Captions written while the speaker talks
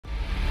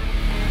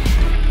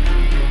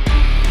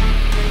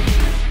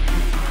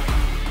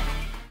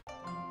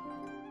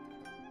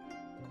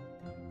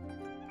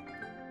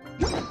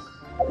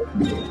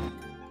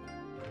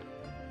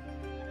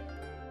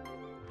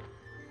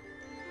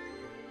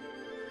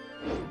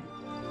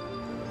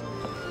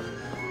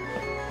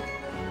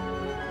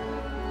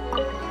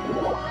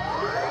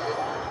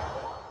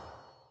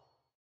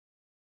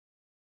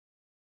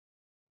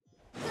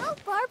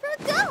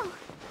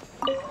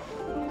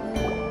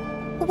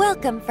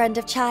Welcome, friend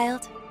of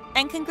child,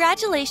 and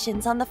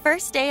congratulations on the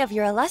first day of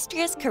your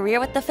illustrious career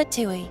with the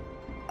Fatui.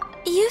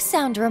 You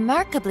sound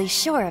remarkably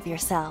sure of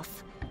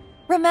yourself.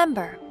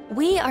 Remember,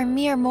 we are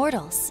mere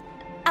mortals.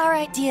 Our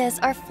ideas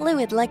are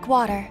fluid like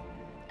water.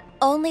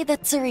 Only the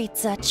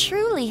Tsaritsa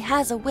truly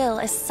has a will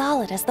as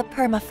solid as the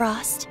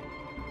permafrost.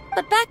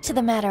 But back to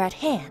the matter at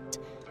hand.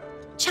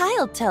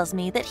 Child tells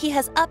me that he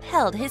has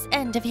upheld his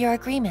end of your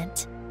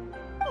agreement.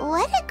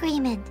 What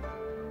agreement?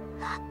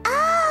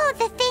 Oh,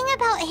 the thing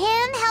about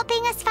him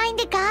helping us find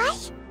a guy?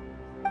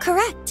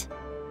 Correct.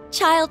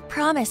 Child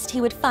promised he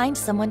would find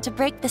someone to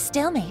break the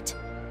stalemate,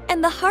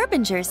 and the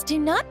Harbingers do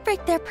not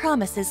break their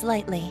promises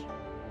lightly.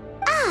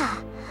 Ah,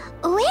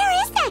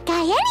 where is that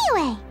guy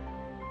anyway?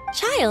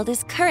 Child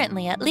is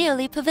currently at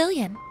Liyue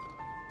Pavilion.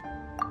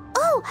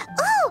 Oh,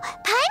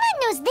 Paimon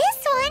knows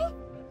this one!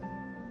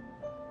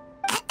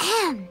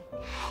 Ahem.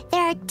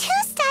 There are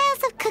two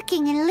styles of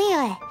cooking in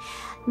Liyue,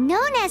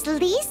 known as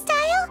Li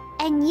style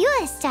and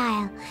Yue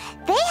style.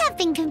 They have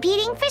been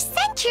competing for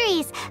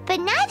centuries, but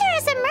neither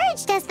has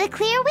emerged as the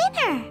clear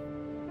winner.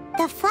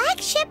 The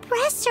flagship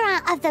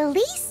restaurant of the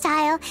Li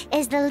style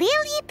is the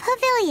Liyue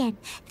Pavilion.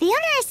 The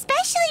owner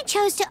especially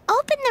chose to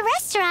open the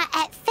restaurant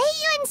at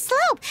Feiyuan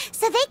Slope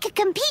so they could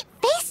compete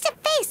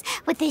face-to-face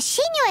with the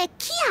Xinyue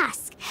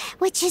Kiosk,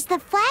 which is the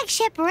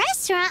flagship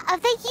restaurant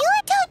of the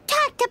Yue. Don't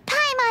talk to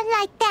Paimon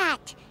like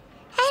that!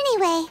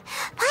 Anyway,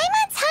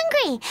 Paimon's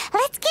hungry.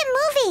 Let's get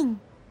moving.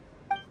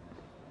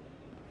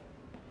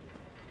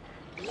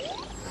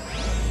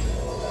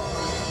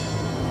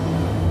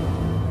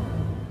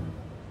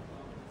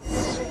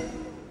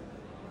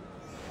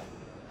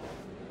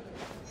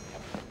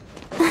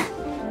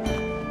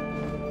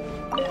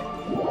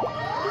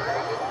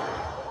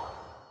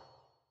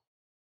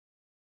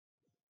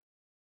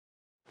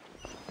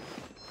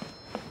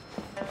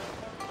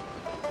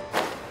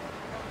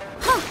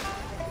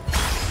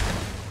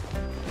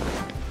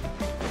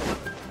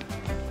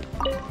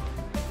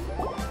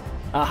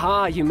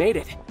 Aha, you made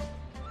it.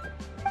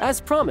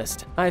 As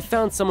promised, I've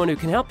found someone who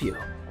can help you.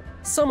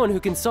 Someone who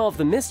can solve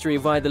the mystery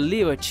of why the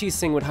Liyue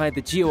Qixing would hide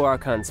the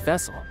Geo-Archon's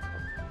vessel.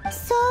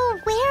 So,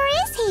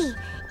 where is he?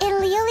 In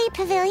Liyue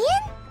Pavilion?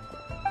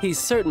 He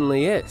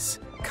certainly is.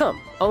 Come,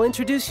 I'll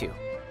introduce you.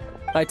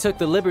 I took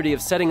the liberty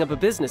of setting up a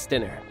business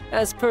dinner,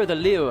 as per the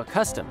Liyue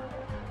custom.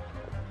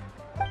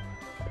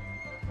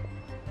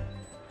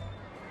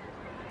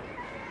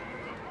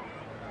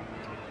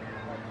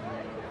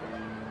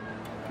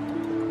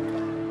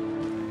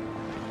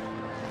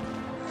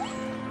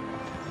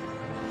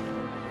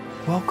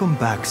 Welcome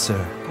back,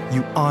 sir.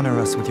 You honor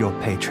us with your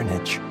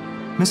patronage.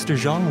 Mr.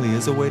 Zhongli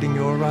is awaiting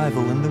your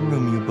arrival in the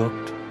room you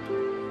booked.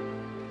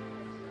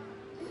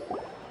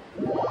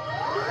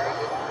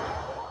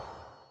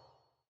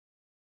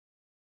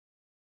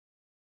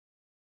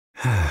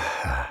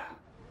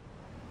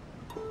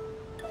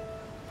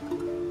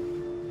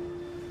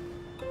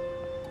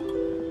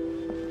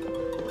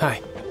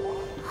 Hi.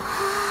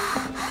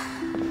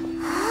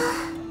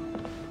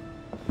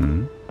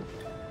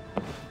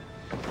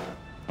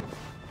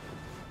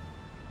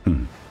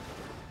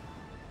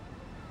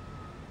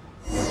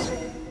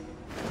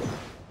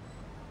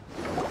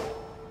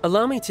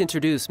 Allow me to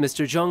introduce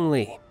Mr.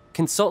 Zhongli,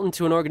 consultant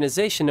to an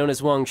organization known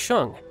as Wang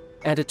Sheng,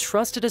 and a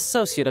trusted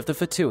associate of the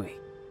Fatui.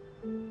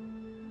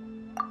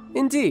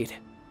 Indeed,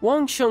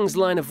 Wang Sheng's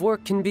line of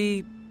work can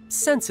be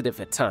sensitive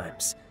at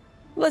times.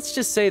 Let's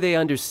just say they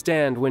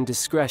understand when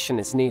discretion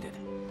is needed.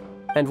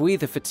 And we,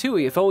 the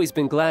Fatui, have always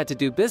been glad to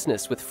do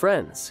business with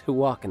friends who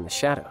walk in the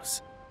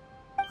shadows.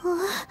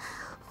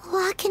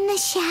 Walk in the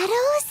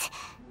shadows?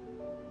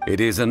 It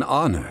is an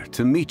honor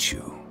to meet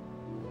you.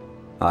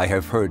 I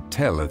have heard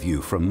tell of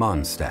you from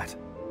Mondstadt.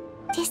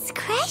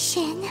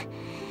 Discretion?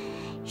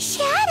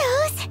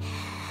 Shadows?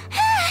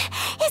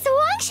 Is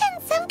Wang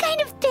Shen some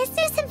kind of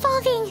business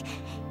involving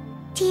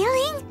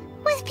dealing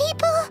with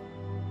people?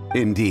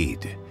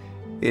 Indeed.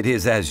 It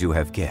is as you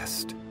have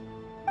guessed.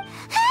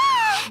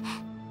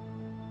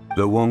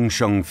 The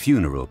Wangsheng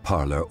Funeral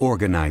Parlor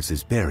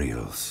organizes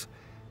burials.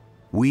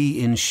 We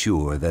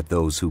ensure that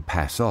those who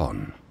pass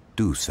on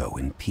do so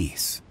in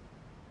peace.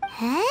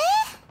 Huh?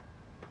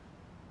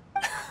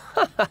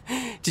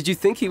 Did you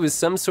think he was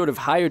some sort of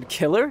hired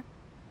killer?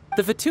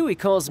 The Fatui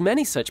calls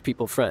many such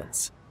people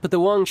friends, but the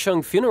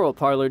Wangsheng Funeral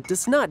Parlor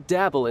does not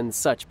dabble in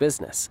such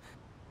business.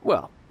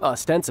 Well,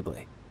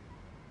 ostensibly.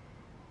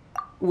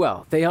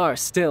 Well, they are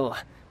still...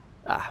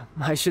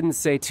 I shouldn't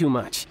say too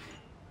much.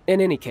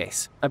 In any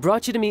case, I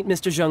brought you to meet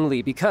Mr.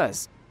 Zhongli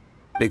because...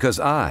 Because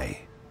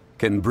I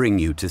can bring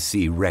you to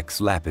see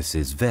Rex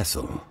Lapis's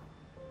vessel.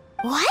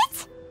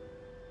 What?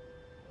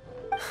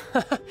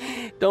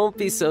 Don't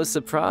be so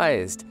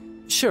surprised.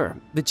 Sure,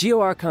 the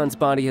Geo-Archon's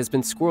body has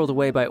been squirreled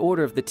away by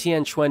order of the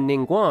Tianquan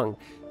Ningguang.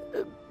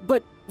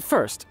 But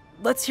first,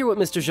 let's hear what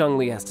Mr.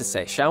 Zhongli has to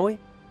say, shall we?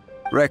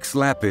 Rex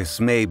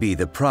Lapis may be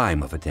the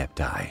prime of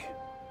Adepti,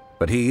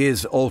 but he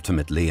is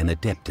ultimately an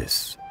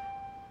Adeptus.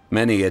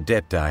 Many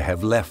Adepti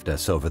have left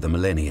us over the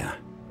millennia.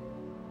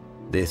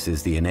 This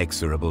is the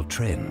inexorable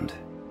trend.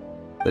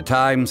 The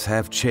times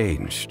have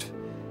changed,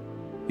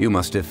 You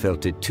must have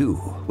felt it too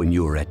when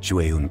you were at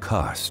Jueyun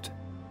Karst.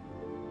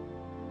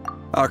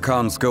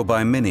 Archons go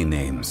by many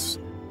names.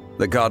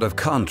 The god of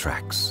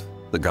contracts,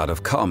 the god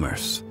of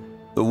commerce,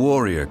 the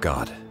warrior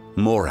god,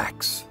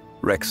 Morax,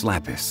 Rex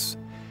Lapis.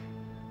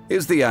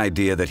 Is the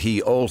idea that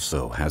he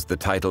also has the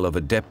title of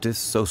Adeptus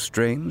so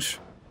strange?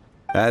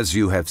 As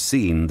you have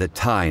seen, the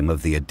time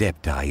of the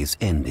Adepti is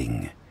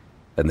ending,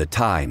 and the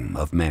time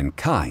of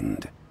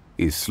mankind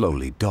is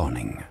slowly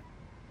dawning.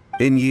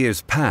 In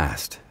years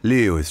past,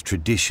 Liyue's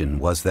tradition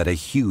was that a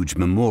huge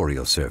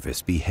memorial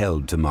service be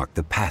held to mark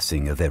the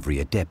passing of every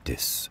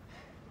Adeptus.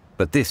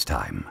 But this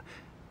time,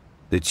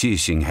 the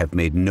Qixing have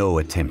made no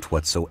attempt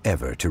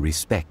whatsoever to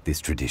respect this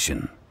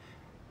tradition.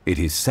 It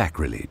is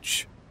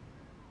sacrilege.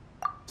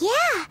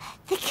 Yeah,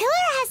 the killer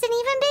hasn't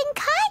even been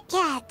caught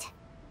yet.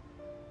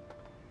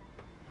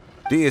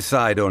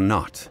 Deicide or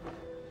not,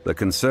 the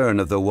concern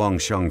of the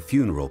Wangsheng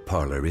funeral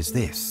parlor is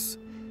this.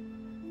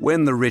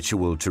 When the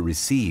ritual to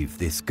receive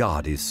this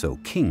god is so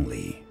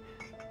kingly,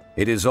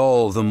 it is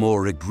all the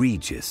more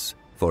egregious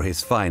for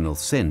his final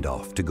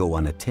send-off to go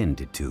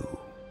unattended to.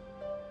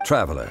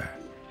 Traveler,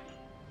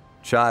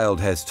 Child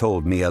has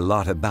told me a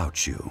lot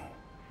about you.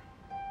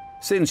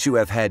 Since you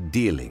have had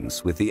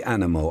dealings with the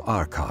Animo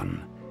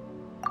Archon.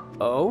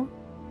 Oh?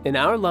 In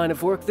our line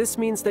of work, this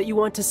means that you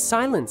want to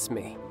silence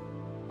me.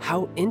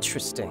 How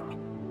interesting.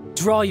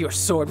 Draw your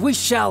sword, we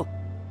shall...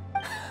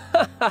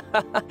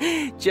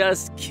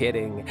 Just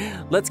kidding.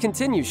 Let's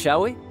continue,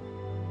 shall we?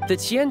 The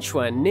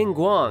Tianquan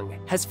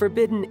Ningguang has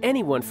forbidden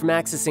anyone from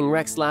accessing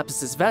Rex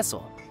Lapis's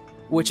vessel,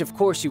 which of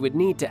course you would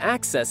need to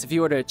access if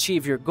you were to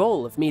achieve your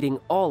goal of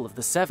meeting all of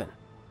the 7.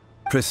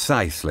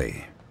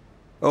 Precisely.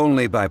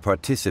 Only by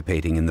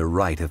participating in the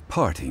rite of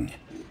parting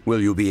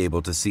will you be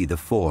able to see the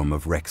form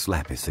of Rex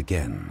Lapis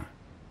again.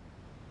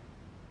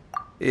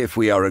 If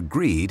we are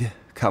agreed,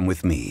 come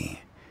with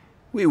me.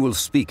 We will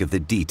speak of the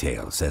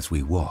details as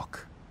we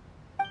walk.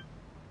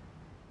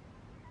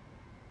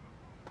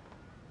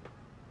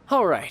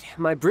 All right,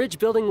 my bridge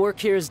building work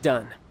here is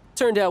done.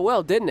 Turned out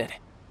well, didn't it?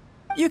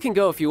 You can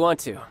go if you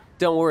want to.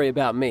 Don't worry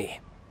about me.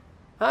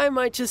 I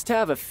might just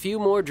have a few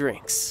more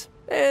drinks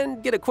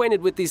and get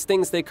acquainted with these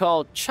things they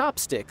call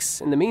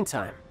chopsticks in the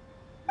meantime.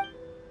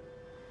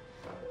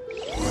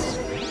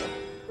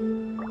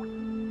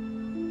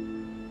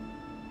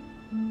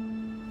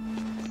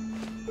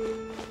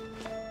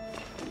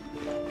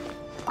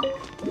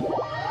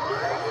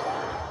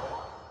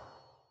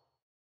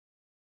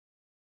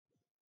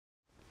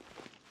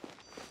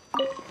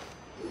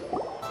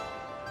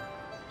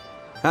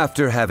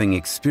 After having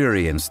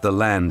experienced the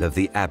land of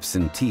the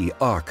absentee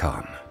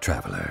Archon,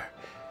 traveler,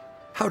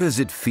 how does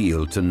it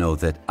feel to know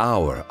that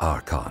our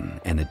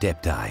Archon and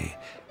Adepti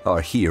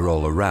are here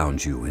all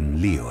around you in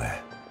Liyue?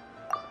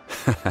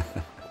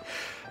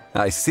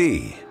 I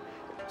see.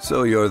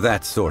 So you're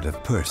that sort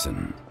of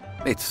person.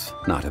 It's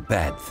not a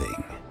bad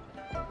thing.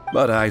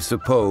 But I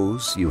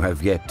suppose you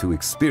have yet to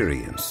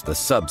experience the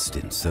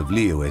substance of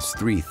Liyue's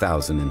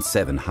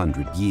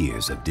 3,700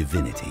 years of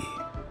divinity.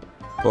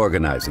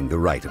 Organizing the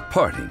rite of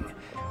parting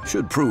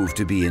should prove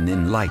to be an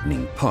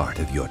enlightening part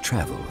of your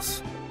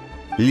travels.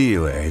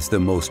 Liyue is the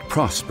most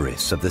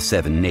prosperous of the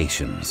 7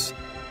 nations,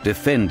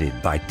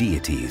 defended by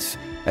deities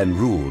and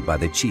ruled by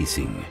the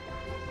Qixing.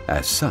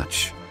 As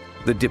such,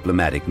 the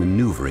diplomatic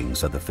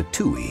maneuverings of the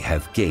Fatui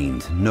have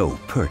gained no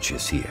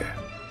purchase here.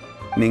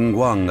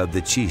 Ningguang of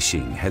the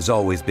Qixing has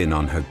always been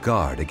on her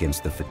guard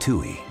against the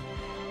Fatui.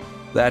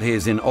 That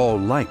is in all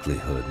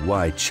likelihood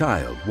why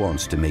Child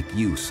wants to make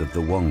use of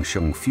the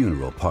Wangsheng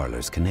funeral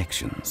parlor's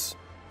connections.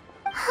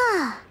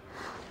 Huh.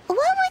 What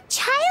would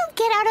Child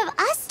get out of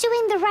us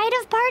doing the rite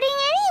of parting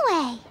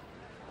anyway?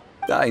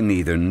 I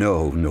neither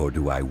know nor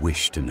do I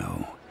wish to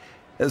know.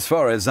 As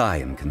far as I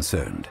am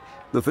concerned,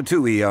 the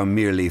Fatui are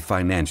merely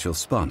financial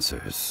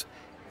sponsors.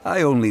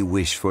 I only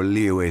wish for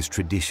Liyue's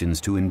traditions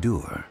to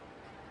endure.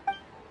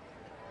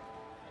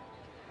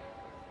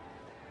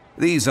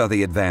 These are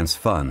the advance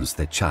funds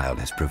that Child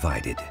has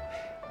provided.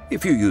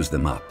 If you use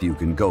them up, you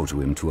can go to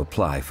him to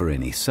apply for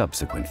any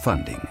subsequent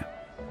funding.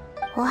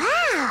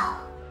 Wow!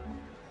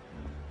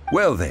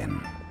 Well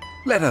then,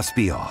 let us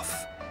be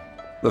off.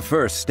 The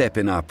first step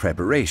in our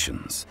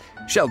preparations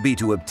shall be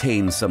to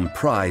obtain some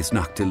prized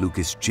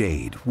Noctilucous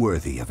jade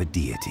worthy of a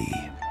deity.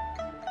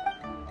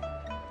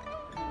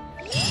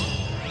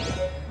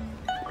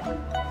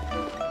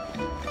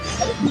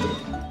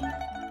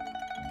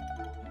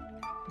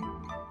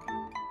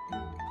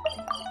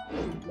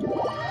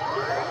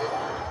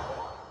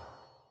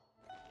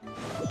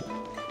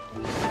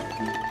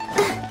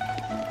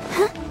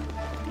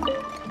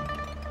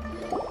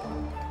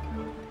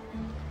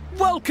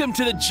 Welcome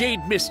to the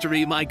Jade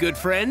Mystery, my good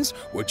friends.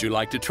 Would you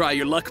like to try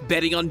your luck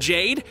betting on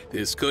Jade?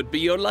 This could be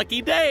your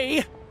lucky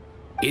day.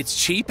 It's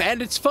cheap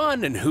and it's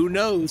fun, and who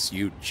knows,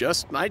 you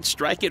just might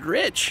strike it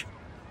rich.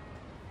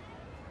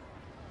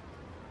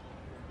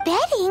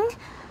 Betting?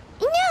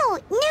 No,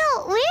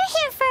 we're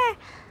here for...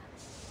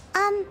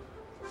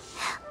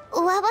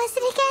 what was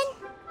it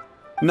again?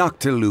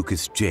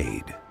 Noctilucous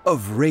jade,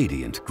 of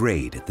radiant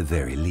grade at the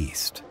very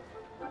least.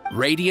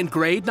 Radiant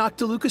grade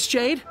Noctilucous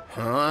jade?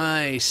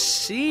 I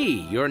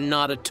see. You're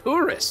not a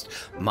tourist.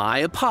 My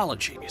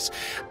apologies.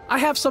 I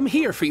have some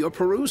here for your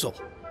perusal.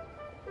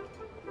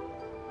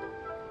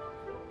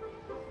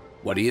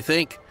 What do you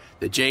think?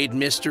 The Jade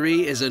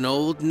Mystery is an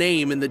old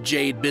name in the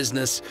jade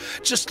business.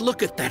 Just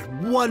look at that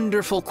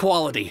wonderful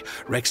quality.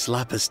 Rex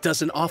Lapis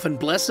doesn't often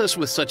bless us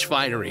with such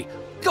finery.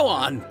 Go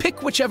on,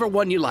 pick whichever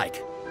one you like.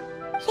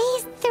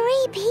 These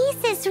 3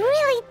 pieces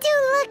really do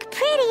look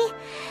pretty.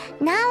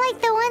 Not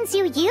like the ones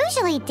you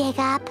usually dig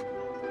up.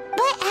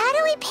 But how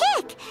do we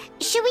pick?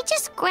 Should we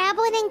just grab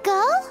one and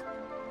go?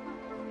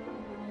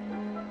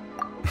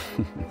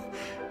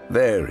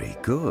 Very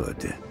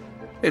good.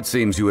 It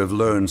seems you have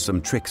learned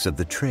some tricks of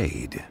the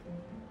trade.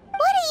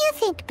 What do you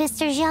think,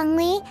 Mr.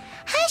 Zhongli?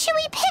 How should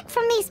we pick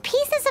from these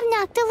pieces of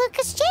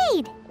Noctilucous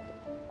jade?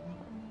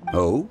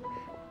 Oh?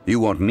 You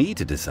want me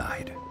to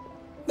decide?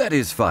 That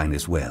is fine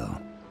as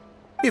well.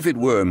 If it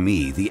were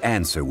me, the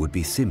answer would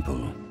be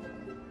simple.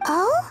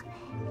 Oh?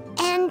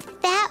 And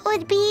that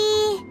would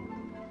be...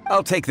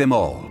 I'll take them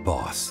all,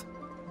 boss.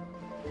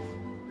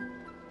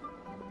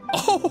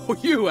 Oh,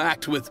 you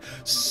act with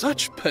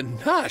such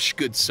panache,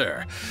 good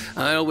sir.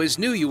 I always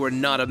knew you were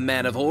not a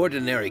man of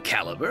ordinary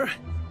caliber.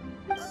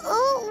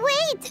 Oh,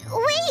 wait,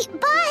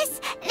 boss!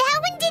 That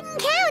one didn't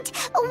count!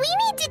 We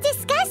need to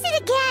discuss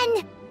it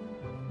again!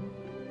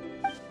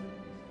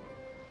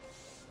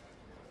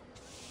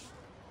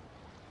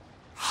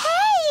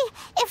 Hey!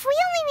 If we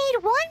only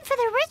need one for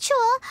the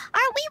ritual,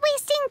 aren't we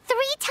wasting 3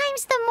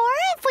 times the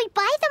Mora if we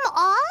buy them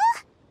all?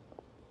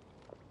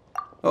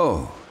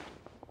 Oh,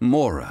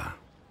 Mora.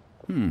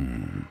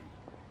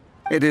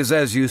 It is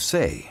as you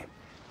say.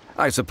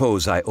 I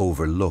suppose I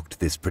overlooked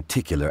this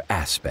particular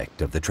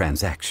aspect of the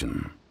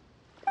transaction.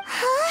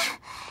 Huh?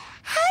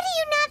 How do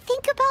you not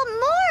think about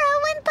Mora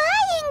when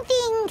buying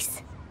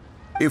things?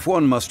 If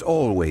one must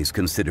always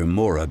consider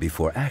Mora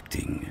before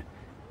acting,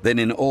 then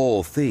in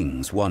all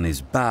things one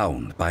is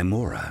bound by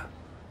Mora.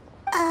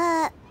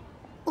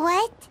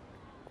 What?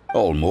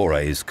 All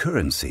Mora is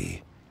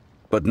currency,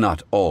 but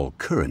not all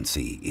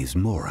currency is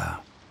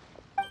Mora.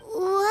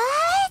 What?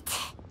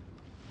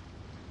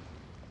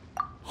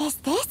 Is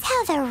this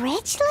how the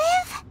rich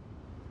live?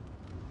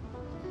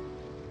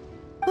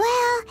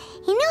 Well,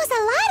 he knows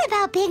a lot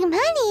about big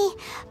money,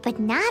 but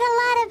not a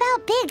lot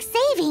about big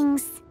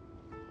savings.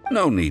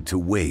 No need to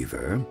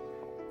waver.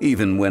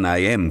 Even when I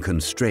am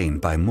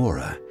constrained by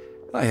Mora,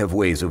 I have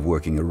ways of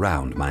working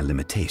around my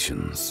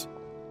limitations.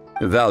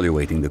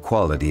 Evaluating the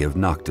quality of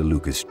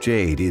Noctilucous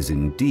jade is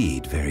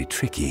indeed very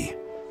tricky.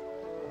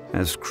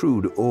 As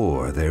crude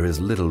ore, there is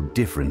little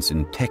difference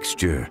in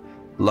texture,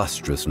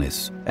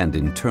 lustrousness, and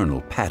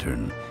internal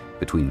pattern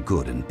between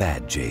good and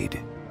bad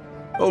jade.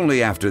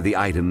 Only after the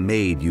item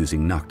made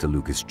using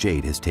Noctilucous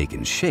jade has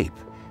taken shape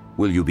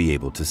will you be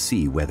able to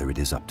see whether it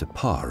is up to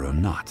par or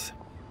not.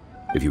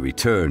 If you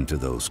return to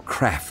those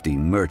crafty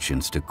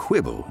merchants to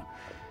quibble,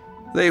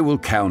 they will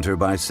counter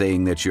by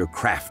saying that your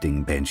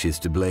crafting bench is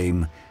to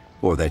blame,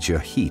 or that your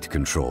heat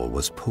control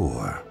was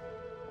poor.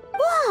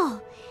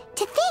 Whoa!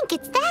 To think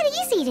it's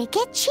that easy to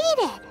get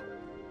cheated!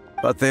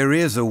 But there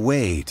is a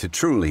way to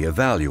truly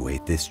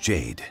evaluate this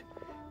jade,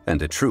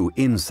 and a true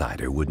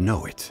insider would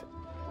know it.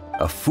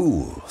 A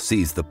fool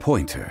sees the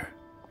pointer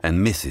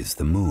and misses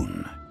the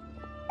moon.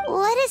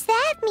 What does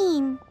that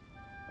mean?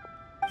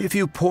 If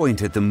you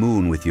point at the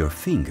moon with your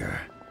finger,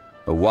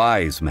 a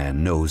wise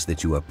man knows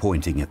that you are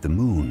pointing at the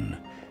moon,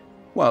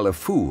 while a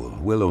fool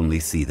will only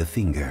see the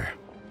finger.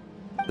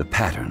 The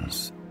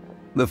patterns,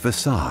 the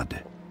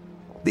facade,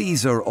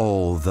 these are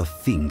all the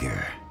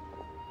finger.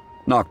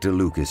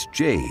 Noctilucous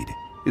jade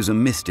is a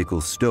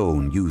mystical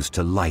stone used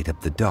to light up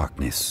the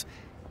darkness,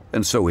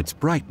 and so its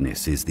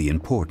brightness is the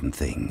important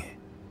thing.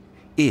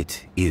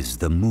 It is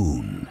the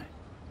moon.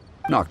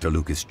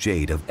 Noctilucous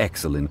jade of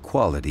excellent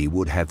quality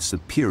would have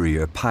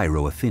superior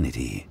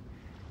pyroaffinity.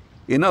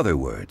 In other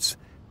words,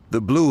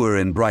 the bluer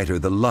and brighter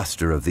the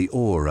luster of the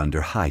ore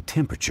under high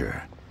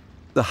temperature,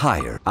 the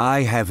higher.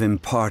 I have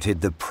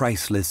imparted the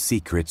priceless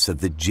secrets of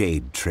the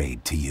jade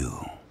trade to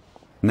you.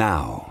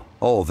 Now,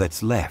 all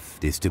that's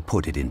left is to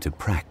put it into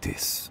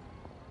practice.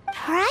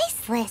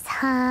 Priceless,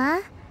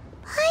 huh?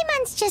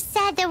 Paimon's just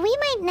said that we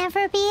might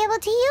never be able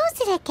to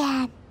use it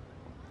again.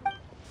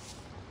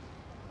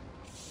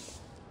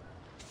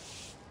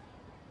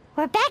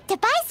 We're back to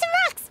buy some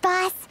rocks,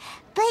 boss.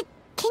 But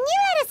can you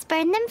let us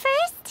burn them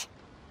first?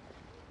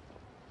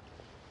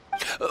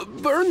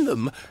 Burn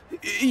them?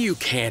 You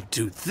can't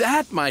do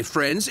that, my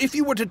friends. If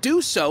you were to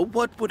do so,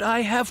 what would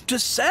I have to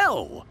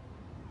sell?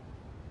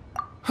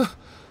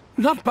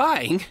 Not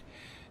buying?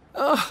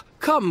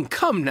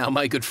 Come now,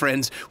 my good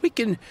friends. We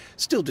can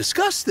still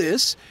discuss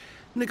this.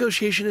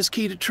 Negotiation is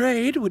key to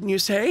trade, wouldn't you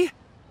say?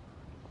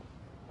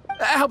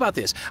 How about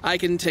this? I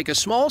can take a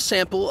small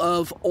sample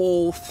of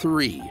all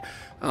 3.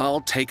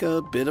 I'll take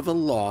a bit of a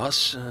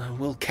loss.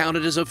 We'll count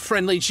it as a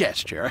friendly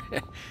gesture.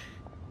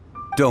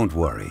 Don't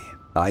worry.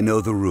 I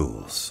know the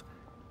rules.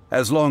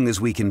 As long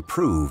as we can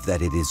prove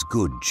that it is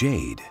good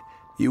jade,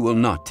 you will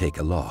not take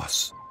a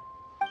loss.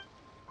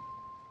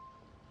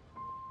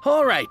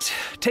 All right,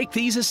 take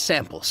these as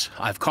samples.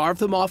 I've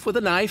carved them off with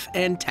a knife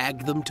and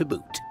tagged them to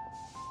boot.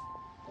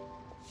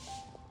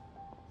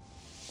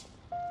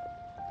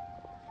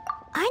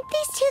 Aren't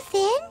these too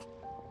thin?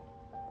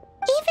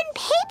 Even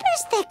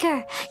paper's thicker.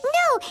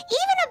 No,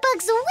 even a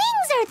bug's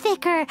wings are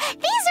thicker.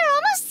 These are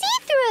almost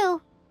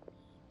see-through.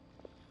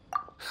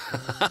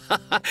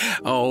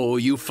 Oh,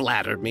 you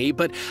flatter me,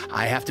 but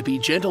I have to be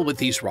gentle with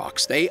these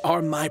rocks. They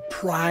are my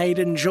pride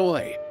and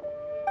joy.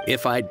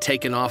 If I'd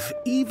taken off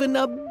even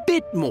a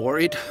bit more,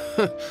 it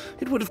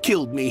would have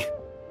killed me.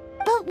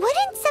 But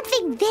wouldn't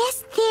something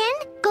this thin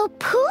go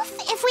poof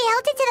if we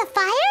held it to the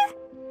fire?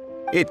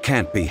 It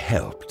can't be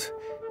helped.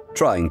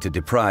 Trying to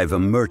deprive a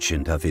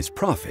merchant of his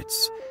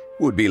profits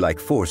would be like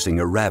forcing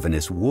a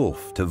ravenous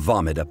wolf to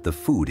vomit up the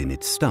food in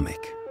its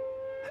stomach.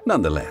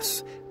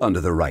 Nonetheless,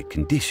 under the right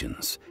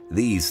conditions,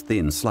 these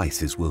thin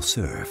slices will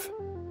serve.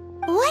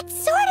 What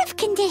sort of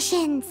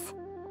conditions?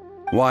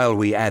 While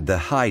we add the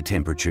high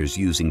temperatures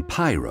using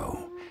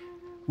pyro,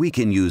 we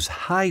can use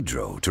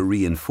hydro to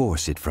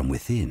reinforce it from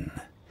within.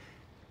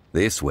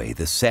 This way,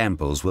 the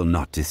samples will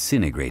not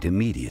disintegrate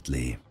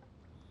immediately.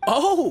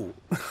 Oh!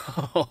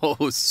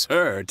 Oh,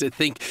 sir, to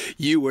think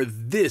you were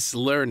this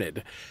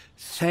learned.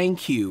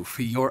 Thank you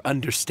for your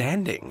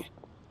understanding.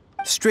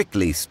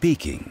 Strictly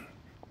speaking,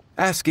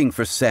 asking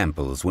for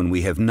samples when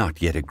we have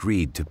not yet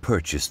agreed to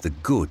purchase the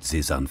goods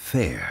is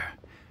unfair.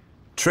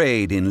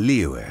 Trade in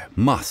Liyue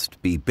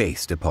must be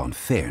based upon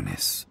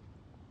fairness.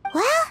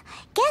 Well,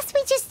 guess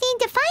we just need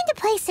to find a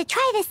place to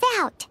try this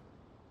out.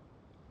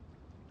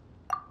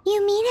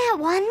 You mean at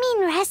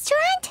Wanmin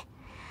Restaurant?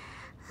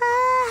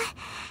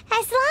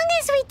 As long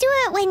as we do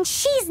it when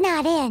she's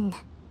not in.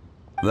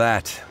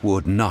 That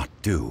would not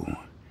do.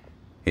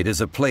 It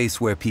is a place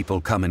where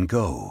people come and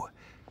go.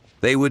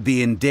 They would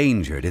be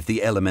endangered if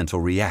the elemental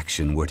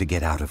reaction were to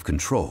get out of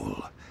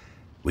control.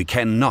 We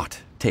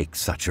cannot take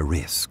such a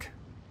risk.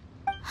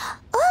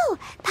 Oh,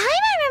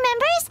 Paimon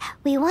remembers!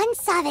 We once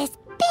saw this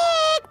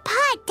big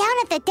pot down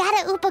at the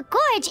Data Upa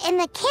Gorge in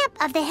the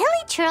camp of the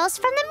hilly churls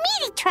from the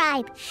Meaty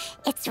tribe.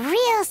 It's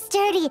real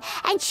sturdy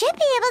and should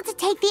be able to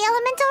take the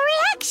elemental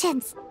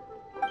reactions.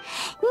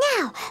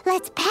 Now,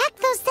 let's pack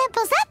those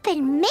samples up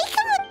and make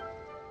them...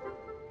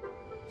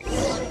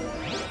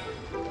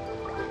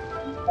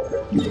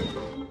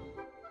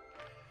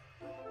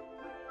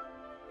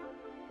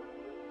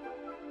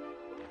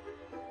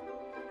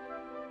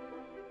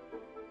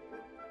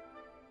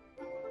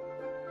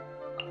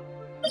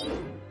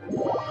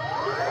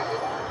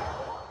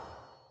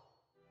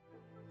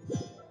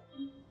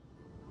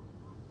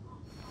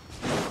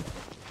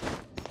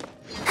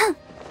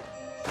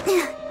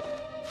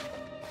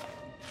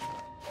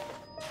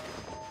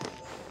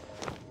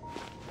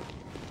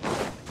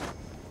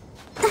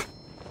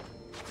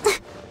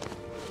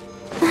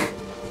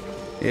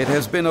 It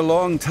has been a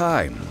long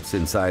time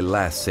since I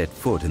last set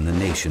foot in the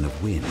Nation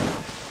of Wind.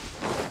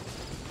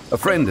 A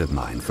friend of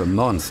mine from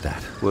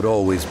Mondstadt would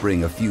always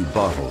bring a few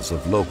bottles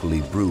of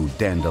locally brewed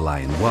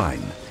dandelion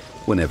wine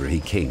whenever he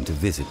came to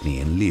visit me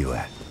in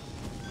Liyue.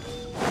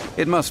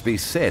 It must be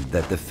said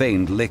that the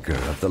famed liquor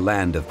of the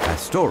land of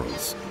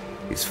pastorals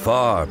is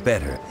far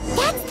better.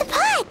 That's the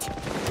pot!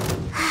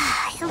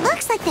 It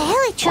looks like the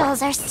hilly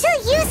trolls are still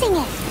using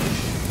it.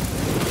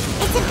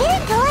 It's a bit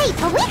impolite,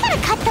 but we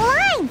gotta cut the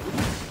line.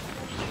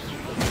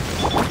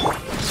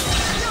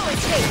 No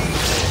escape!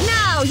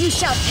 Now you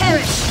shall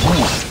perish!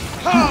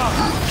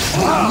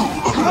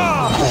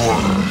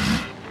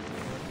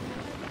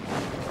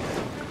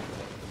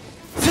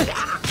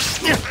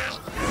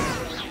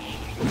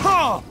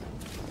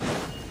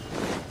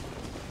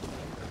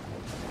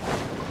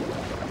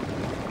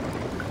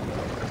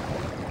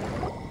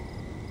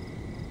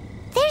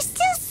 There's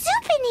still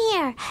soup in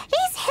here.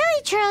 These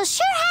hilly churls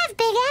sure have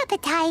big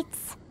appetites.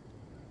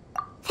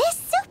 This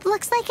soup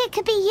looks like it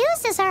could be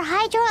used as our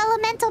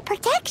hydro-elemental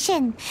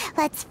protection.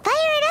 Let's fire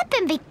it up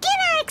and begin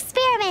our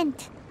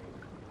experiment.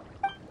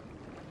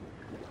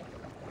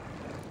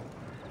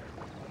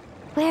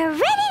 We're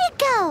ready to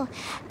go.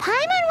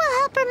 Paimon will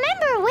help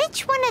remember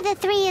which one of the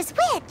three is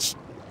which.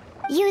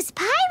 Use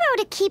pyro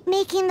to keep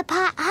making the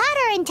pot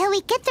hotter until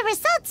we get the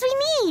results we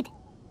need.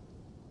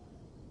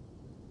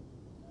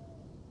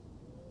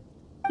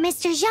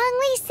 Mr.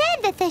 Zhongli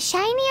said that the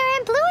shinier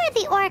and bluer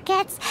the ore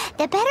gets,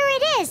 the better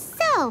it is.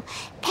 So,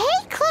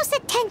 pay close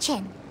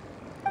attention.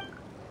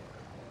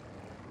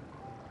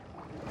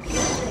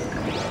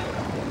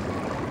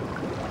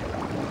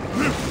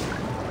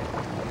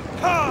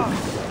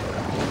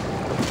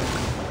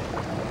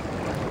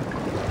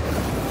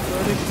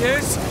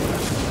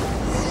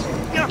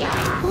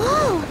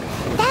 Whoa!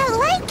 That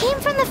light came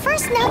from the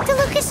first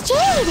Noctilucous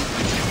Jade!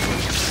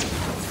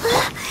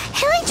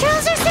 Hilly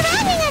trolls are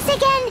surrounding us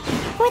again!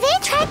 Were they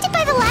attracted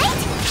by the light?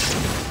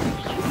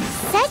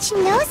 Such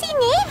nosy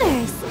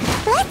neighbors!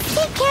 Let's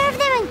take care of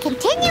them and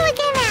continue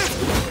again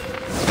after.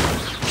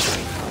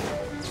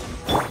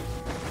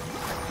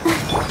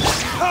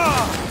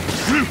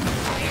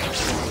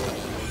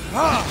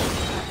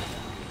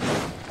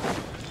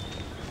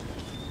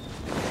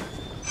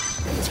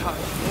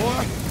 Time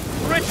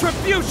for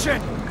retribution!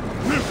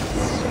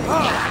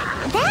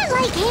 That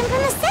light came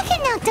from the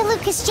second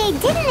Noctilucous Jade,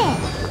 didn't it?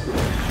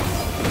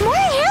 More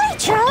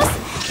Heliotropes?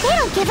 They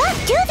don't give up,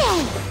 do they?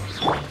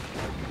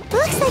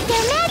 Looks like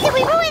they're mad that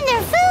we ruined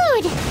their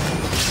food!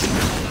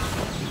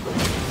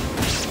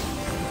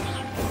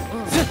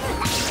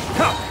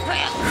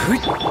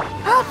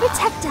 I'll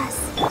protect us.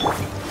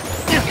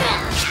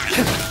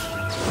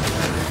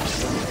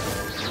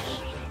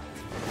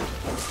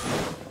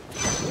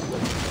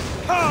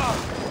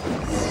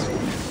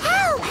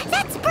 Ow!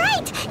 That's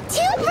bright!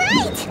 Too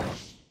bright!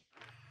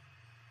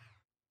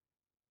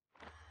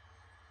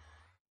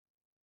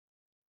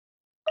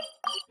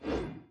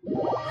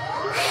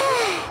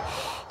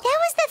 That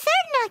was the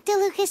third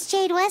Noctilucous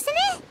Jade, wasn't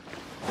it?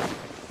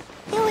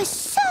 It was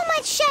so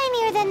much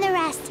shinier than the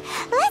rest.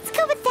 Let's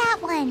go with that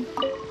one.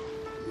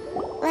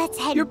 Let's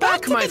head You're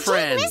back, to my the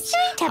friends. Jade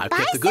Mystery to I've buy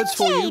kept the goods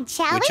some for you. jade,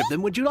 shall Which we? of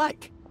them would you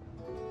like?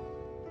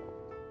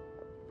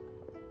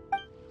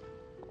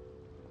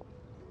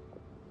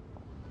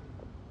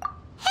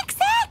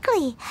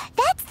 Exactly!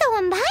 That's the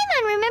one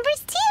Paimon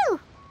remembers too!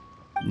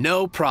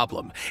 No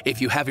problem.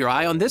 If you have your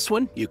eye on this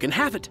one, you can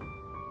have it.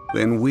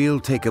 Then we'll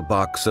take a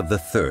box of the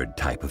third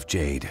type of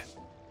jade.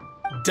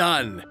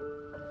 Done.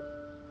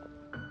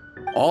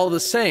 All the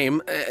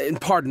same, and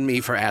pardon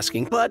me for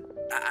asking, but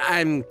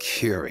I'm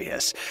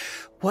curious.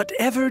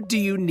 Whatever do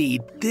you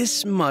need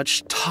this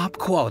much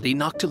top-quality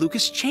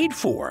Noctilucous Jade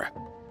for?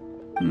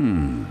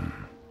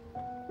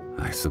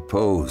 I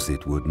suppose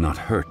it would not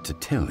hurt to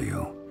tell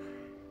you.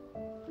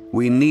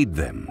 We need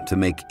them to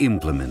make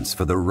implements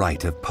for the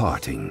rite of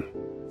parting.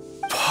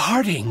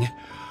 Parting?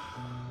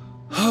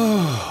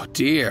 Oh,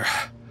 dear.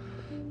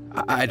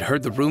 I'd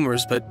heard the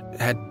rumors, but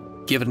had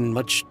given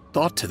much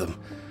thought to them.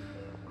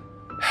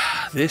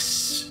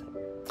 This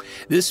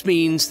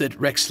means that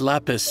Rex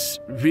Lapis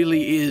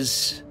really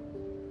is...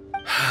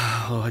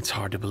 Oh, it's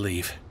hard to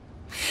believe.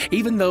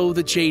 Even though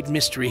the Jade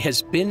Mystery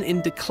has been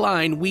in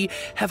decline, we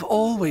have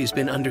always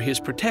been under his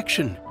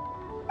protection.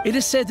 It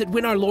is said that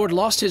when our Lord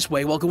lost his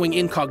way while going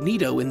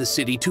incognito in the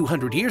city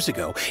 200 years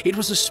ago, it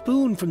was a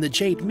spoon from the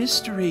Jade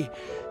Mystery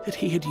that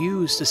he had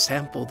used to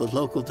sample the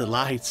local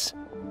delights.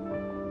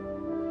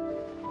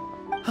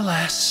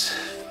 Alas,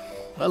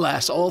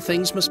 alas, all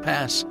things must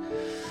pass.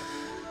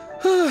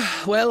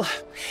 Well,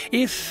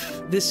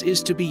 if this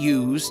is to be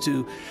used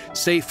to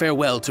say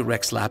farewell to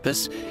Rex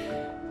Lapis,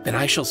 then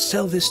I shall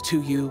sell this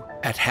to you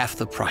at half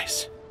the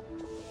price.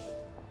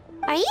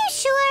 Are you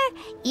sure?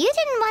 You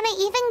didn't want to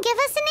even give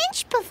us an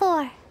inch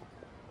before.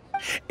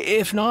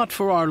 If not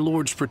for our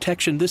Lord's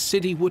protection, this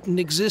city wouldn't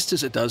exist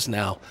as it does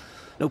now.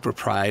 No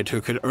proprietor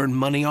could earn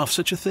money off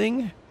such a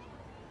thing.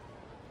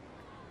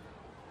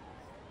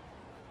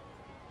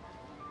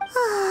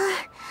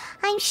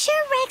 I'm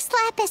sure Rex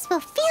Lapis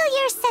will feel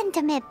your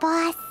sentiment,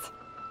 boss.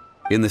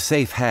 In the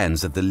safe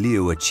hands of the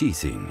Liyue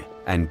cheating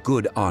and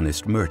good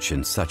honest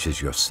merchants such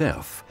as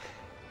yourself,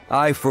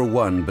 I for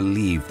one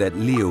believe that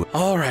Liyue...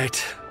 All right.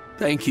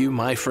 Thank you,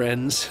 my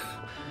friends.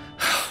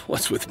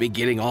 What's with me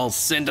getting all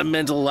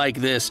sentimental like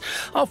this?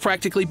 I'll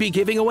practically be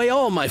giving away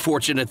all my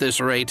fortune at this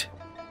rate.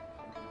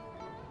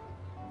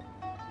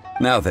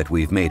 Now that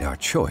we've made our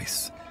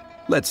choice,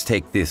 let's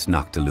take this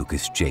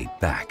Noctilucous Jade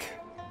back.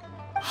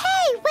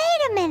 Hey,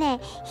 wait a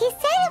minute. He said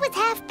it was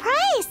half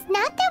price,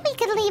 not that we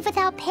could leave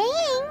without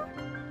paying.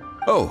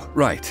 Oh,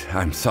 right.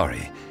 I'm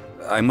sorry.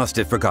 I must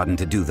have forgotten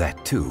to do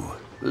that too.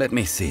 Let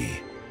me see.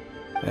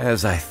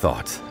 As I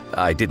thought,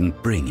 I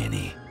didn't bring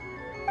any.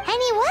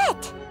 Any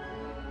what?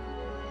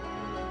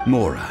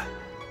 Mora,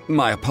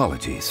 my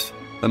apologies.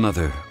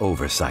 Another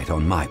oversight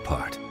on my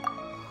part.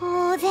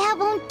 Oh, that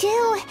won't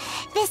do.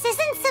 This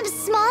isn't some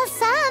small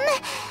sum.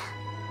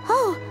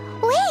 Oh,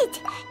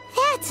 wait.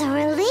 That's a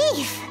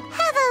relief.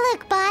 Have a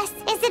look, boss.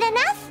 Is it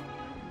enough?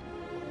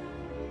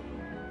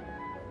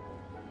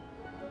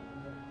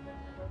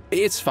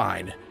 It's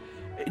fine.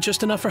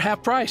 Just enough for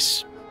half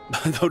price.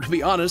 Though, to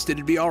be honest,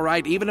 it'd be all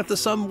right even if the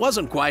sum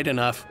wasn't quite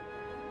enough.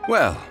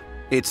 Well,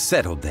 it's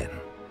settled then.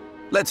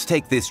 Let's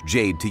take this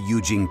jade to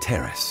Yujing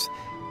Terrace.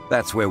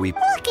 That's where we...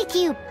 Look at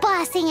you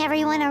bossing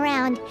everyone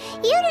around.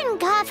 You didn't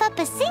cough up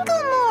a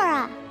single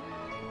Mora.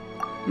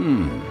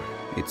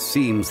 It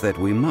seems that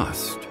we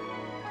must.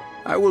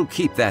 I will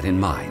keep that in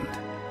mind.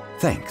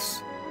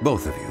 Thanks,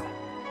 both of you.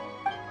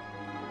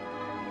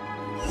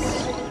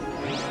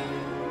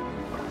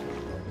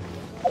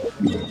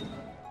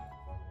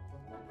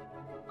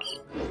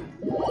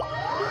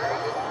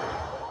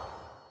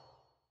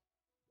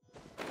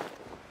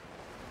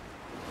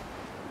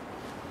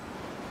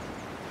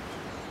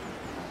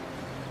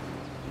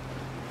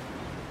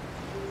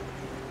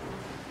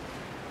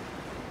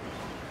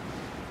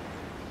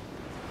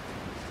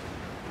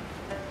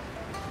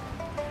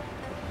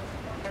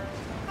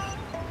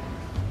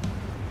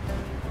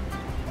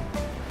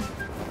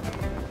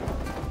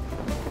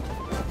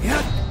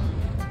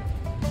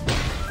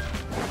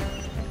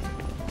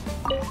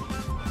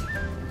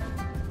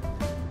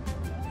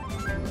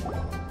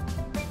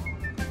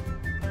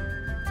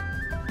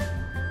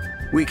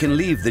 We can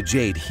leave the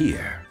jade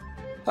here.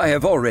 I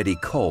have already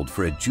called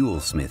for a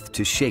jewelsmith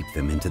to shape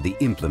them into the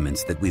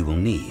implements that we will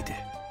need.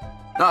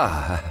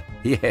 Ah,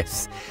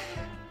 yes.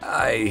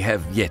 I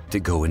have yet to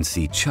go and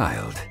see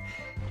Child.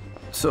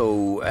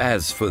 So,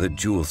 as for the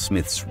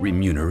jewelsmith's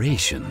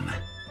remuneration...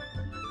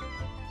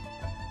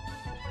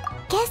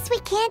 Guess we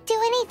can't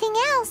do anything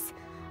else.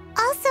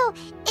 Also,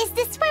 is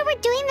this where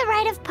we're doing the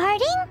rite of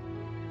parting?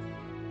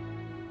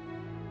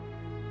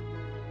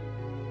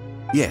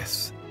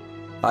 Yes.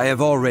 I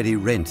have already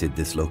rented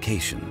this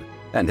location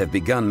and have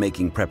begun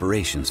making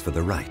preparations for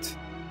the rite.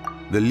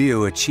 The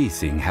Liyue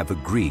Qixing have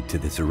agreed to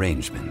this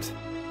arrangement.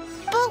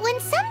 But when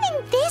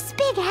something this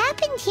big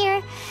happened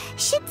here,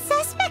 should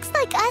suspects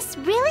like us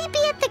really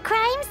be at the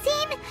crime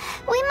scene?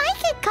 We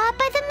might get caught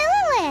by the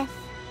Millilith.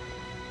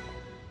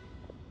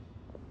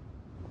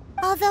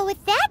 Although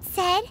with that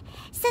said,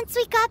 since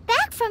we got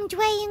back from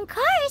Dwayne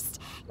Karst,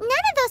 none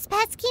of those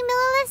pesky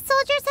Millilith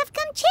soldiers have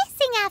come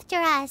chasing after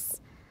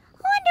us.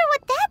 Wonder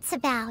what that's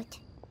about.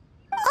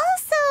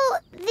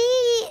 Also,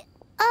 the,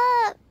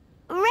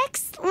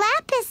 Rex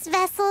Lapis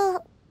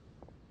vessel...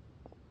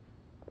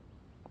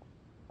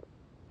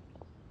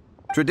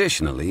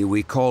 Traditionally,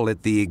 we call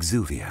it the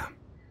Exuvia.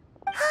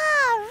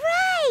 Ah,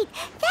 right!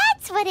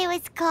 That's what it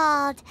was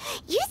called.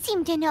 You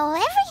seem to know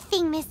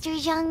everything, Mr.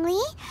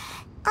 Zhongli.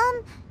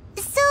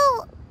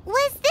 So,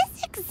 was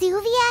this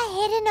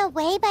Exuvia hidden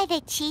away by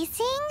the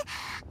Qixing?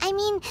 I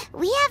mean,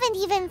 we haven't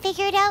even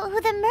figured out who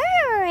the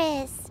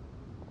murderer is.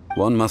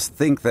 One must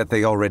think that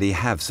they already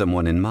have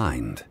someone in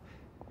mind.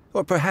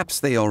 Or perhaps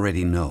they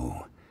already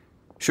know.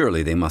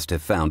 Surely they must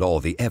have found all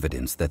the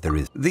evidence that there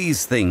is.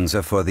 These things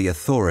are for the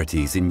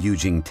authorities in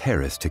Yujing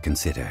Terrace to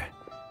consider.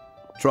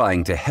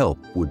 Trying to help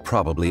would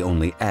probably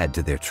only add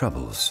to their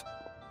troubles.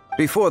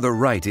 Before the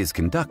rite is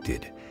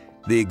conducted,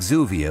 the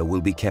Exuvia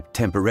will be kept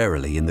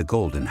temporarily in the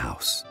Golden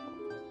House.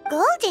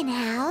 Golden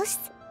House?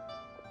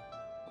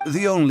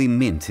 The only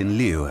mint in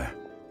Liyue,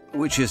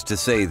 which is to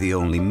say the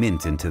only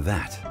mint in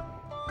Teyvat.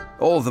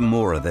 All the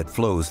mora that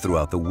flows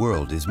throughout the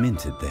world is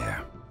minted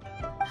there.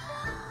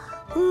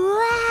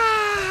 Wow!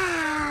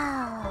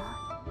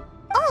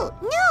 Oh,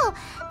 no!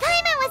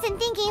 Paimon wasn't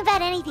thinking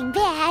about anything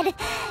bad.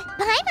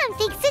 Paimon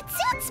thinks it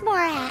suits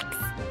Morax.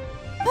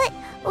 But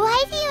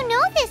why do you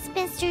know this,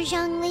 Mr.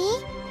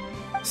 Zhongli?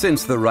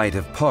 Since the rite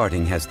of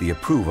parting has the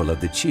approval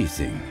of the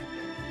Qixing,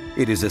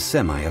 it is a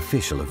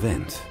semi-official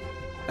event.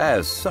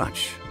 As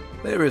such,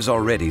 there is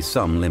already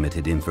some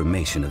limited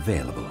information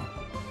available.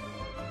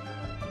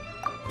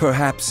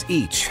 Perhaps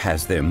each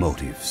has their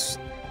motives.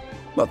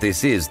 But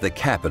this is the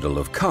capital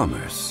of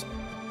commerce.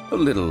 A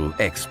little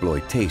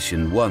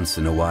exploitation once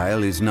in a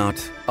while is not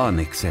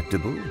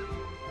unacceptable.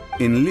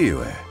 In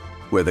Liyue,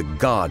 where the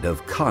god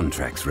of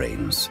contracts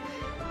reigns,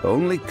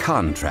 only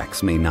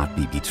contracts may not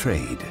be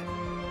betrayed.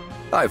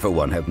 I, for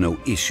one, have no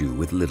issue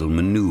with little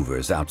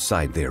maneuvers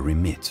outside their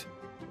remit.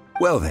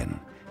 Well then,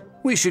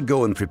 we should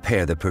go and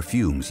prepare the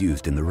perfumes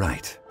used in the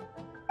rite.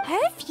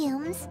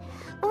 Perfumes?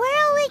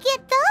 Where'll we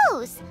get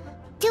those?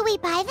 Do we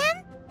buy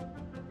them?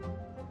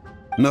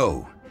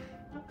 No.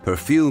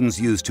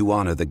 Perfumes used to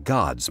honor the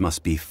gods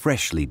must be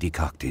freshly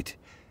decocted.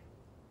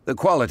 The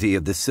quality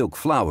of the silk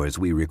flowers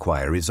we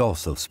require is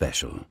also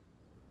special.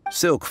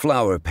 Silk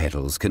flower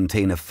petals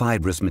contain a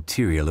fibrous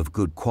material of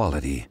good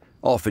quality,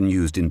 often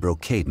used in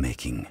brocade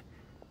making.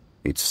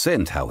 Its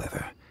scent,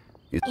 however,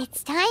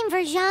 It's time for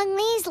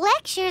Zhongli's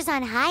lectures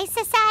on high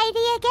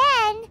society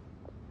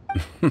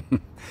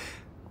again.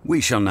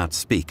 We shall not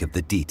speak of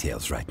the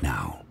details right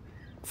now.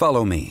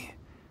 Follow me.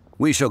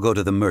 We shall go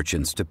to the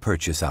merchants to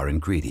purchase our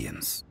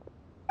ingredients.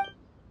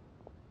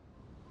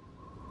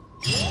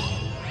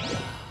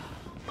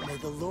 May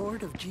the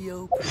Lord of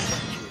Geo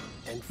protect you,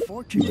 and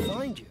fortune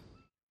find you.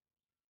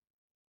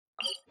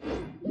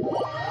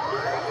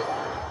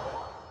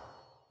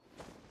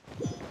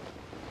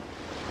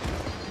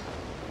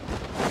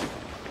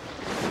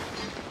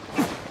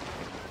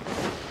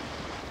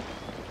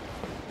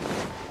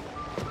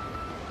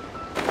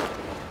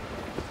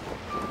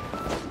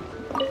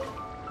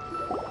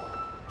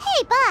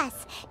 Hey,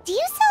 boss, do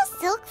you sell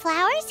silk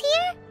flowers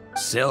here?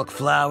 Silk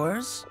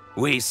flowers?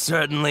 We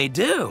certainly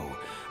do.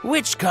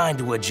 Which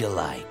kind would you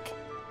like?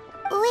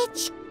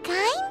 Which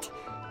kind?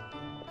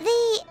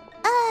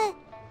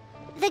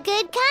 The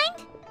good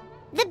kind?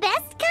 The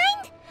best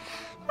kind?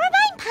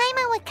 Remind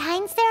Paimon what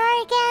kinds there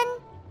are again?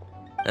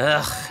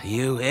 Ugh,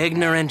 you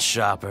ignorant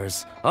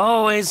shoppers.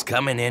 Always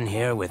coming in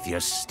here with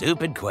your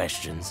stupid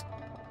questions.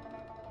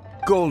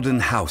 Golden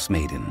House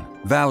Maiden,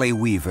 Valley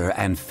Weaver,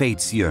 and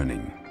Fate's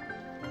Yearning.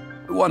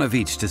 One of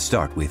each to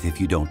start with,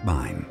 if you don't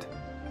mind.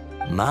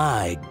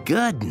 My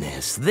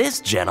goodness,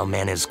 this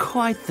gentleman is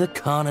quite the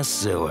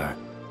connoisseur.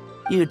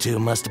 You two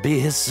must be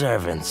his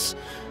servants.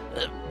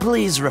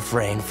 Please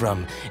refrain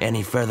from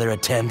any further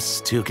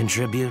attempts to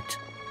contribute.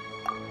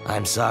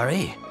 I'm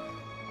sorry.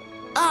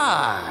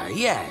 Ah,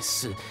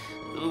 yes.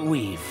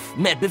 We've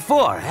met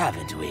before,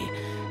 haven't we?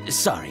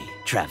 Sorry,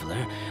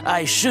 traveler.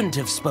 I shouldn't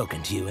have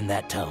spoken to you in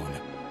that tone.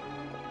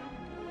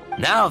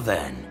 Now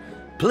then,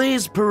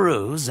 please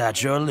peruse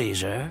at your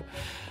leisure.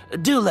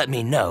 Do let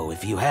me know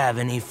if you have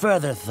any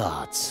further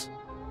thoughts.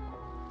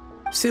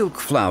 Silk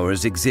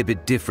flowers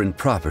exhibit different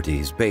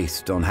properties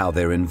based on how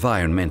their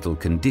environmental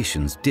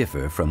conditions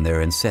differ from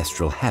their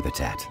ancestral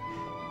habitat.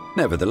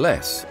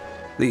 Nevertheless,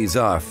 these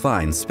are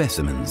fine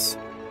specimens,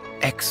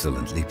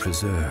 excellently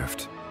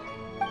preserved.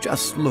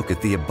 Just look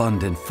at the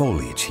abundant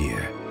foliage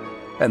here,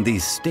 and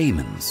these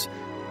stamens,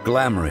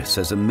 glamorous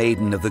as a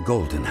maiden of the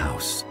Golden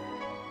House.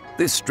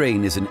 This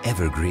strain is an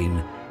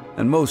evergreen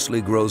and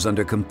mostly grows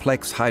under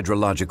complex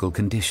hydrological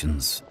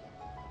conditions.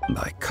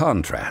 By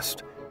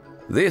contrast,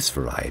 this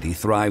variety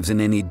thrives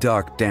in any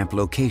dark, damp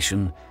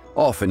location,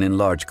 often in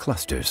large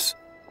clusters.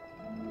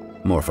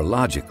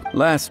 Morphologically,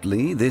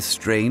 lastly, this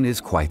strain is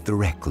quite the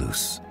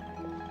recluse.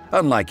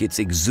 Unlike its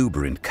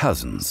exuberant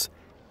cousins,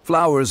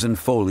 flowers and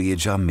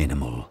foliage are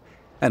minimal,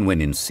 and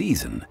when in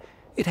season,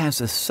 it has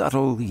a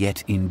subtle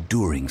yet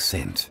enduring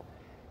scent.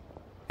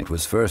 It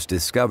was first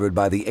discovered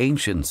by the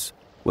ancients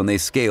when they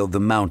scaled the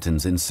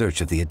mountains in search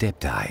of the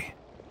Adepti.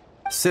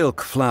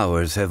 Silk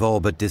flowers have all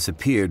but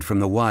disappeared from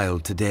the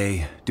wild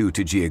today due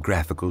to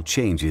geographical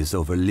changes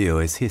over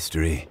Liyue's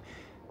history.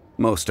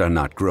 Most are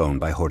not grown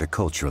by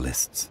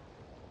horticulturalists.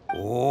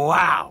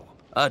 Wow!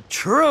 A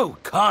true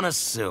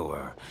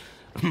connoisseur.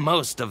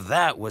 Most of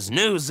that was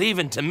news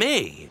even to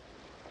me.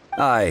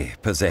 I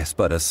possess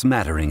but a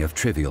smattering of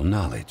trivial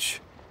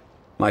knowledge.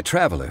 My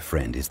traveler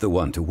friend is the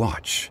one to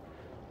watch.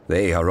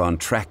 They are on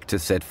track to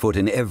set foot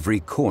in every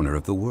corner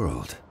of the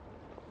world.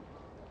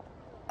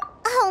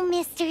 Oh,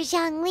 Mr.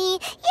 Zhongli,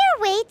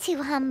 you're way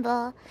too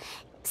humble.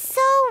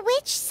 So,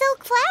 which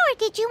silk flower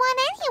did you want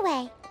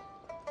anyway?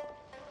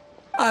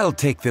 I'll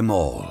take them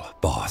all,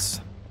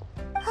 boss.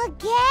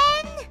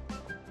 Again?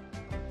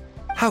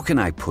 How can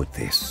I put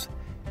this?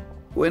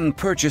 When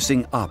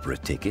purchasing opera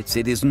tickets,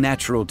 it is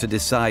natural to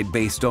decide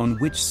based on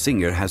which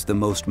singer has the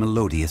most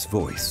melodious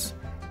voice.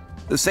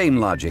 The same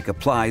logic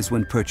applies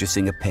when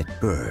purchasing a pet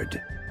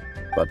bird.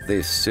 But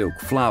this silk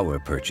flower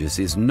purchase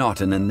is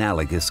not an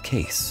analogous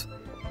case.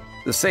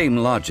 The same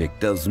logic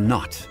does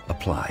not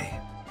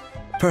apply.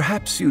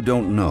 Perhaps you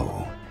don't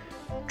know.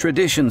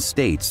 Tradition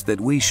states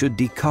that we should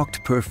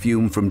decoct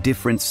perfume from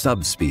different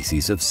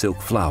subspecies of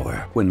silk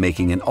flower when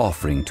making an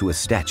offering to a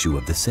statue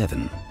of the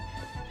Seven.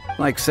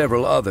 Like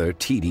several other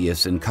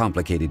tedious and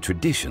complicated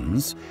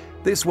traditions,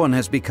 this one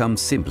has become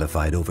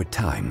simplified over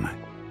time.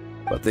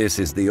 But this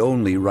is the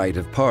only rite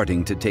of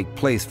parting to take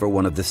place for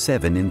one of the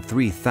Seven in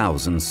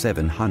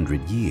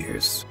 3,700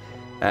 years.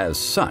 As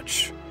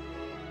such,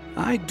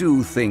 I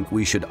do think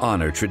we should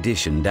honor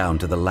tradition down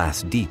to the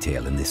last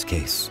detail in this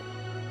case.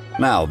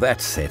 Now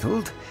that's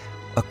settled,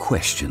 a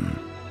question.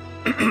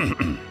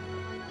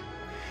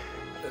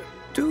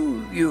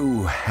 Do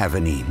you have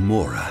any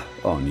Mora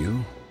on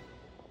you?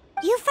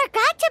 You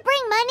forgot to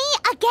bring money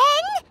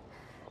again?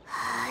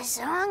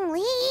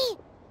 Zhongli.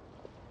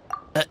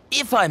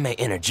 If I may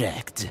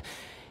interject,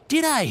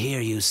 did I hear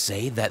you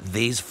say that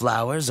these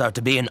flowers are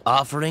to be an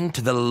offering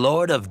to the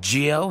Lord of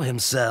Geo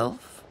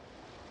himself?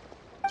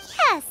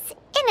 Yes,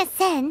 in a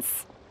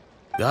sense.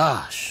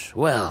 Gosh,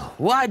 well,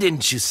 why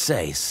didn't you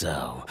say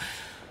so?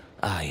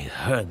 I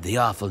heard the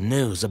awful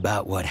news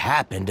about what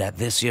happened at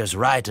this year's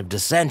Rite of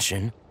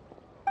Dissension.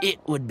 It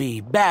would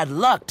be bad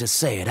luck to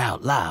say it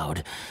out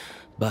loud,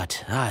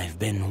 but I've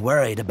been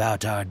worried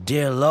about our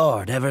dear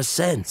Lord ever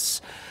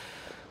since.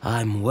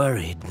 I'm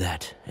worried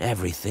that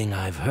everything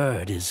I've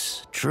heard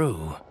is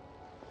true.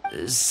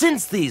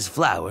 Since these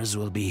flowers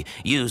will be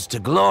used to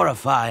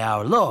glorify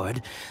our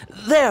Lord,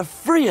 they're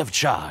free of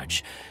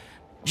charge.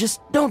 Just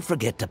don't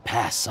forget to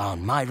pass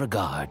on my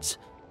regards.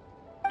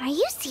 Are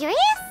you serious?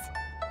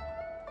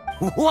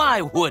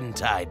 Why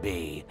wouldn't I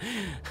be?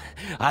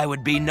 I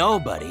would be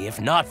nobody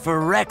if not for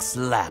Rex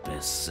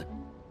Lapis.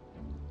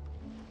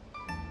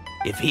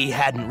 If he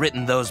hadn't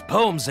written those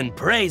poems in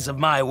praise of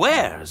my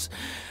wares,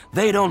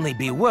 they'd only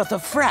be worth a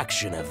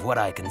fraction of what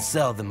I can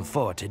sell them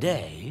for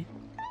today.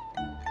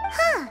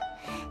 Huh.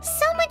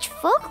 So much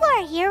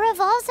folklore here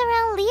revolves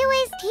around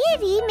Liyue's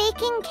deity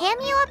making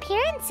cameo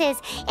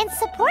appearances in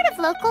support of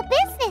local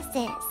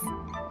businesses.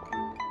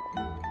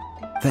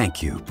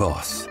 Thank you,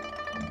 boss.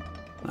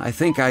 I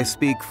think I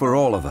speak for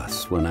all of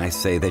us when I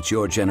say that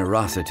your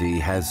generosity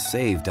has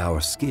saved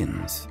our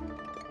skins.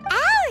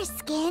 Our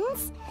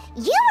skins?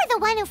 You were the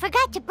one who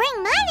forgot to bring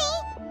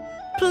money!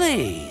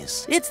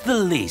 Please, it's the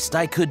least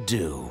I could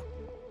do.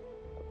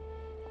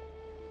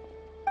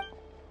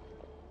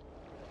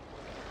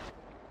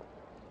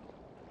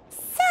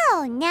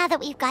 So, now that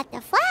we've got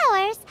the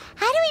flowers,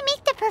 how do we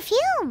make the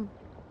perfume?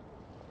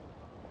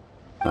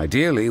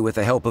 Ideally with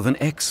the help of an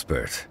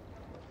expert.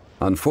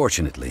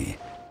 Unfortunately,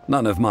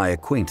 none of my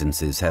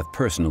acquaintances have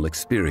personal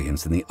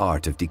experience in the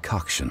art of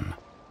decoction.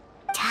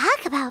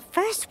 Talk about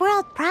first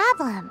world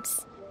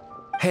problems.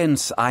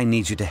 Hence, I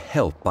need you to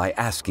help by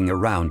asking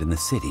around in the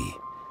city.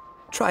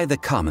 Try the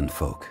common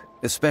folk,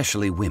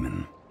 especially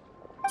women.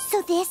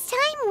 So this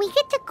time we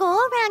get to go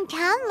around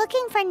town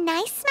looking for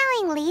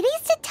nice-smelling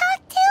ladies to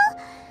talk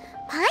to?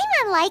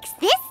 Paimon likes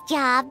this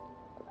job.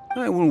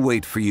 I will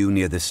wait for you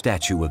near the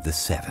statue of the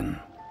Seven.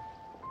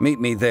 Meet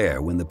me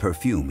there when the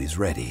perfume is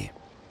ready.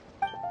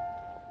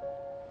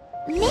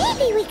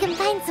 Maybe we can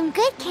find some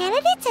good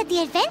candidates at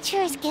the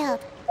Adventurers Guild.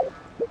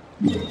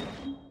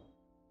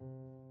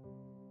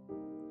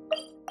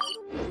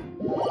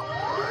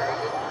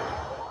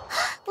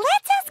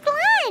 Let's ask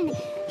Lan!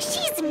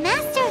 She's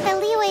master of the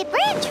Liyue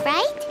branch,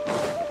 right?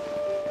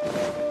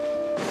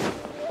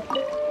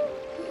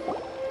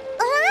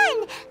 Lan,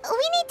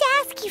 we need to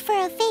ask you for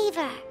a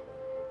favor.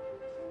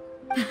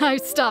 I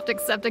stopped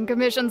accepting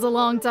commissions a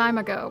long time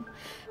ago.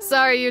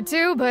 Sorry, you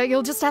two, but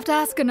you'll just have to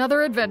ask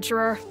another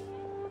adventurer.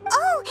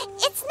 Oh,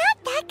 it's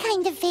not that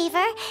kind of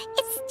favor.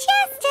 It's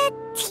just a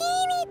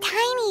teeny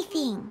tiny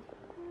thing.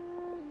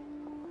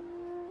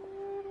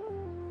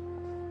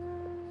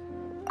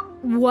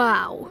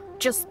 Wow.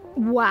 Just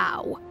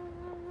wow.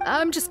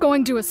 I'm just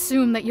going to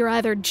assume that you're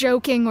either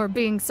joking or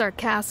being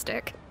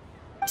sarcastic.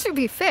 To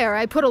be fair,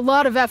 I put a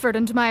lot of effort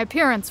into my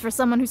appearance for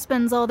someone who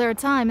spends all their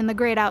time in the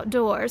great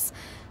outdoors.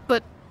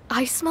 But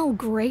I smell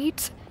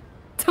great?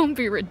 Don't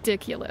be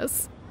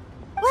ridiculous.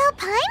 Well,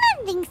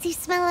 Paimon thinks you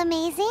smell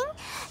amazing.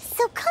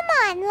 So come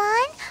on,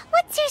 Lan.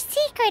 What's your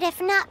secret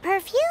if not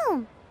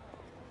perfume?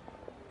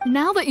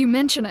 Now that you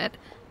mention it,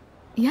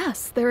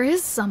 yes, there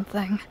is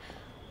something.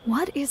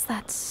 What is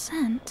that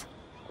scent?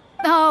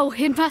 Oh,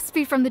 it must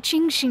be from the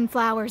Genshin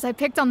flowers I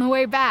picked on the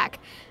way back.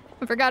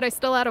 I forgot I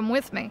still had them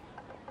with me.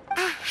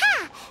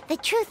 Aha! The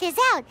truth is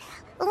out.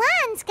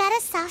 Lan's got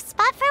a soft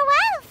spot for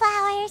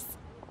wildflowers.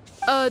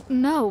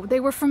 No, they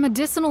were for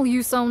medicinal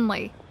use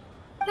only.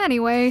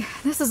 Anyway,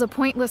 this is a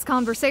pointless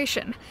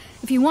conversation.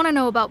 If you want to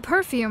know about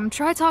perfume,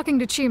 try talking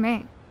to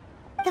Qimei.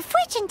 The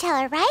fortune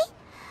teller, right?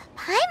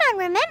 Paimon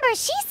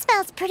remembers she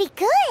smells pretty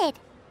good.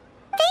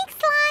 Thanks,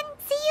 Lan.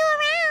 See you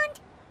around.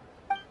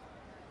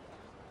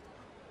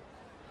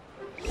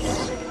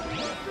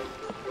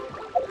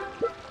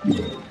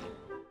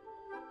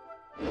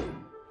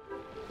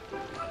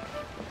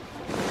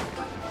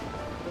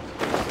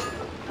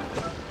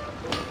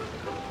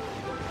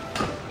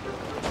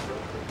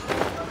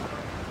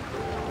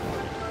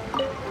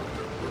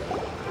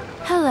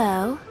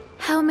 Hello.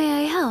 How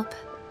may I help?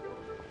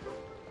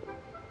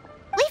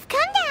 We've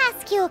come to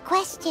ask you a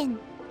question.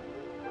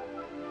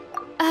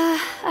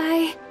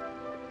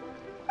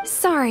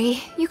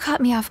 Sorry, you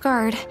caught me off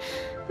guard.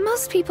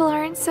 Most people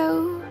aren't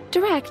so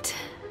direct.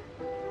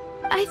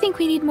 I think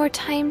we need more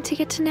time to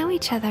get to know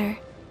each other.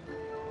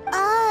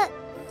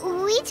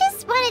 We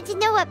just wanted to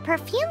know what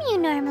perfume you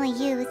normally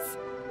use.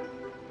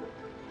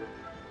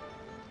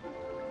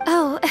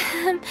 Oh,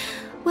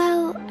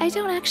 well, I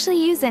don't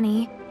actually use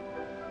any.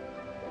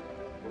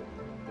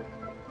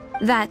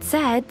 That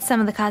said, some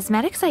of the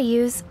cosmetics I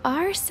use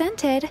are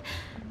scented.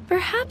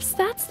 Perhaps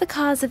that's the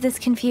cause of this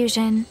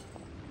confusion.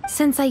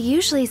 Since I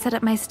usually set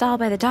up my stall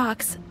by the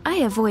docks, I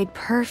avoid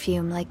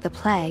perfume like the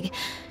plague,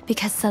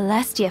 because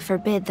Celestia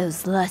forbid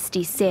those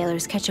lusty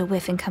sailors catch a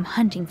whiff and come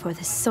hunting for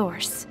the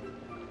source.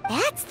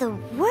 That's the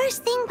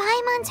worst thing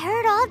Paimon's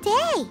heard all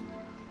day.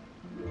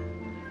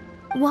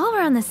 While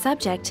we're on the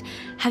subject,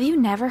 have you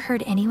never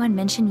heard anyone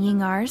mention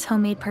Yingar's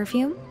homemade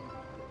perfume?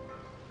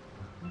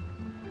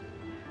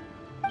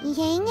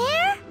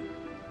 Yingar?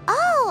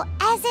 Oh,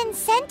 as in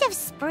scent of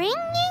spring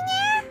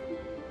Yingar?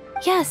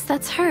 Yes,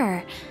 that's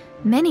her.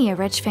 Many a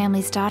rich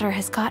family's daughter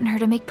has gotten her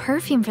to make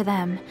perfume for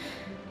them.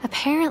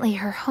 Apparently,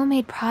 her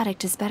homemade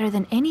product is better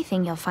than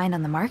anything you'll find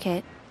on the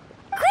market.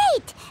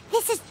 Great!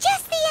 This is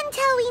just the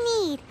intel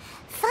we need.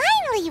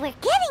 Finally, we're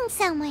getting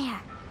somewhere.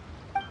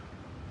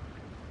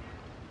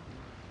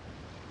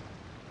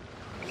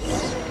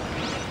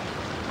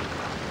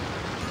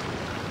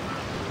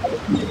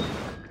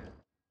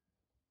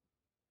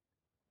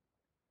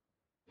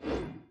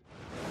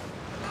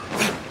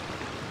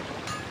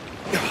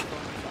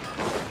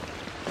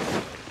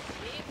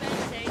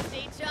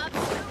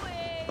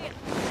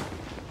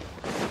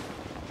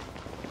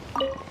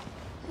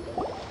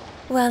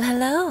 Well,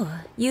 hello.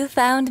 You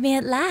found me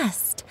at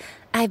last.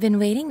 I've been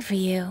waiting for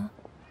you.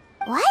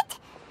 What?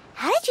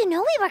 How did you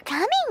know we were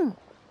coming?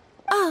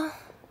 Oh,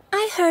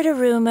 I heard a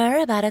rumor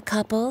about a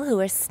couple who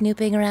were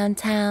snooping around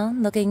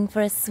town looking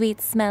for a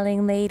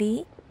sweet-smelling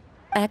lady.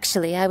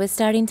 Actually, I was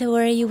starting to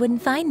worry you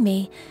wouldn't find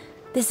me.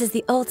 This is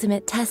the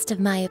ultimate test of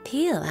my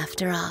appeal,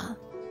 after all.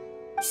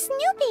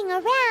 Snooping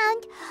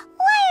around?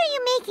 Why are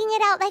you making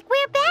it out like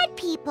we're bad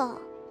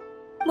people?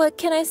 What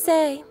can I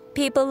say?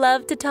 People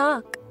love to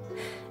talk.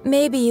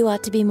 Maybe you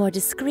ought to be more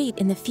discreet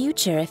in the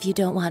future if you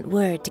don't want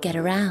word to get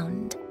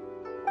around.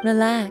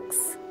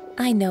 Relax.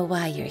 I know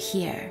why you're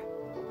here.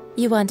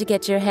 You want to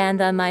get your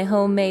hand on my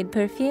homemade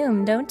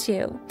perfume, don't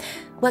you?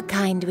 What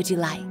kind would you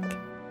like?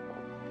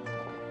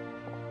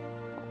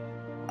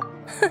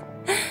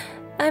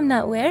 I'm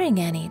not wearing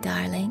any,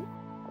 darling.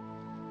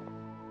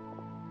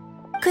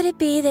 Could it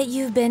be that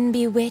you've been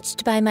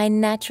bewitched by my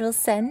natural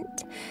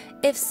scent?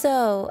 If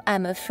so,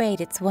 I'm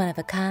afraid it's one of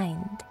a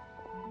kind.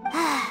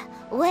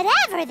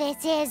 Whatever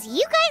this is,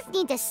 you guys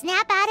need to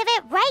snap out of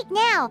it right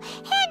now.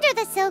 Hand her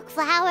the silk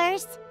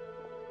flowers.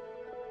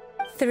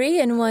 3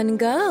 in one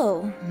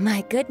go.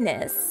 My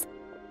goodness.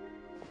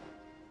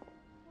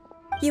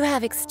 You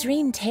have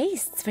extreme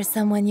tastes for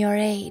someone your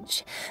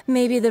age.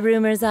 Maybe the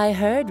rumors I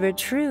heard were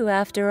true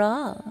after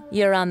all.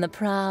 You're on the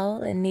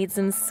prowl and need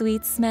some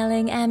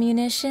sweet-smelling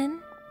ammunition?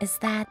 Is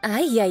that—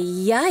 Ay,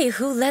 ay, ay,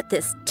 who let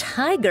this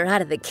tiger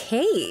out of the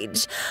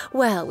cage?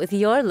 Well, with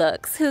your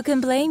looks, who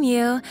can blame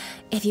you?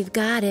 If you've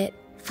got it,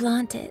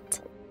 flaunt it.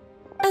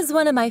 As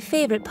one of my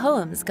favorite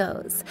poems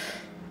goes,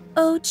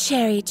 "O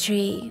cherry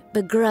tree,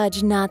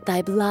 begrudge not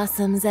thy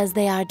blossoms as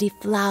they are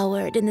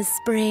deflowered in the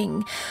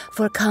spring,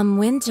 for come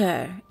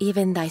winter,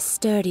 even thy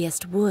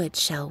sturdiest wood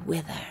shall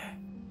wither."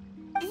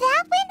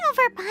 That went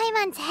over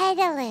Paimon's head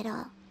a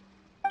little.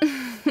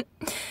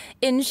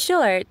 In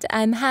short,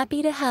 I'm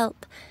happy to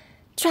help.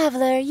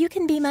 Traveler, you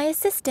can be my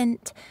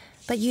assistant,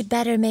 but you'd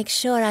better make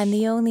sure I'm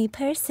the only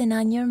person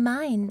on your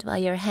mind while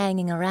you're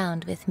hanging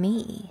around with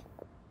me.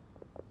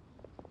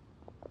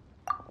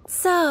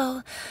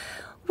 So,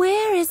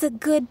 where is a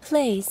good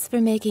place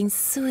for making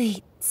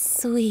sweet,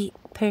 sweet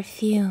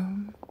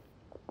perfume?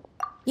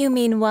 You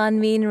mean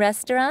Wanmin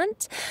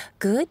Restaurant?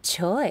 Good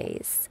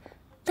choice.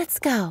 Let's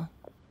go.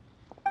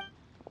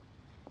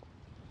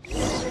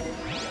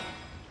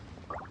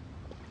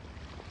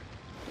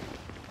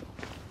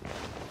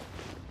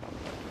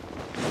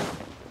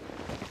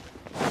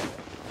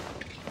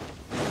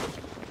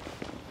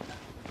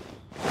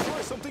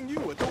 Try something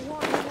new at the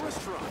Wanmin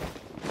Restaurant.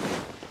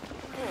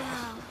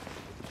 Wow.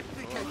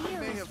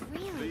 Liyue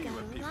really got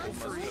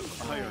lots of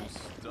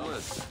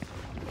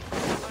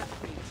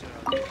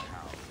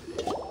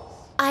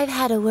I've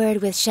had a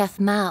word with Chef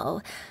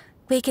Mao.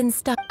 We can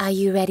start. Are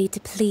you ready to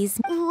please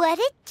me? What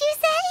did you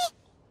say?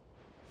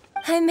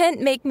 I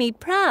meant make me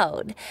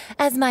proud,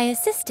 as my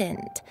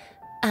assistant,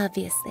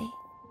 obviously.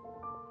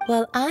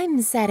 While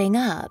I'm setting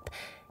up,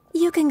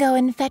 you can go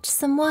and fetch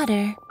some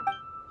water.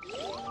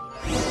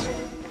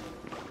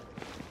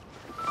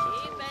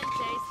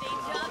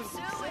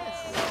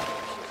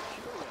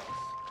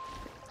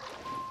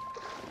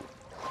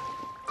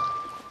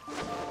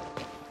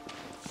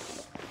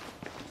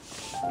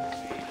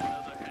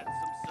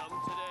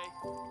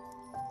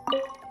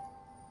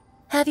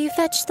 Have you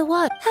fetched the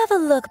water? Have a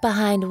look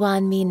behind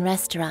Wanmin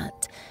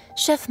Restaurant.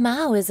 Chef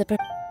Mao is a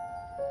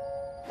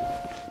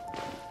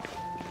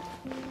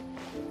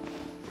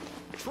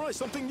Try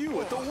something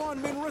new at the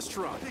Wanmin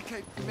Restaurant. I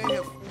think I may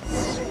have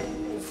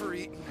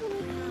overeaten.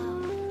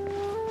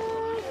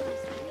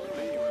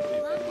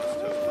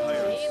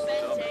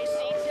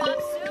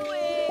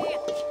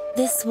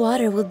 This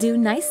water will do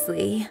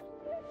nicely.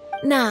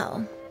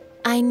 Now,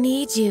 I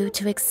need you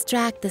to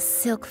extract the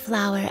silk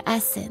flower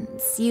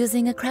essence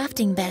using a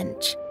crafting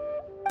bench.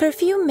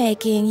 Perfume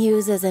making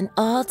uses an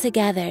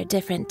altogether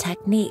different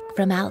technique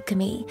from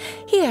alchemy.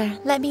 Here,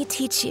 let me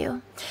teach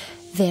you.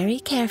 Very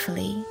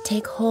carefully,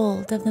 take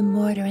hold of the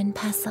mortar and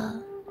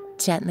pestle.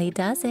 Gently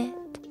does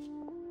it.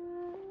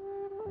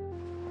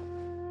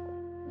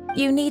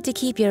 You need to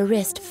keep your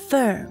wrist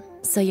firm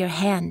so your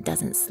hand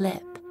doesn't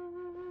slip.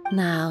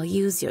 Now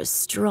use your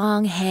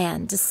strong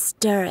hand to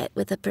stir it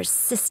with a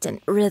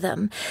persistent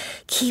rhythm.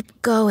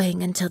 Keep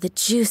going until the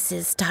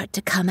juices start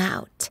to come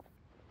out.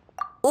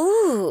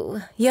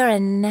 Ooh, you're a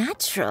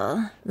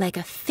natural, like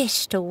a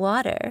fish to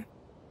water.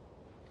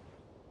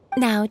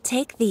 Now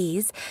take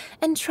these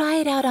and try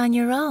it out on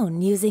your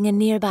own using a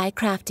nearby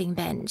crafting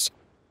bench.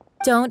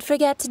 Don't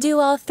forget to do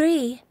all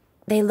three.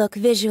 They look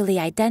visually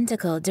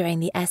identical during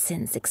the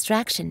essence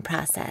extraction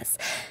process,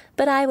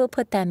 but I will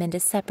put them into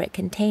separate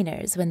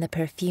containers when the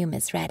perfume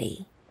is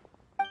ready.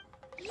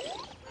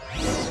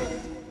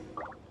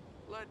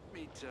 Let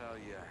me tell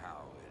you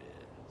how it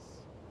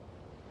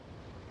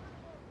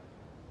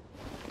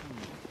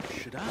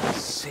is. Should I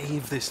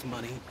save this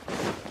money?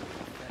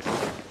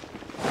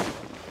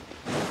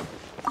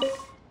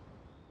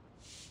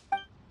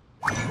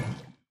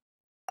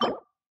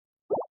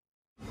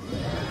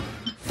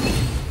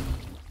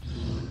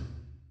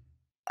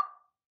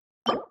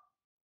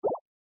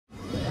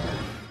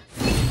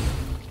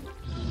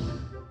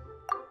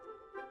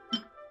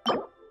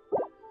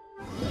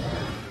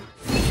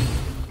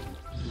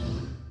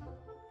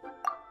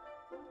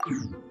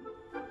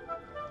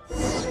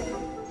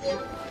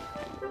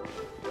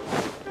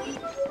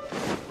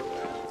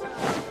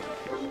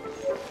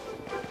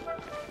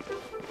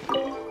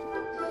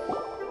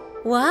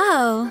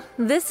 Wow,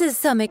 this is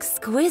some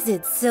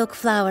exquisite silk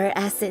flower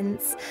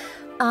essence.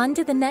 On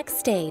to the next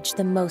stage,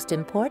 the most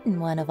important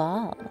one of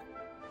all.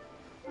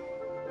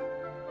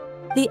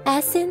 The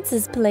essence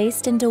is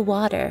placed into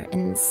water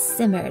and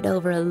simmered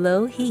over a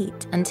low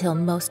heat until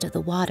most of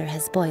the water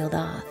has boiled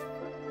off.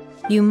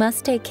 You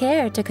must take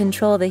care to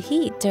control the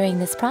heat during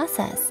this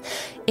process.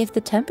 If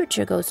the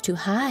temperature goes too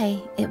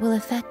high, it will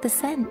affect the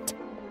scent.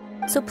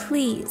 So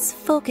please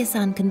focus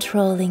on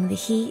controlling the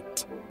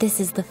heat. This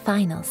is the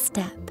final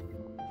step.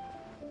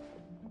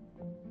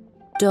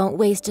 Don't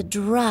waste a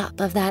drop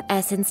of that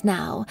essence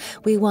now.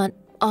 We want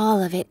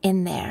all of it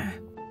in there.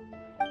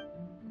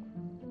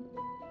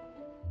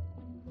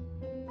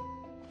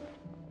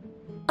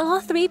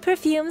 All three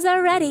perfumes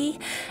are ready,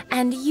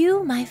 and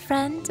you, my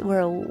friend, were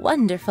a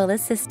wonderful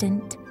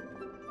assistant.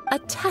 A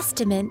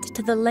testament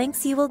to the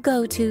lengths you will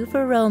go to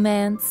for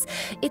romance.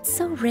 It's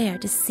so rare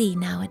to see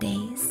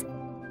nowadays.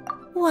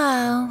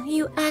 Wow,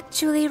 you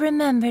actually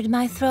remembered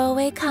my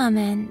throwaway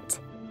comment.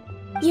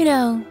 You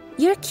know,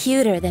 you're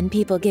cuter than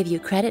people give you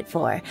credit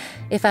for.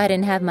 If I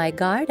didn't have my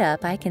guard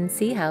up, I can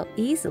see how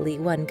easily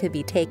one could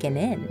be taken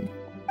in.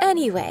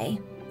 Anyway,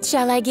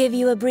 shall I give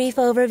you a brief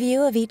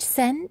overview of each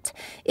scent?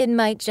 It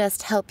might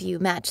just help you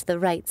match the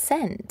right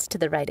scent to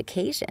the right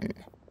occasion.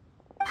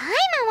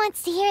 Paimon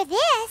wants to hear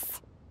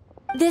this.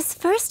 This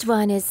first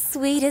one is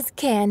sweet as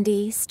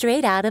candy,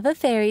 straight out of a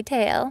fairy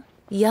tale.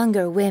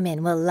 Younger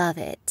women will love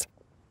it.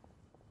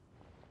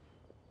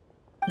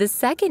 The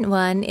second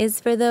one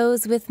is for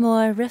those with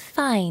more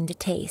refined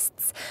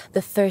tastes,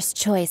 the first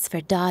choice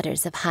for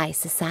daughters of high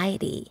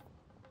society.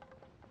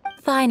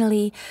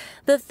 Finally,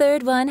 the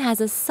third one has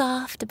a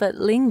soft but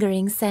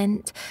lingering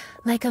scent,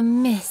 like a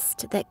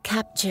mist that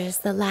captures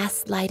the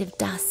last light of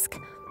dusk.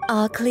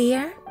 All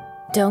clear?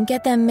 Don't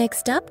get them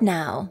mixed up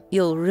now.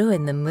 You'll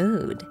ruin the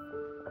mood.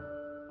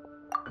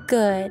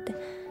 Good.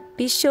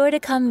 Be sure to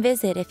come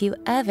visit if you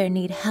ever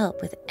need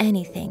help with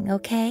anything,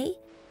 okay?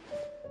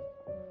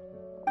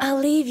 I'll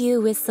leave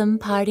you with some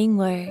parting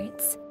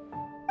words.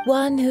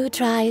 One who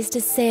tries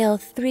to sail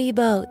 3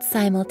 boats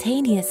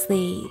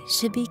simultaneously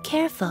should be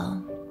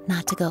careful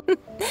not to go.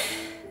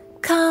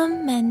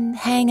 Come and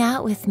hang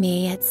out with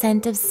me at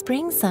Scent of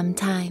Spring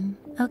sometime,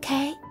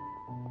 okay?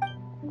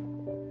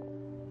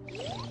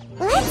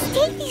 Let's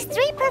take these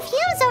 3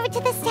 perfumes over to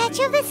the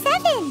Statue of the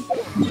Seven.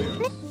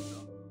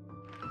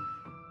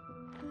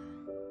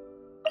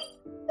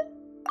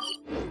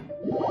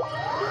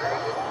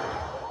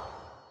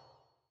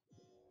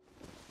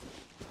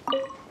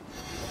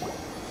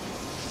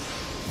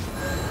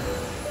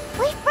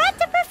 We've brought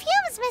the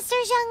perfumes, Mr.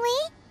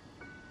 Zhongli.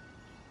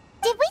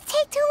 Did we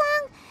take too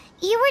long?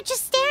 You were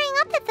just staring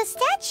up at the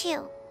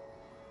statue.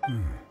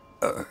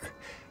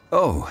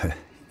 Oh,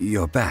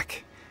 you're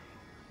back.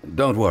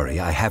 Don't worry,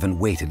 I haven't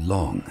waited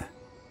long.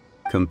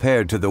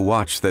 Compared to the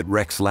watch that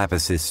Rex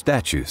Lapis's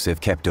statues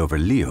have kept over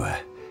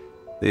Liyue,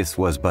 this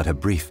was but a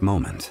brief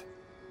moment.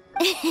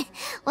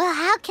 Well,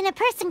 how can a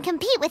person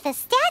compete with a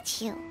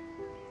statue?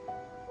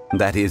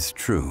 That is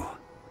true.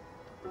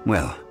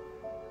 Well,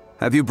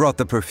 have you brought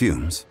the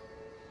perfumes?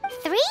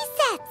 3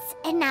 sets,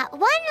 and not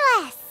 1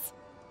 less.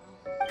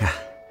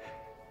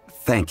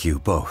 Thank you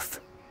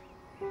both.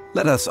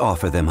 Let us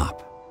offer them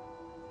up.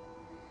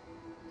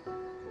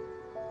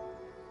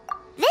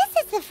 This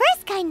is the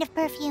first kind of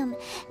perfume.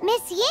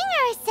 Miss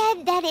Yinger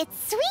said that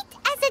it's sweet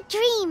as a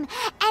dream,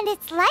 and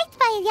it's liked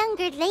by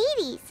younger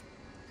ladies.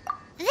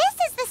 This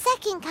is the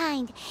second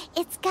kind.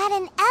 It's got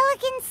an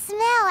elegant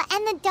smell,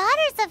 and the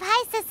daughters of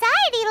high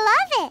society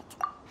love it.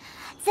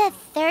 The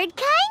third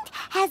kind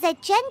has a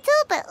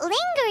gentle but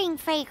lingering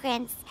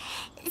fragrance.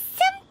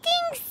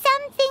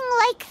 Something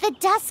like the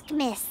dusk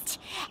mist.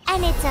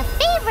 And it's a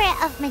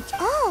favorite of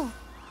Oh,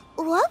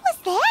 what was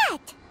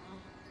that?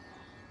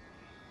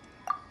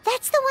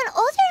 That's the one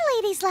older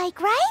ladies like,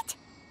 right?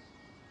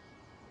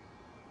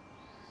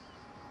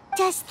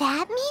 Does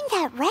that mean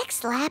that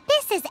Rex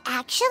Lapis is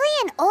actually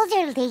an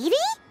older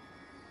lady?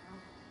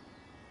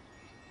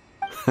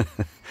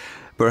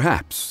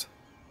 Perhaps.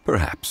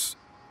 Perhaps.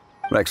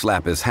 Rex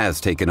Lapis has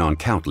taken on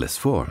countless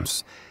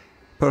forms.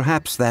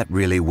 Perhaps that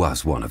really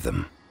was one of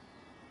them.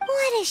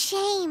 What a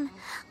shame.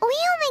 We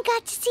only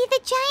got to see the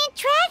giant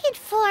dragon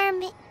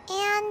form,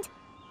 and...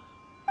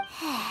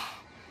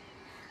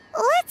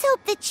 Let's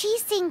hope the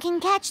Qixing can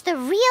catch the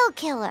real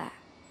killer.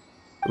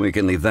 We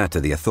can leave that to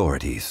the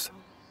authorities.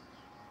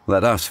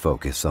 Let us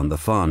focus on the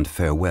fond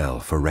farewell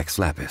for Rex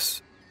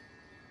Lapis.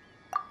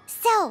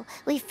 So,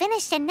 we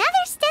finished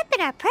another step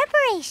in our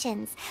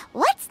preparations.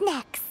 What's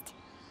next?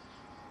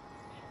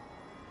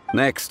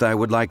 Next, I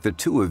would like the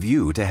 2 of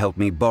you to help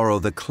me borrow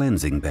the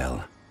cleansing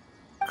bell.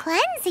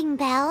 Cleansing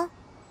bell?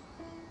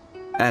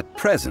 At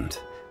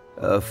present,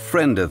 a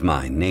friend of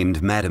mine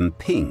named Madame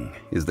Ping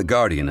is the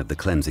guardian of the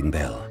cleansing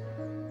bell.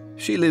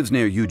 She lives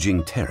near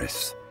Yujing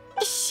Terrace.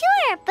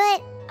 Sure,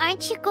 but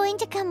aren't you going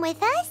to come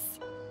with us?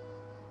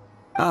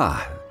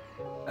 Ah,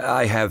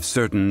 I have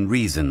certain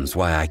reasons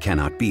why I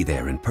cannot be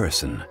there in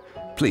person.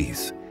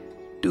 Please,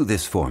 do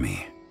this for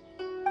me.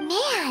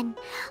 Man,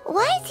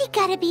 why's he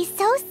gotta be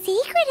so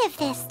secretive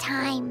this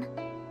time?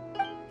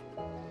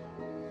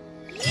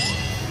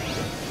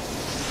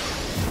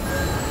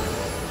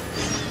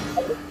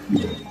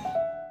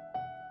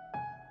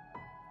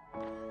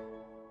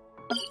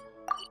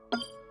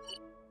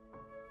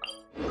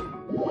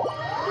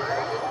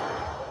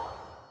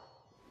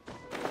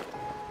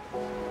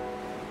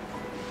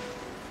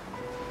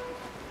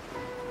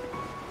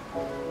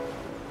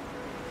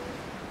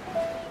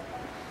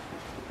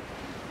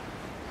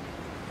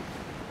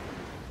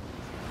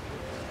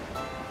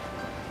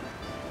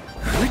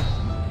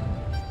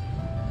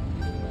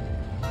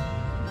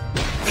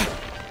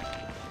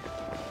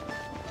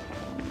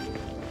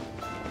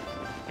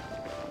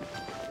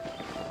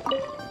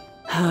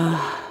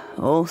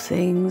 All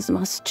things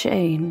must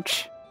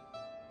change.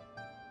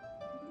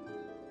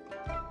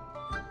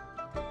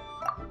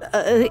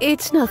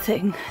 It's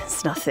nothing.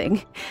 It's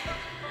nothing.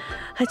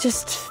 I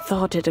just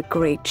thought it a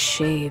great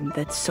shame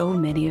that so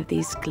many of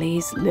these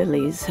glazed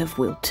lilies have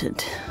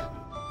wilted.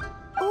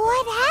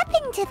 What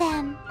happened to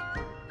them?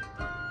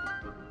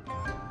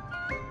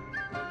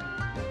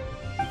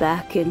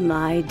 Back in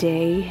my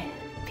day,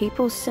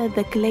 people said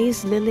that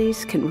glazed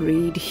lilies can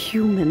read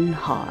human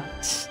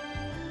hearts.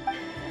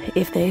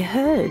 If they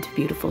heard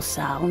beautiful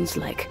sounds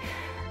like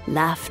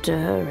laughter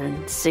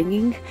and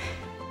singing,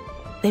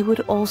 they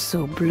would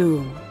also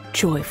bloom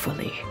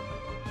joyfully.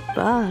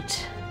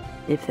 But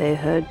if they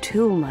heard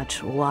too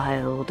much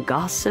wild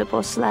gossip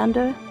or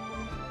slander,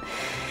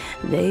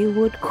 they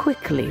would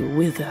quickly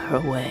wither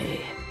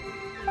away.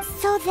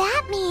 So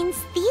that means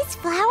these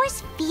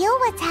flowers feel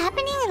what's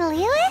happening in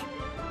Liyue?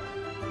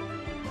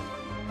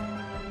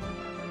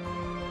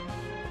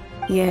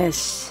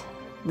 Yes,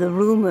 the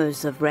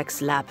rumors of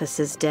Rex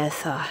Lapis's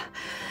death are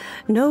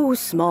no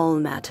small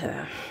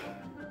matter.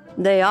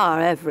 They are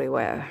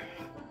everywhere.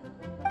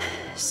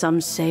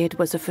 Some say it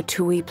was a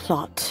Fatui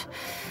plot.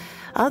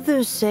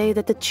 Others say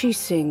that the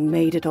Chising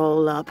made it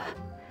all up.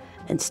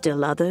 And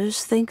still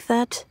others think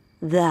that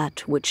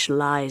which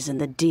lies in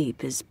the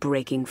deep is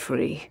breaking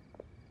free.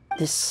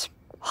 This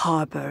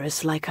harbor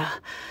is like a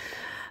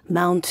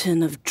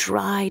mountain of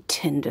dry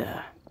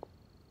tinder.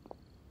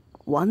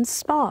 One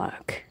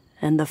spark,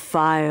 and the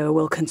fire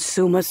will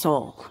consume us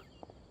all.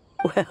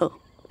 Well,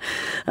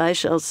 I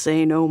shall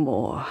say no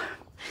more.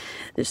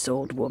 This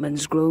old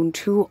woman's grown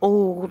too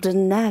old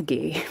and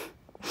naggy.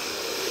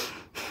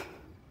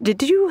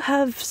 Did you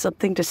have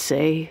something to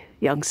say,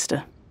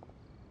 youngster?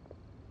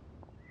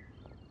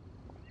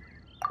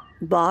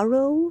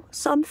 Borrow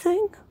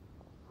something?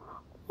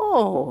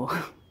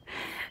 Oh,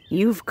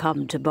 you've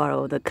come to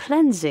borrow the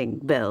cleansing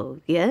bell,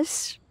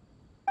 yes?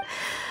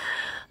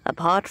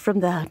 Apart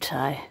from that,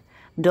 I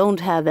don't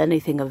have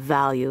anything of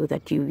value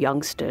that you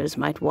youngsters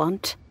might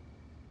want.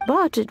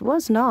 But it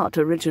was not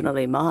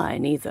originally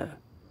mine, either.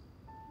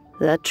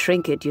 That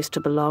trinket used to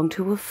belong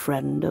to a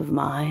friend of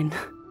mine.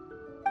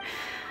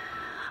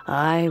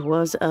 I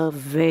was a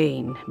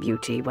vain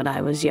beauty when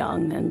I was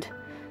young, and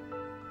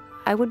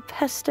I would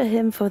pester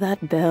him for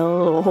that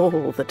bell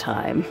all the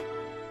time.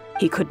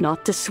 He could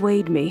not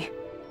dissuade me,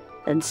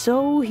 and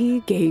so he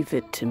gave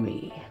it to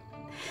me.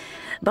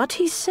 But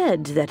he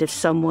said that if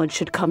someone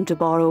should come to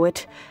borrow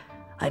it,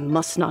 I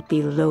must not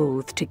be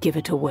loath to give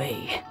it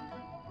away.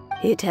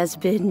 It has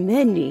been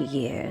many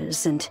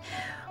years, and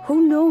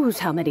who knows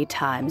how many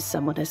times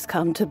someone has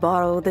come to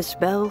borrow this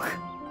bell.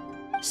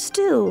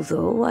 Still,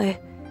 though, I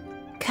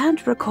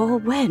can't recall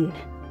when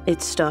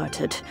it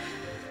started.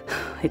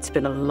 It's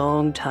been a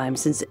long time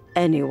since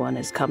anyone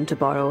has come to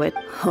borrow it.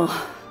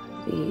 Oh,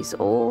 these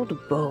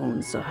old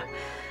bones are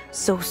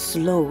so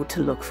slow to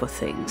look for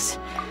things.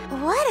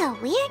 What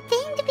a weird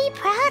thing to be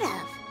proud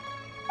of.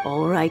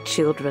 All right,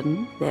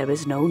 children, there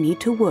is no need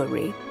to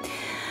worry.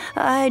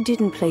 I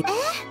didn't play...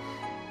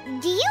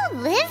 Do you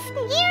live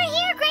near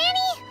here,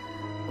 Granny?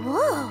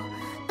 Whoa,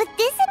 but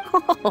this is...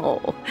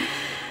 Oh,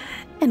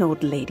 an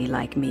old lady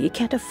like me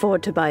can't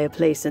afford to buy a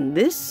place in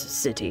this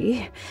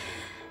city.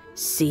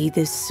 See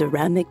this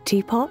ceramic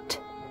teapot?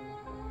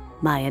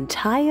 My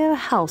entire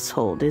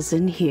household is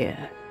in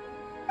here.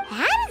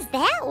 How does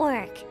that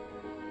work?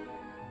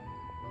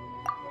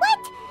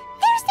 What?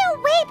 There's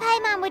no way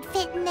Paimon would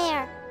fit in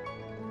there.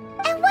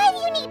 And why do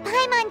you need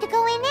Paimon to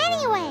go in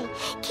anyway?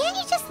 Can't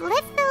you just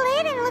lift the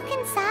lid and look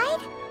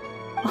inside?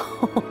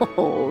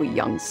 Oh,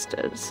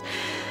 youngsters.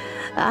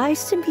 I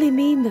simply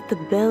mean that the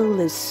bell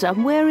is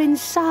somewhere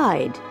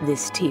inside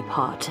this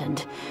teapot,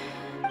 and...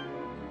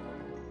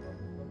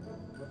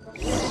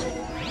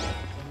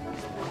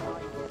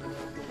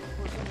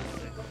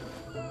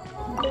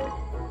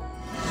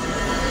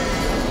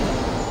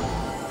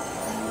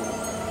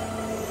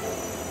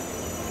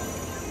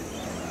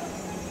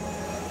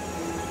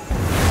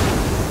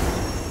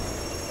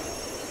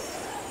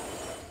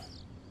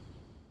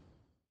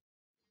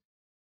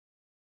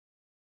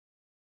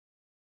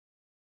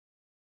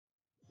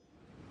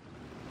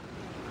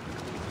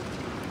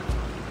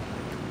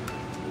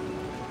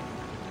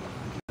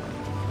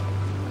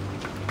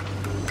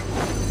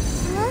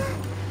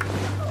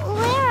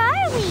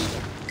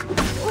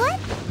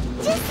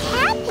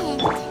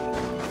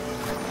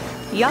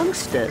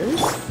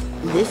 Youngsters,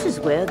 this is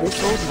where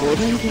this old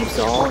woman keeps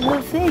all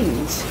her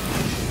things.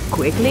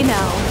 Quickly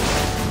now,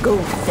 go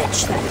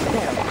fetch that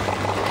bell.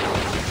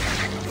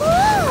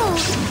 Whoa!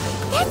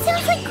 That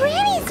sounds like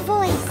Granny's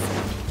voice.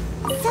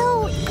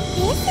 So,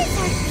 this is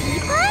her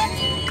teapot?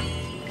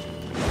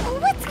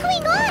 What's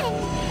going on?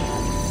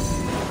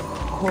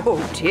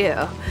 Oh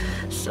dear,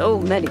 so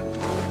many.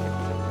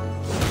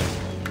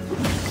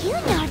 You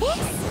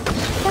notice?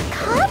 The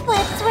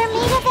cobwebs were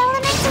made of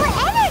elemental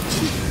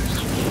energy.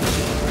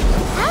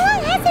 How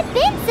long has it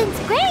been since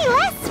Granny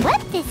last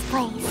swept this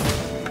place?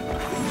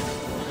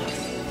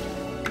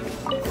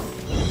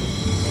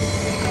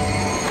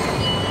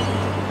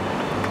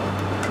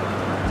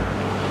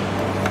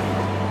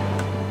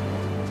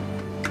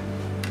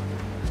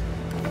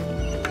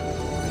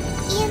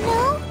 You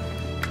know,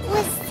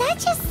 with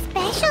such a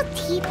special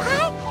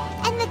teapot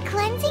and the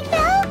cleansing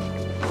bell?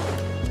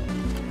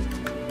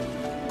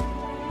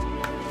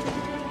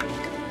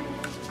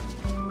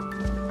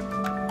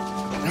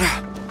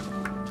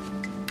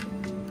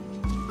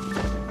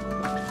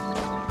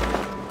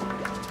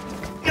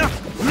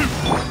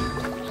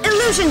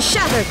 Illusion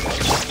shattered!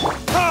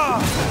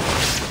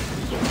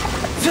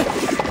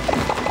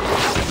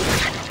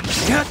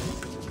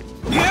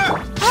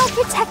 I'll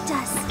protect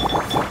us.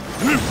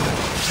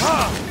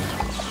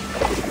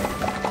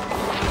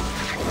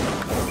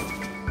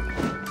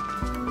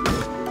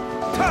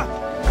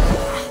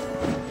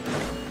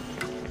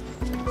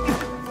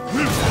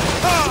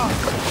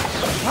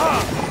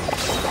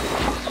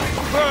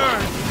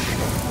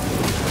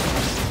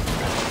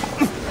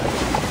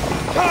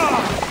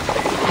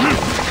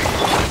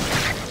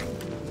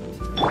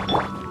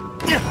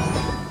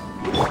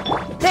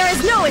 There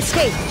is no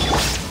escape!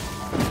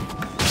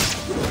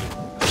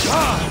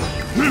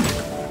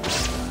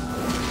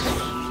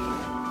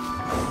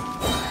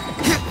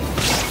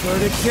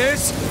 Verdict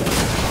is...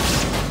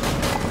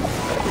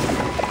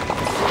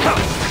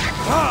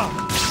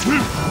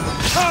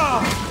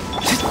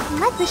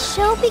 Let the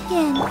show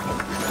begin.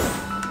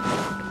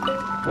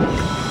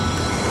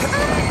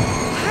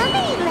 How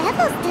many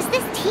levels does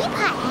this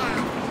teapot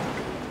have?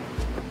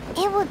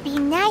 It would be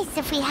nice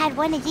if we had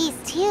one of these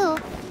too.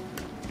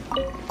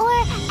 Or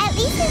at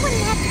least we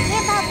wouldn't have to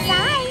camp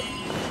outside.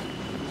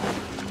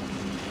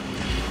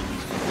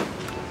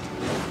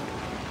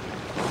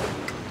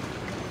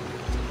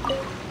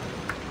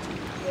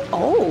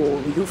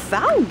 Oh, you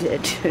found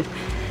it.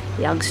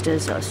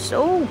 Youngsters are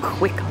so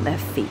quick on their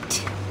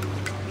feet.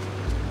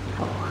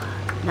 Oh,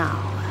 now,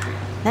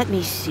 let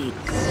me see.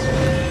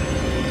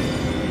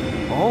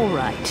 All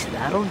right,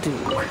 that'll do.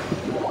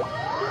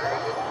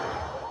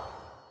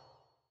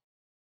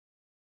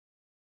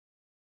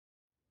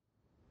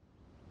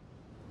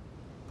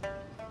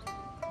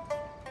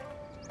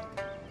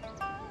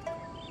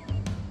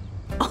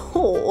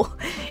 Oh,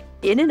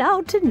 in and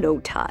out in no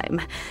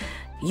time.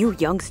 You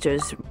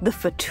youngsters, the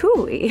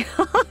Fatui,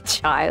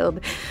 child,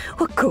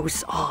 what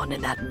goes on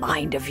in that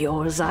mind of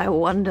yours, I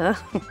wonder?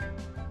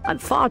 I'm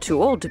far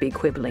too old to be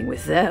quibbling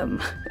with them.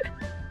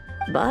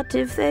 But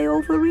if they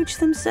overreach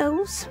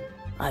themselves,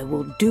 I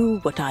will do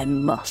what I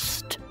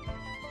must.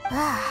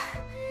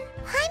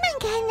 Paimon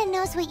kinda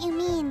knows what you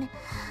mean,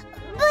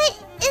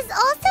 but is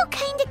also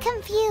kinda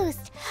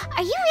confused.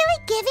 Are you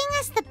really giving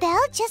us the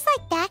bell just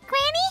like that,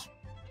 Granny?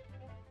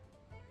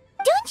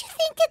 Don't you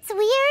think it's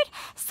weird?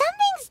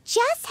 Something's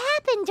just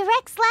happened to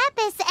Rex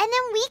Lapis, and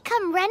then we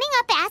come running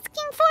up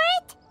asking for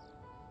it?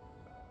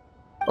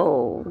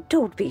 Oh,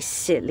 don't be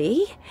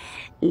silly.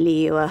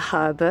 Liyue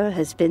Harbor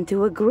has been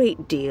through a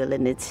great deal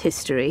in its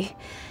history.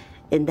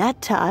 In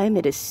that time,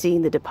 it has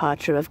seen the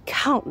departure of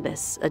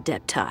countless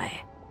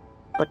Adepti.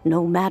 But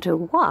no matter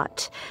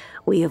what,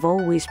 we have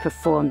always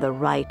performed the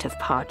rite of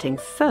parting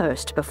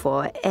first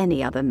before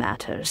any other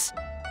matters.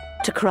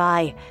 To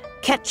cry,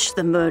 "Catch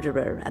the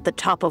murderer," at the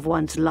top of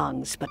one's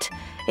lungs, but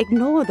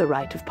ignore the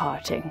rite of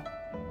parting.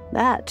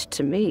 That,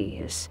 to me,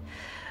 is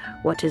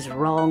what is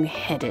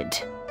wrong-headed.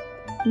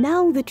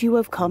 Now that you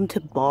have come to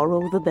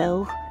borrow the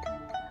bell,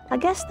 I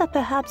guess that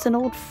perhaps an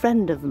old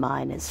friend of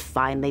mine has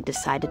finally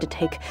decided to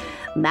take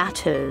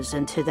matters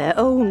into their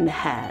own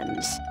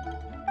hands.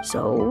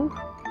 So,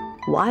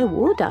 why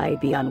would I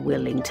be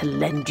unwilling to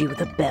lend you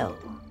the bell?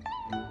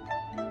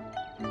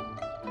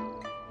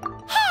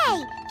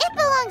 Hey! It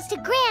belongs to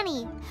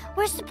Granny!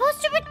 We're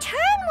supposed to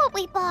return what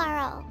we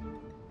borrow!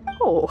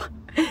 Oh,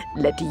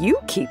 let you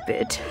keep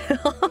it.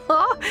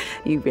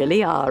 You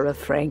really are a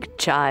frank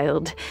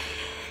child.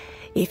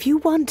 If you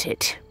want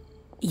it,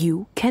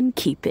 you can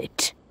keep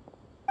it.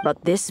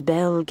 But this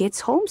bell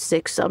gets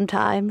homesick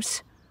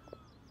sometimes.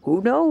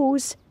 Who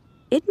knows?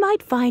 It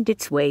might find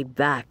its way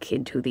back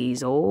into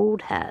these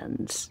old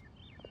hands.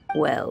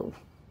 Well,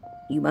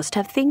 you must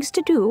have things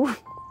to do.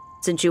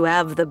 Since you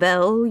have the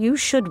bell, you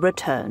should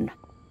return.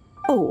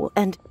 Oh,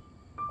 and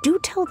do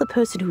tell the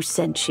person who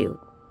sent you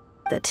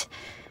that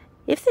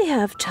if they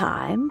have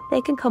time,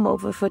 they can come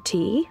over for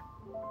tea.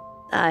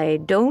 I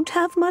don't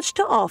have much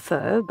to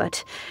offer,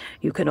 but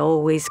you can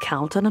always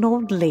count on an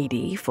old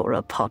lady for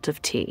a pot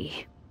of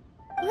tea.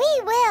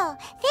 We will.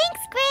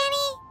 Thanks,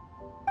 Granny.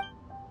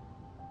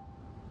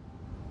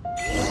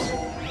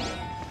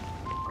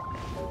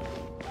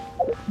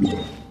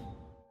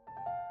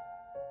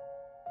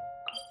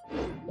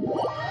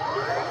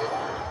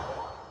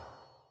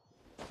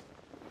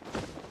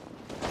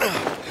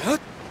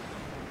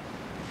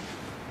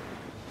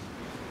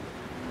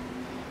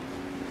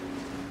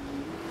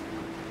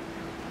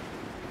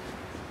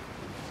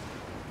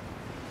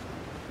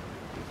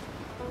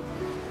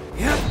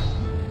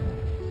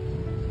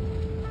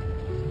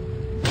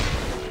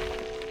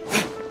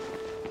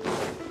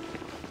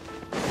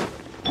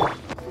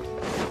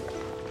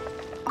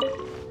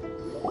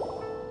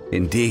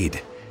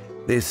 Indeed,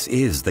 this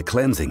is the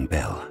cleansing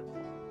bell.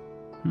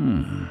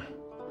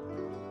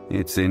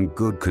 It's in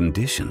good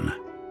condition.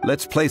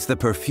 Let's place the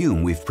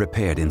perfume we've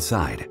prepared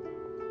inside.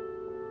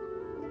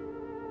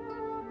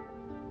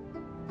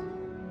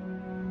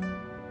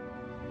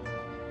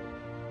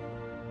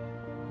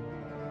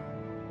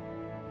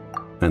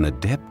 An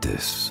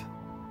adeptus.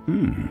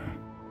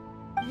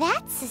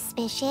 That's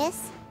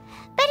suspicious.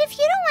 But if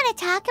you don't want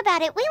to talk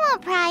about it, we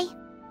won't pry.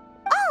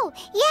 Oh,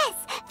 yes,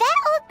 that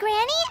old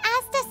granny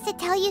asked us to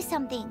tell you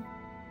something.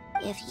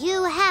 If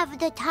you have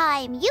the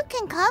time, you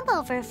can come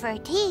over for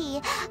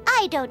tea.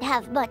 I don't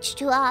have much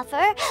to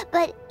offer,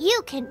 but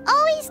you can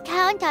always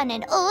count on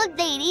an old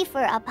lady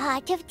for a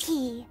pot of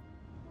tea.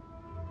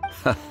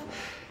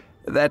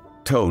 That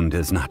tone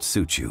does not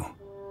suit you.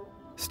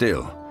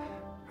 Still,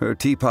 her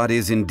teapot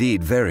is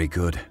indeed very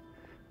good.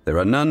 There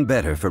are none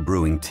better for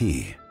brewing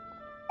tea.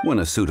 When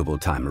a suitable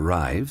time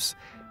arrives,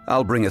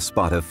 I'll bring a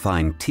spot of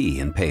fine tea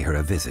and pay her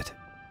a visit.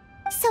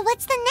 So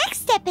what's the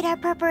next step in our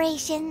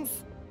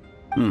preparations?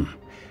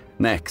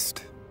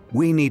 Next,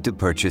 we need to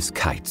purchase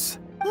kites.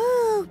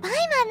 Ooh,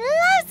 Paimon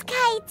loves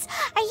kites!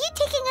 Are you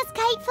taking us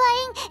kite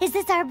flying? Is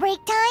this our break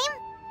time?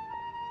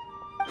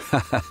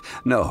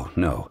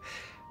 No.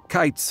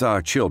 Kites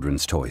are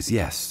children's toys,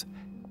 yes.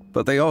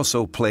 But they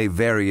also play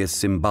various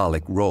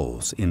symbolic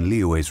roles in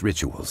Liyue's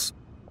rituals.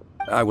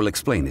 I will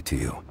explain it to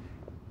you.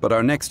 But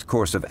our next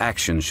course of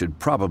action should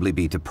probably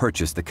be to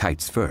purchase the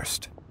kites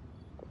first.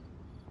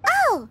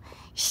 Oh,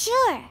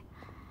 sure.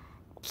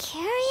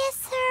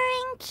 Curiouser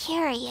and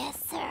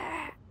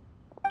curiouser.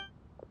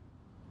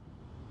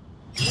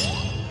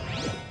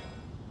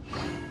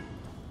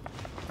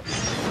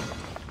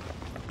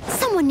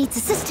 Someone needs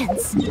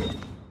assistance.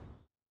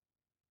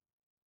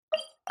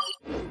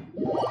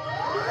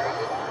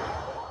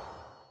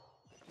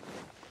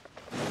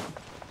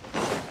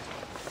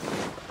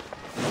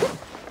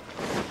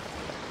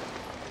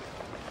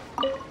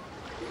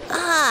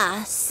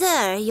 Ah,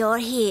 sir, you're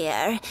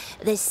here.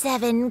 The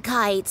 7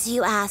 kites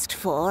you asked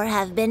for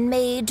have been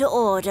made to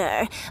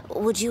order.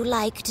 Would you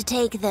like to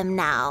take them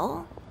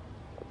now?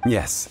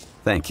 Yes,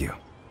 thank you.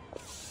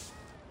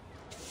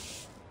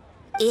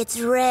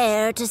 It's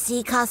rare to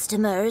see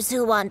customers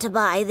who want to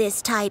buy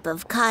this type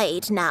of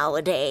kite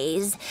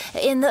nowadays.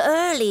 In the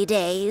early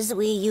days,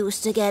 we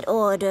used to get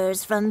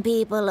orders from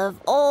people of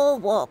all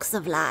walks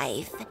of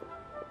life.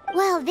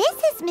 Well, this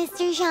is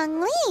Mr.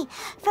 Zhongli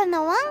from the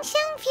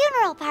Wangsheng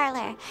Funeral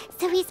Parlor,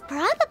 so he's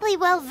probably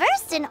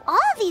well-versed in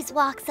all these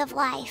walks of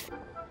life.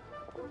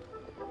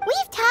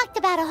 We've talked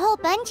about a whole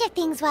bunch of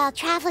things while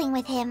traveling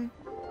with him.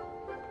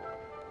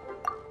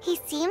 He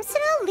seems to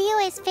know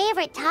Liyue's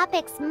favorite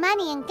topics,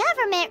 money and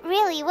government,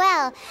 really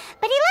well,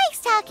 but he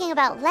likes talking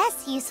about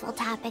less useful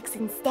topics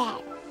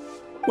instead.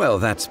 Well,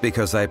 that's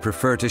because I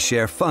prefer to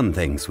share fun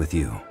things with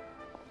you.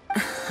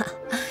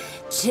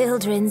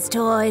 Children's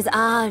toys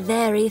are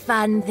very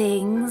fun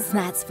things,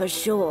 that's for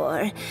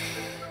sure.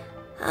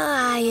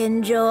 I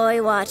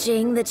enjoy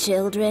watching the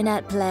children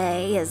at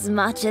play as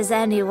much as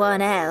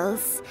anyone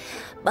else,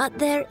 but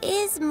there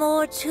is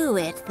more to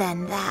it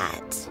than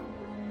that.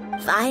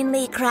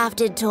 Finely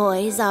crafted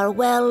toys are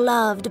well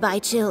loved by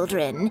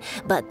children,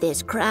 but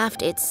this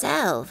craft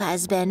itself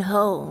has been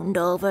honed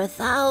over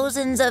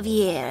thousands of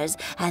years,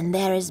 and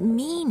there is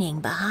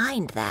meaning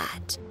behind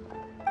that.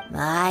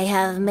 I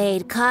have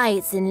made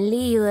kites in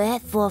Liyue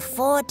for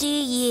 40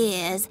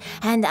 years,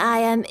 and I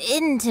am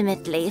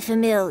intimately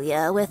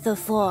familiar with the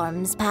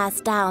forms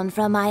passed down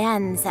from my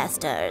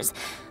ancestors.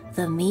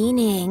 The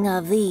meaning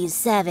of these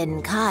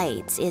 7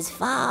 kites is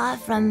far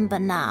from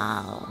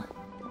banal.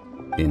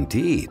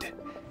 Indeed.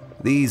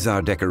 These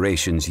are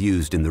decorations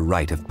used in the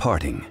rite of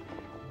parting.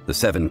 The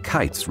 7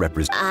 kites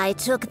represent... I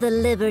took the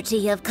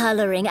liberty of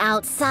coloring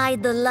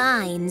outside the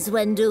lines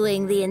when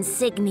doing the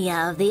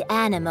insignia of the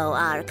Animo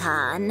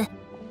Archon.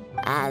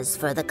 As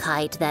for the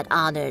kite that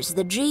honors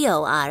the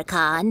Geo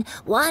Archon,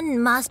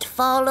 one must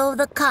follow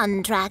the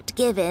contract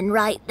given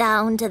right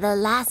down to the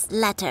last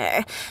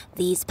letter.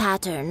 These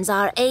patterns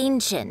are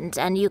ancient,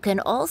 and you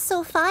can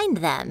also find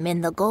them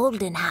in the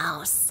Golden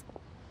House.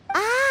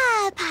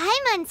 Ah,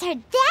 Paimon's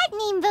heard that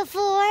name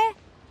before.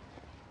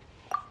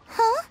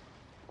 Huh?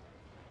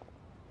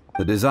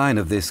 The design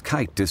of this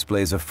kite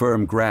displays a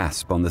firm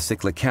grasp on the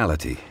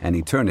cyclicality and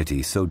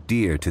eternity so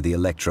dear to the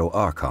Electro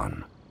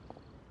Archon.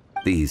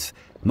 These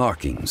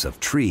markings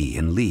of tree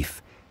and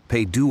leaf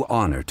pay due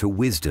honor to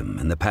wisdom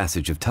and the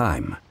passage of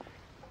time.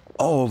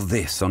 All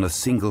this on a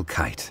single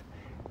kite.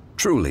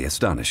 Truly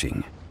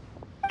astonishing.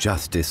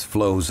 Justice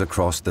flows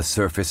across the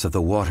surface of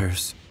the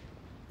waters.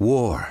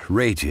 War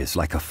rages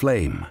like a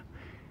flame,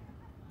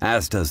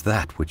 as does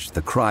that which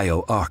the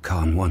Cryo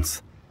Archon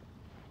once...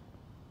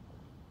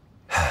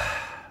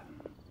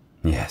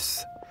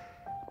 Yes,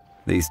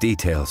 these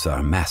details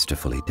are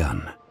masterfully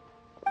done.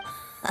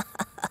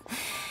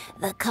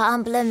 The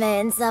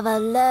compliments of a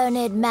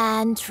learned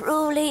man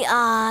truly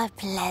are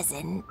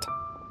pleasant.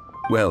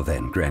 Well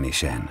then, Granny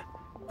Shen,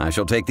 I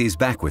shall take these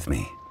back with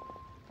me.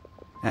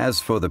 As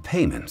for the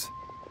payment...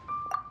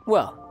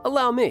 Well,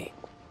 allow me.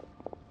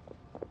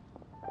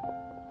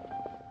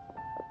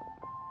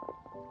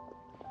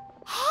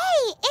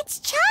 Hey, it's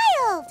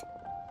Child!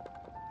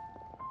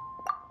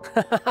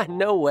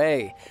 No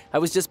way. I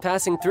was just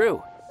passing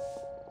through.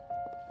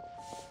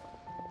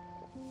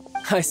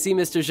 I see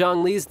Mr.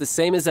 Zhongli's the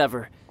same as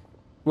ever.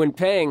 When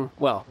paying,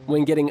 well,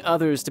 when getting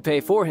others to pay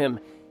for him,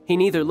 He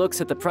neither looks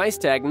at the price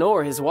tag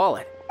nor his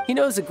wallet. He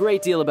knows a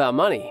great deal about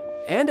money,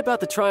 and about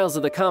the trials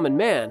of the common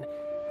man.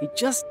 He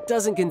just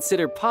doesn't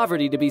consider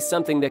poverty to be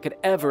something that could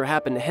ever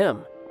happen to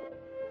him.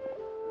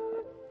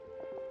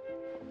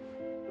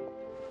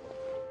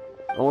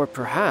 Or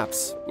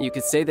perhaps you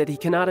could say that he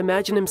cannot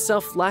imagine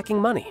himself lacking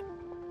money.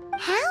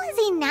 How has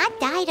he not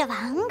died of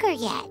hunger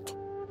yet?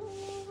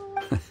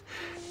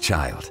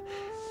 Child,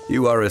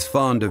 you are as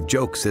fond of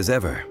jokes as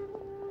ever.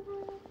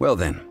 Well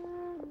then,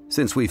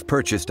 since we've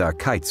purchased our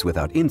kites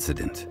without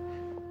incident,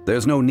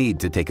 there's no need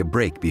to take a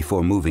break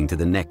before moving to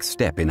the next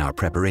step in our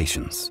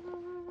preparations.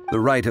 The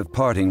rite of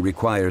parting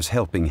requires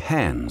helping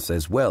hands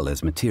as well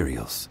as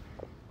materials.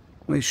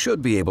 We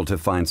should be able to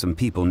find some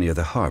people near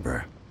the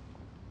harbor.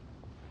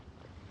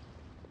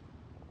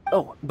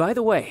 Oh, by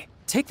the way,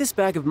 take this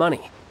bag of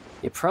money.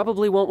 You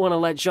probably won't want to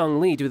let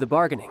Zhongli do the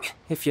bargaining,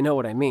 if you know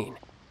what I mean.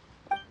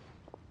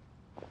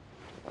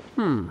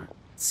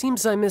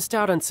 Seems I missed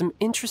out on some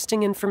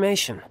interesting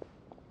information.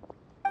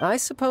 I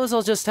suppose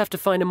I'll just have to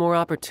find a more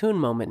opportune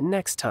moment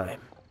next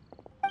time.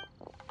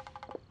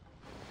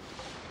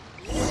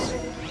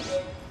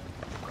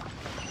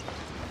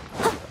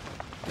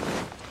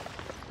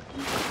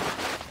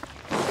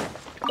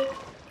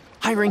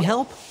 Hiring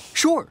help?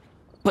 Sure.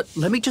 But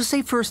let me just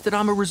say first that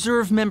I'm a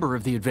reserve member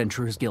of the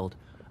Adventurers Guild.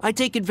 I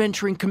take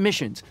adventuring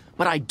commissions,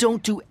 but I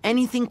don't do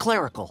anything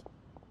clerical.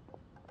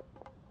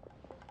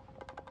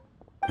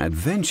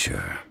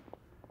 Adventure?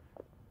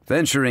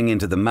 Venturing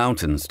into the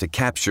mountains to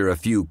capture a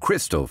few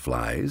crystal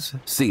flies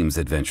seems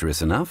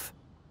adventurous enough.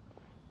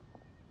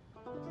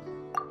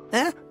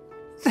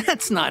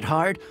 That's not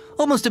hard.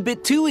 Almost a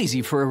bit too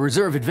easy for a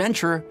reserve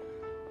adventurer.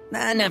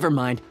 Never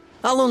mind.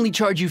 I'll only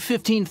charge you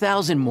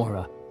 15,000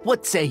 Mora.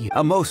 What say you?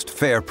 A most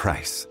fair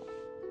price.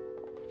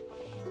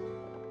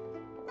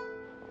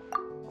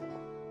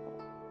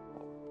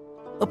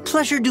 A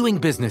pleasure doing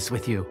business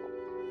with you.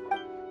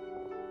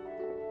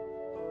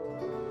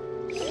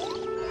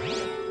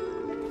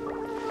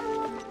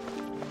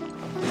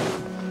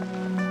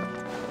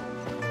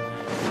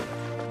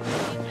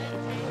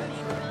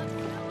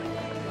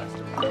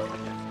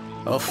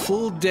 A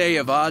full day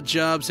of odd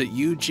jobs at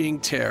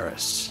Yujing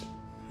Terrace.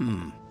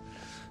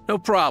 No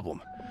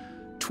problem.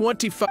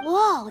 25.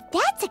 Whoa,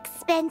 that's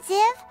expensive.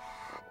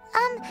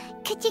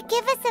 Could you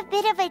give us a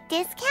bit of a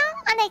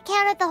discount on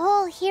account of the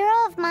whole Hero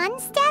of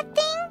Mondstadt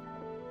thing?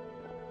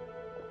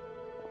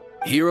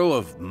 Hero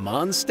of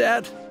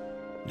Mondstadt?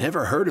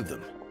 Never heard of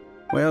them.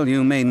 Well,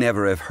 you may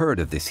never have heard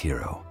of this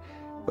hero,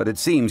 but it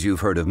seems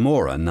you've heard of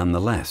Mora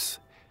nonetheless.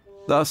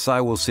 Thus,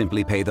 I will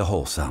simply pay the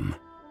whole sum.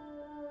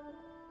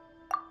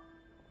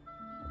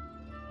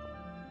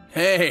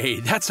 Hey,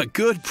 that's a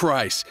good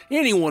price.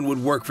 Anyone would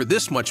work for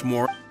this much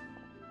more.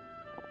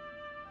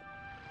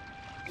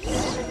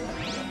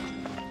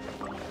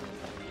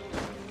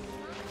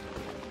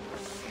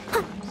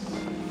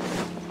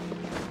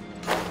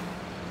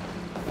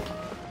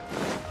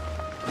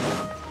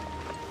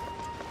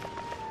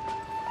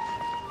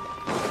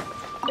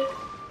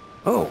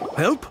 Oh,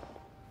 help?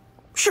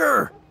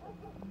 Sure.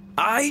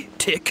 I,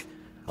 Tick,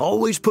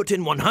 always put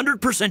in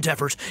 100%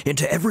 effort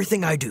into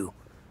everything I do.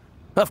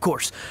 Of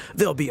course,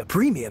 there'll be a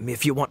premium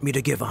if you want me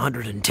to give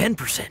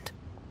 110%.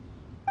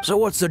 So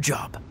what's the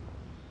job?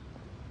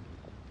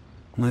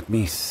 Let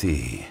me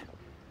see.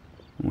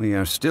 We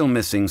are still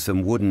missing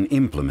some wooden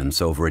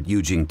implements over at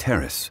Yujing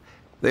Terrace.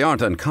 They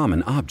aren't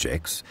uncommon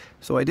objects,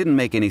 so I didn't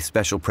make any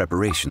special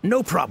preparation.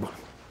 No problem.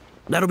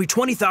 That'll be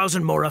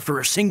 20,000 Mora for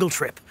a single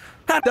trip.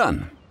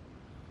 Done.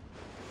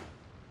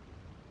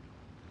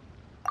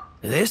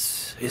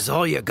 This is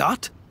all you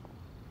got?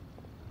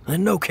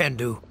 No can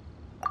do.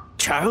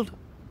 Child?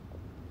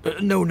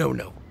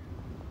 No.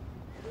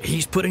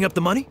 He's putting up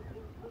the money?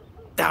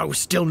 Oh,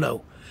 still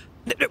no.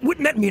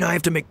 Wouldn't that mean I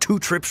have to make 2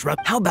 trips round?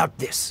 How about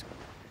this?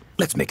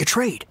 Let's make a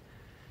trade.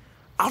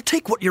 I'll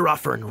take what you're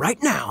offering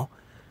right now,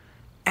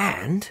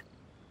 and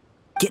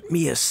get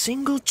me a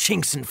single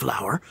Chinxin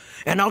flower,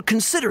 and I'll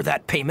consider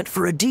that payment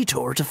for a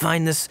detour to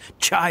find this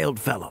child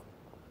fellow.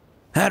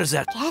 How does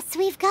that... Guess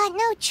we've got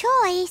no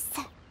choice.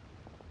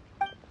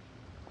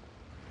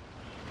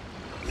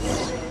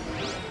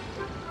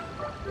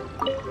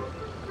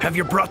 Have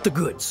you brought the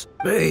goods?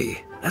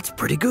 Hey, that's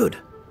pretty good.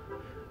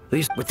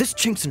 With this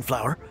Chinxin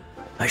flower,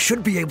 I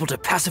should be able to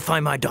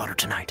pacify my daughter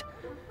tonight.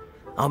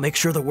 I'll make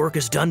sure the work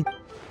is done.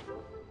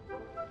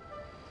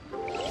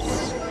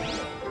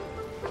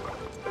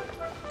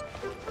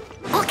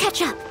 I'll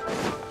catch up.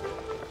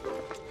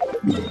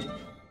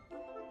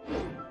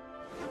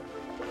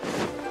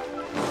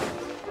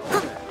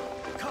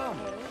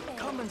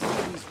 Come and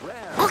see these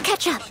rare. I'll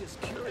catch up.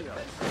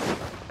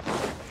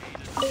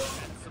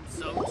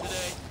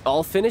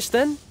 All finished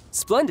then?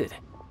 Splendid.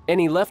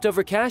 Any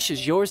leftover cash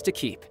is yours to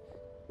keep.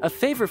 A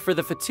favor for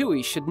the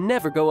Fatui should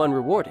never go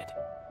unrewarded.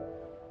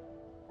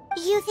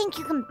 You think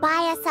you can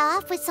buy us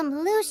off with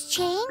some loose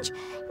change?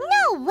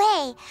 No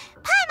way!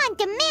 Paimon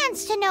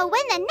demands to know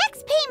when the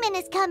next payment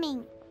is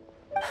coming.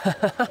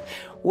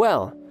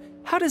 Well,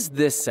 how does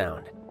this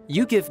sound?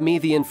 You give me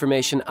the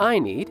information I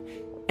need,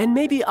 And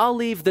maybe I'll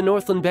leave the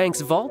Northland Bank's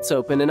vaults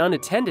open and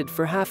unattended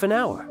for half an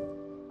hour.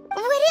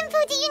 What info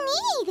do you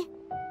need?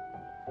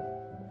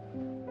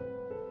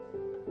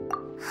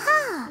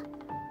 Huh.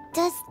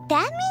 Does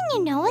that mean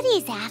you know what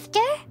he's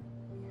after?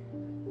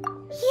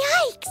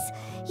 Yikes!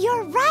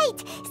 You're right!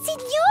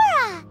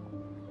 Signora!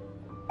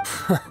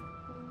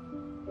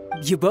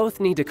 You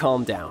both need to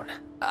calm down.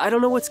 I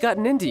don't know what's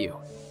gotten into you.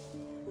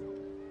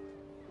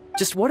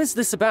 Just what is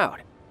this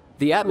about?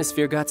 The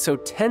atmosphere got so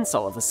tense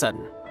all of a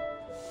sudden.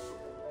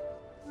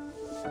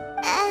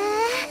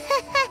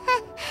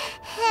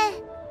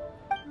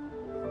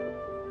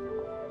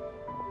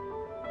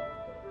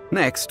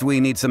 Next, we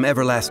need some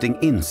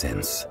everlasting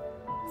incense.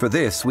 For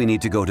this, we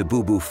need to go to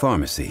Boo Boo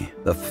Pharmacy,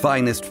 the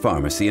finest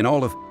pharmacy in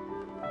all of...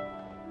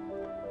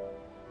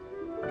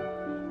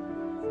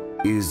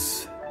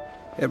 Is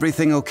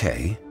everything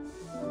okay?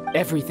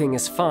 Everything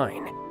is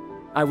fine.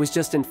 I was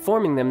just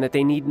informing them that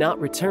they need not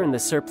return the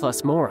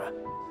surplus Mora.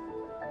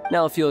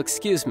 Now, if you'll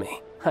excuse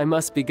me, I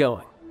must be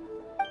going.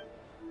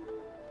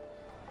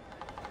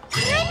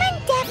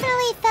 Paimon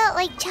definitely felt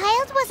like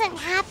Child wasn't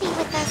happy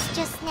with us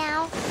just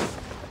now.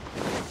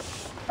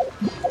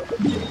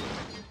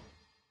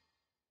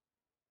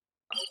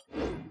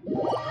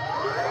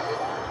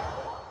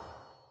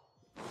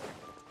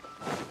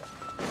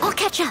 I'll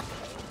catch up.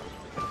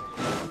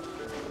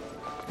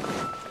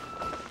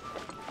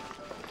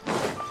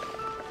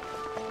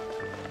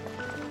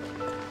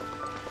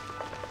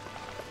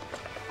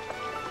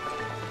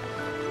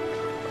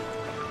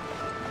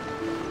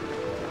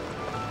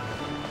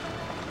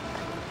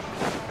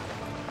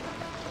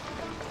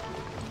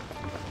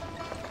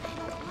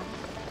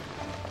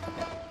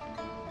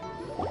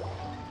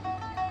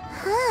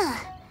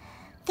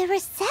 The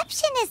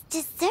reception is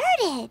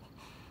deserted,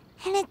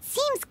 and it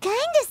seems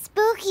kinda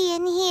spooky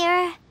in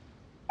here.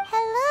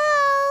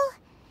 Hello?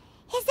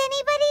 Is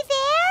anybody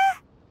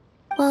there?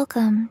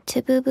 Welcome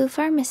to Boo Boo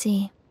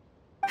Pharmacy.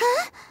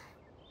 Huh?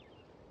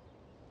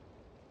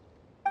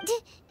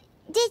 Did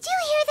you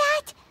hear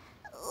that?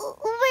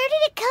 Where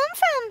did it come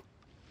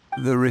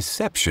from? The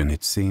reception,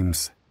 it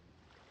seems.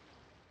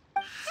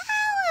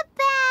 How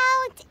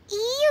about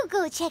you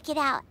go check it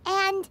out,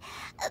 and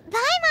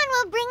Paimon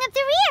will bring up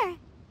the rear.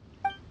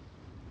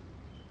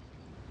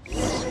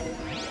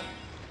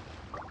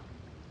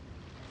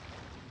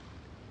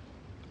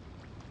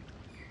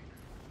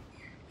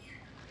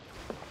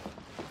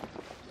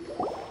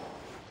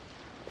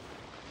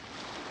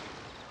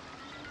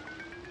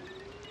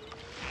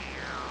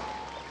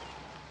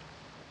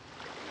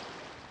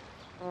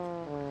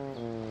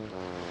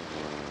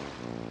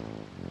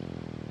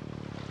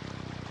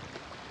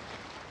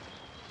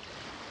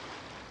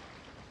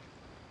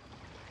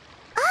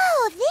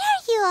 Oh,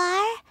 there you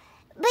are.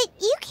 But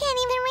you can't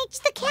even reach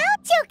the cow.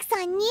 Joke's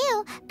on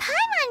you.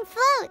 Paimon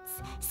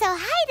floats, so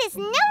height is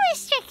no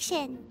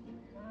restriction.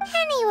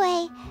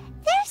 Anyway,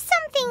 there's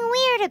something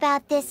weird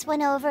about this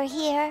one over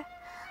here.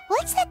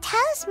 What's the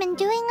talisman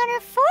doing on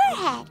her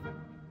forehead?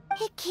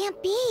 It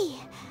can't be.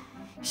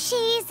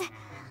 She's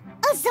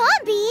a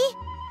zombie.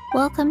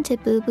 Welcome to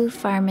Boo Boo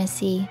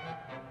Pharmacy.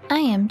 I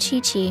am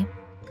Chi-Chi.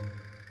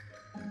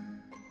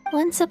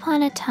 Once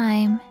upon a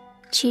time,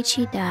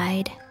 Chi-Chi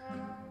died.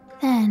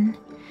 Then,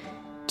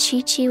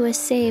 Chi-Chi was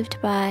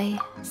saved by...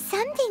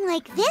 Something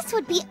like this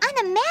would be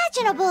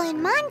unimaginable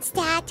in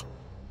Mondstadt.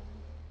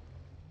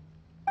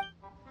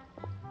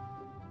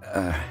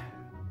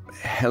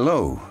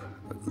 Hello,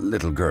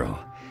 little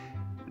girl.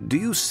 Do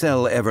you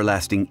sell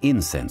everlasting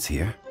incense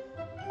here?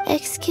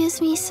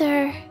 Excuse me,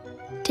 sir.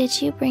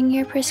 Did you bring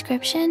your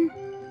prescription?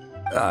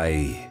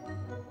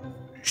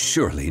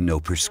 Surely no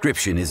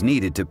prescription is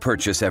needed to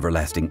purchase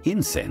everlasting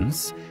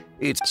incense.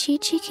 It's...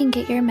 Chi-Chi can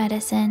get your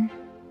medicine.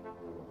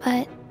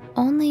 But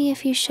only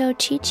if you show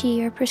Chi-Chi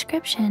your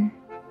prescription.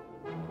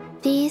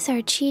 These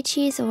are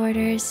Chi-Chi's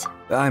orders.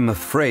 I'm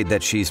afraid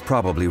that she's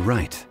probably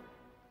right.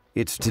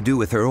 It's to do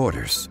with her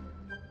orders.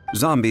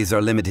 Zombies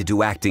are limited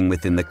to acting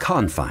within the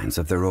confines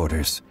of their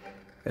orders.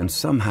 And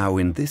somehow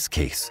in this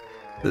case,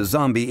 the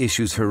zombie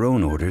issues her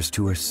own orders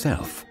to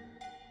herself.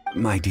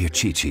 My dear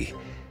Chi-Chi,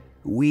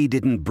 we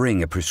didn't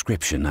bring a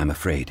prescription, I'm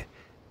afraid.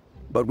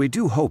 But we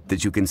do hope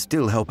that you can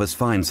still help us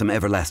find some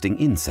everlasting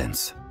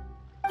incense.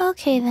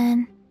 Okay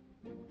then.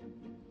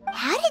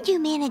 How did you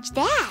manage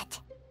that?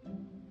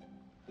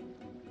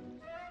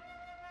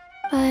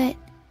 But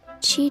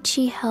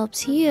Chi-Chi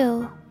helps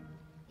you.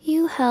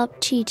 You help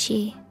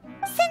Chi-Chi.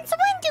 Since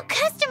when do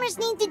customers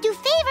need to do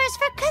favors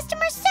for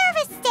customer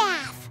service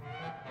staff?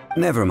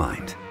 Never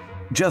mind.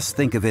 Just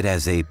think of it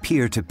as a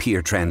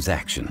peer-to-peer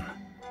transaction.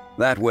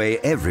 That way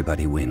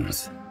everybody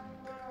wins.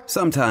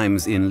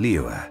 Sometimes in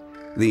Liyue,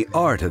 the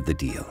art of the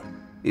deal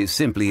is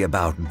simply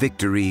about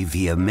victory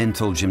via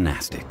mental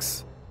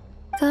gymnastics.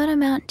 Go to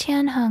Mount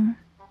Tianheng,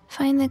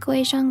 find the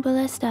Guizhong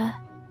Ballista,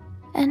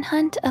 and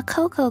hunt a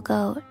cocoa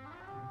goat.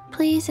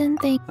 Please and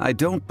thank... I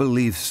don't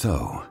believe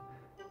so.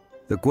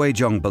 The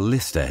Guizhong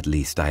Ballista, at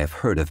least, I have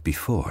heard of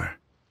before.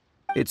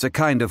 It's a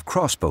kind of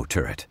crossbow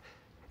turret,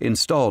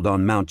 installed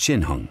on Mount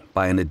Qinheng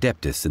by an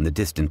adeptus in the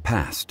distant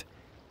past.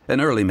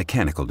 an early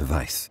mechanical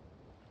device.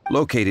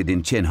 Located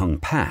in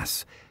Chenheng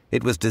Pass,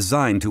 it was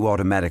designed to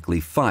automatically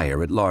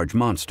fire at large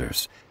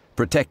monsters,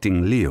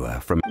 protecting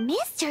Liyue from...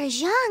 Mr.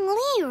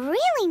 Zhongli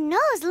really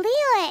knows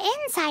Liyue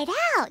inside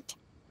out.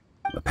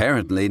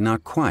 Apparently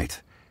not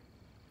quite.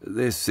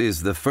 This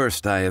is the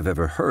first I have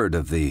ever heard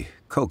of the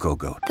Coco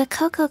Goat. The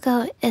Coco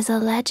Goat is a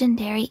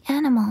legendary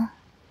animal,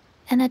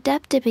 an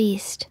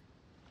adeptabeast.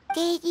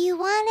 Did you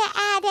want to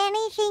add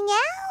anything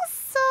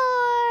else,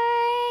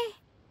 or...?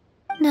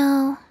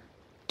 No,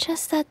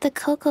 just that the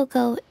Coco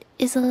Goat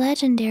is a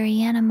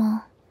legendary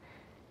animal,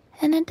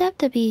 an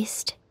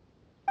adeptabeast.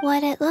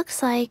 What it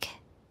looks like,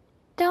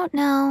 don't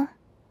know.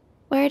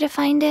 Where to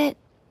find it,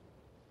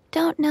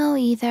 don't know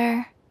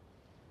either.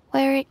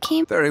 Where it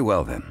came... Very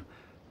well then.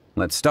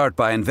 Let's start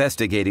by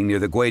investigating near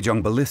the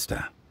Guizhong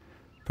Ballista.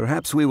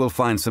 Perhaps we will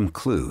find some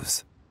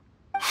clues.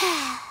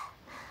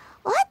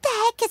 What the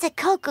heck is a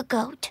Coco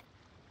Goat?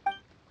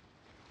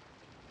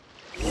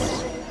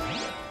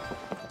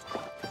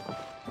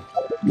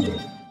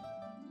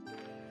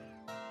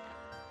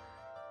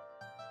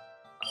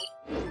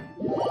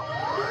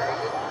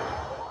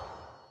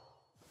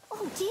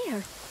 Oh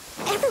dear.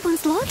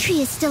 Everyone's law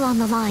tree is still on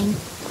the line.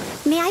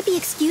 May I be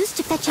excused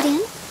to fetch it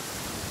in?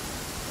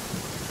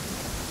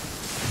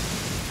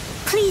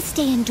 Please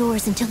stay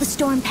indoors until the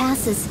storm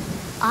passes.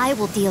 I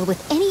will deal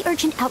with any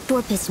urgent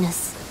outdoor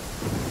business.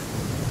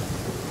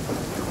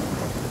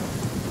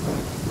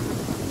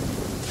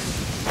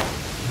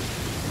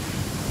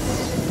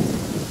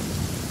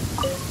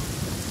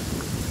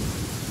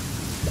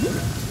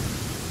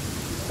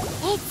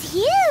 It's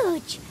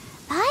huge!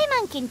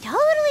 Paimon can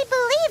totally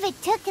believe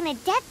it took an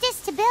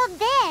Adeptus to build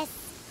this.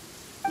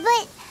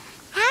 But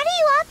how do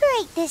you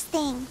operate this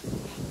thing?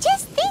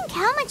 Just think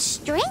how much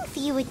strength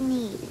you would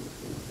need.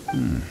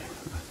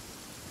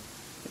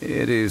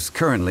 It is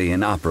currently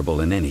inoperable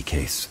in any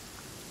case.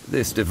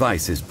 This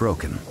device is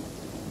broken.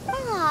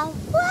 Aw,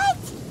 what?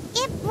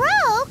 It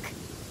broke?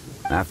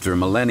 After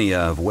millennia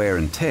of wear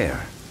and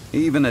tear,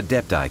 even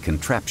Adepti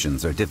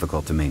contraptions are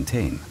difficult to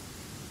maintain.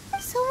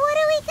 So what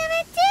are we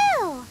gonna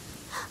do?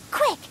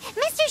 Quick,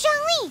 Mr.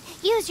 Zhongli,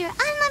 use your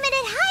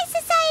unlimited high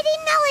society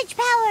knowledge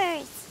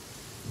powers!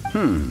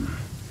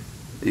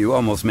 You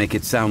almost make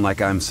it sound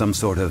like I'm some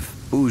sort of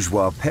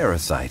bourgeois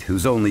parasite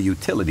whose only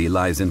utility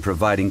lies in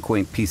providing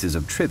quaint pieces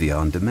of trivia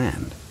on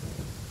demand.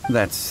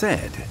 That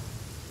said,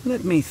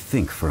 let me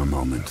think for a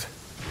moment.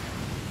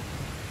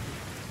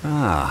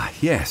 Ah,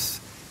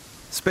 yes.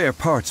 Spare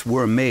parts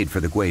were made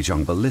for the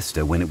Guizhong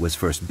Ballista when it was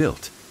first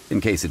built,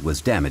 in case it was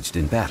damaged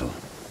in battle.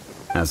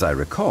 As I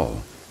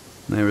recall,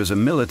 there is a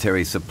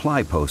military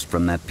supply post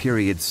from that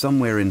period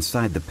somewhere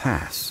inside the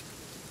pass.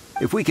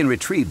 If we can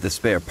retrieve the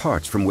spare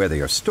parts from where they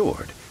are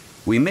stored,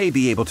 we may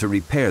be able to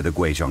repair the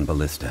Guizhong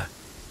Ballista.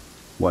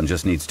 One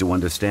just needs to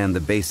understand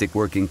the basic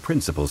working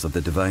principles of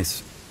the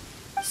device.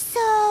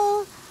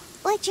 So,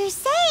 what you're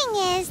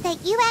saying is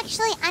that you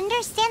actually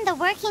understand the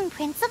working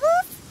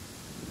principles?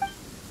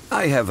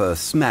 I have a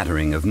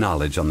smattering of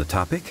knowledge on the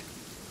topic.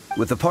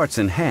 With the parts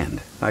in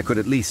hand, I could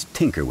at least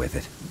tinker with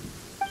it.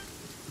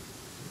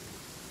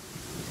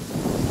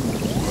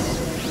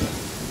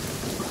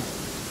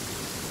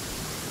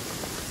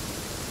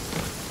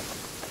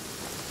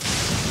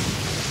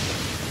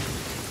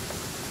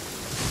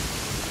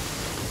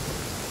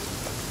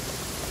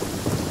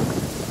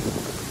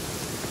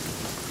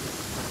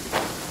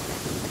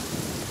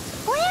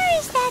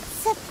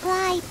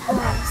 Supply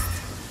post.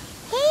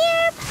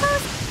 Here,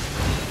 post.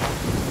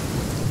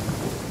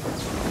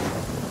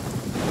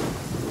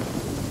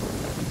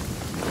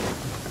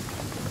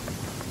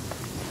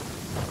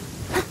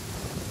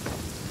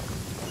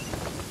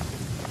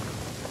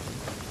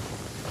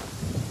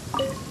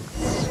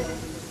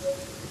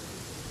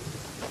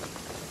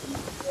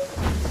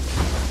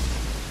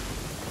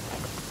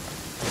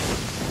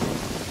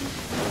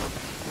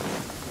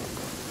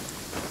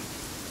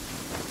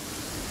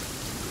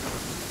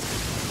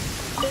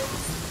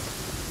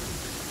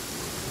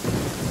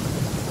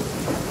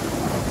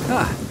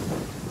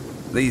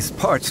 These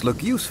parts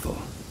look useful.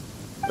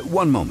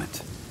 One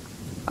moment.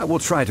 I will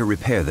try to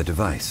repair the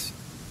device.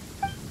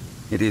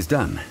 It is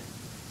done.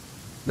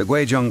 The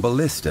Guizhong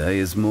Ballista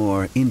is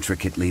more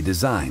intricately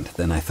designed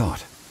than I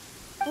thought.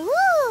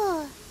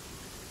 Ooh!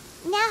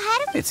 Now how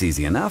do... It's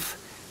easy enough.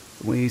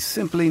 We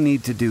simply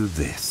need to do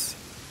this.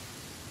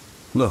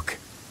 Look,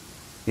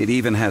 it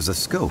even has a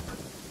scope.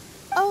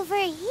 Over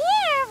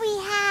here we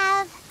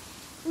have...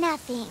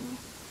 nothing.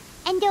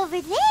 And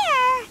over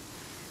there...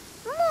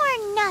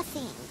 more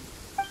nothing.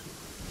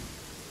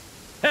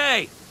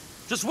 Hey!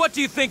 Just what do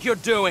you think you're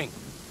doing?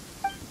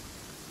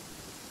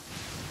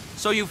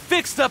 So you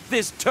fixed up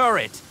this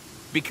turret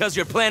because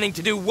you're planning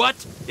to do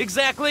what,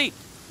 exactly?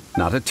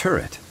 Not a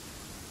turret.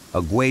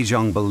 A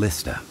Guizhong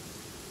Ballista.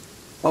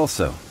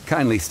 Also,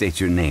 kindly state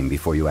your name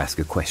before you ask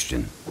a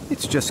question.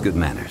 It's just good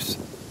manners.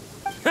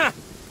 Ha!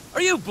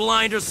 Are you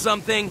blind or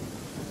something?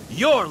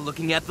 You're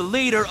looking at the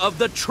leader of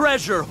the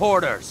treasure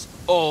hoarders,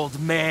 old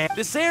man.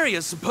 This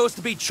area's supposed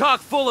to be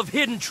chock full of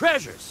hidden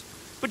treasures.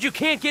 but you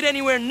can't get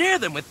anywhere near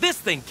them with this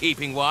thing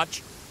keeping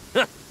watch.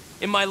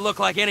 It might look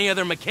like any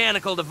other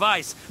mechanical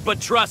device, but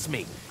trust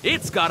me,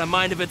 it's got a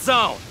mind of its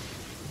own.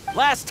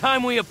 Last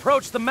time we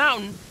approached the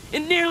mountain,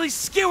 it nearly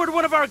skewered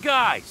one of our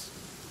guys.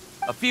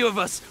 A few of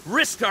us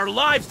risked our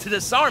lives to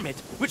disarm it,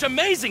 which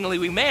amazingly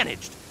we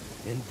managed.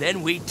 And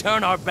then we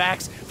turn our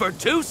backs for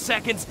 2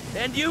 seconds,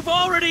 and you've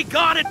already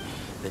got it!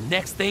 The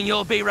next thing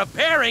you'll be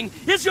repairing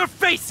is your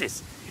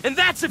faces! And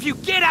that's if you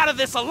get out of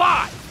this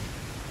alive!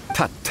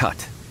 Tut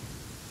tut.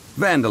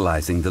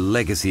 Vandalizing the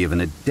legacy of an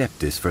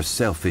Adeptus for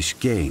selfish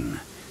gain.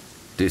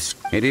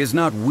 It is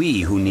not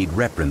we who need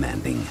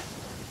reprimanding,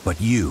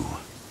 but you.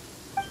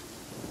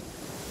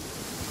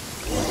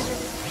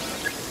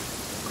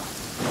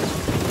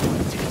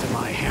 Into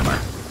my hammer.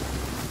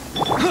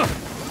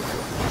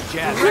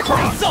 Jazz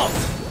Assault!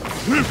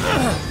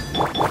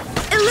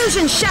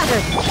 Illusion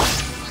shattered!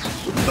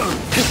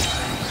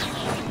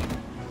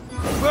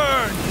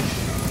 Burn!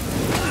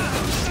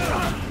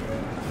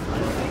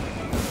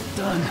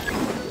 Done.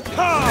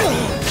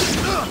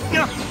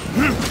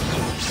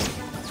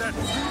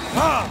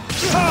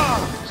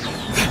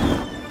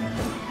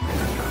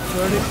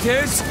 Burn it,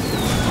 Tiz!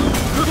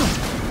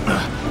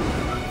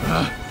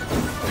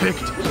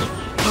 Picked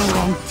the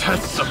wrong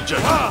test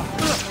subject.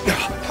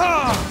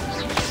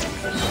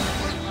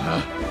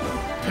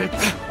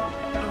 Picked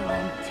the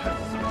wrong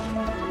test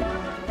subject.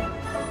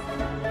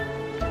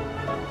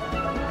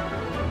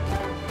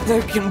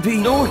 There can be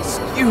no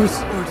excuse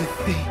for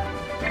defeat.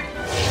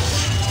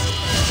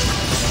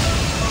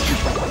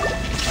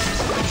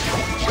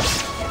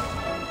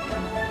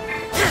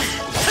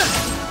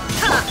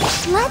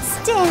 Let's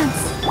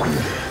dance.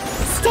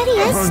 Steady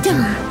as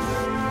stone.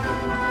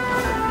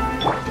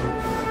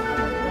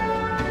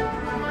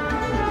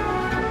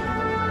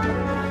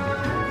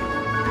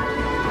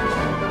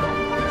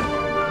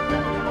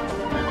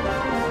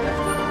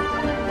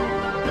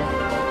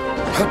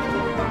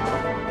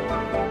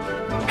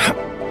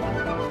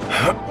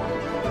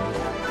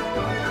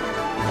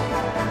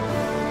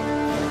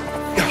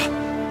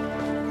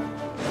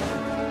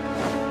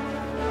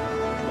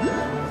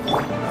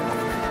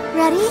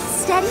 Ready,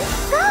 steady,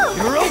 go!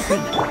 You're open!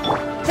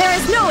 There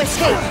is no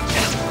escape!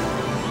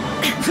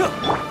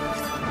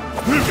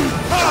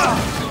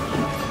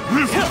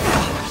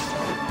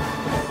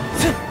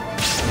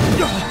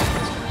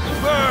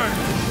 Burn!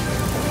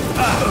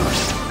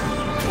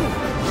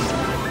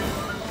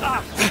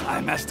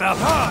 I messed up.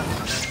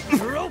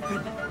 You're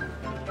open!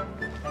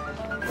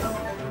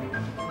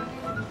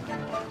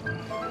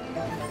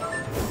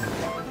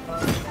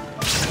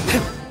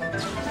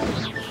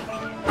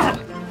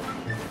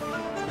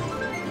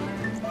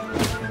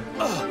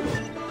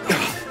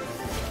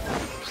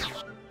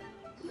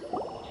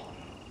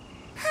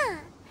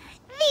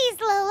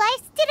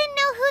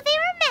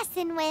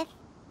 With.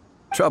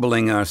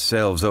 Troubling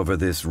ourselves over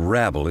this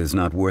rabble is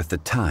not worth the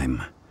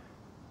time.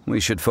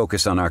 We should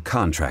focus on our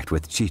contract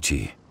with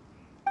Qiqi.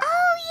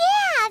 Oh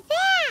yeah,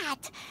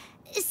 that!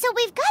 So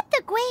we've got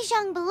the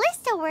Guizhong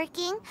ballista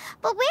working,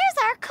 but where's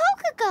our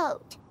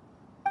Coca-Goat?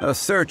 A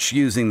search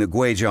using the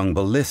Guizhong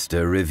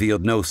ballista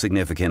revealed no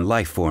significant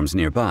life forms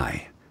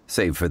nearby,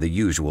 save for the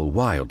usual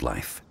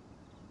wildlife.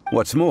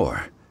 What's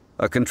more,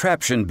 a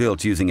contraption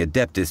built using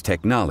Adeptus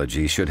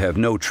technology should have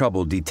no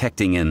trouble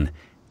detecting an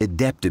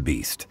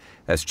Adeptabeast,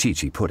 as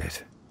Qiqi put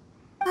it.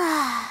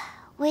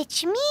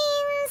 Which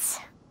means...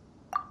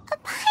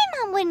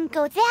 Paimon wouldn't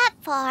go that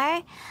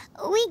far.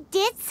 We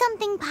did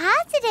something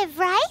positive,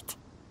 right?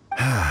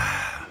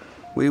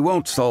 We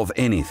won't solve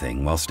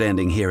anything while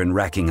standing here and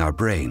racking our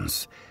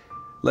brains.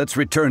 Let's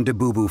return to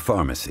Boo Boo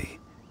Pharmacy.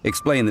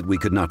 Explain that we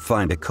could not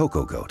find a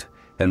Coco-Goat,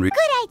 and Good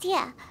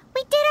idea.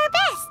 We did our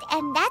best,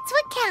 and that's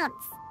what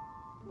counts.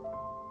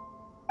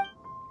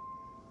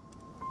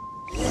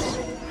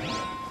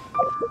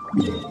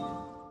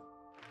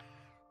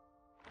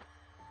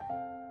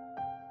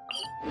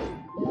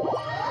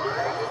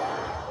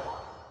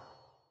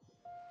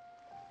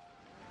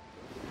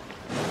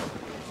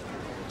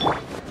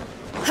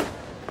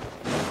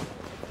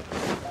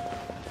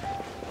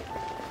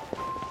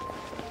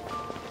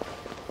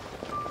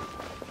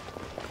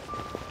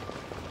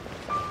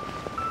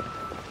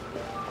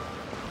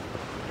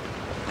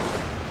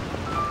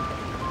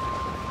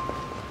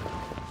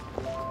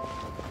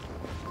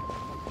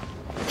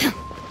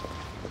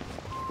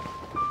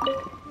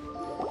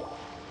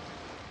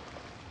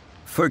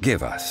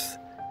 Forgive us.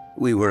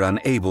 We were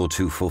unable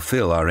to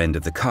fulfill our end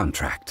of the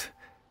contract.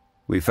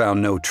 We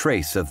found no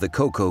trace of the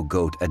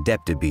Coco-Goat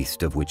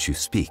Adeptabeast of which you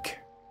speak.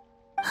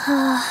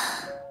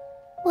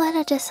 What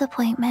a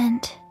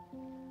disappointment.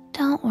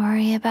 Don't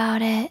worry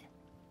about it.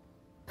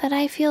 But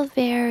I feel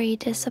very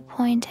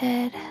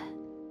disappointed.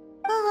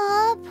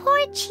 Aw, poor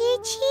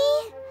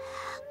Qiqi.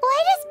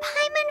 Why does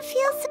Paimon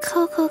feel so...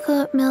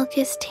 Coco-Goat milk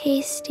is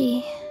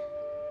tasty.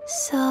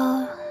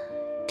 So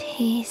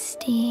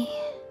tasty.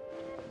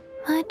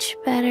 Much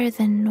better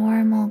than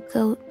normal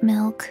goat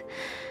milk.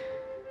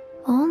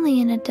 Only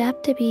an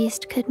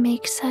Adeptabeast could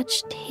make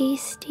such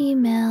tasty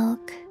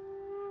milk.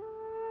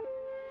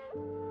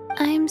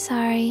 I'm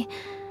sorry.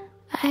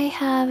 I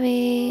have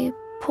a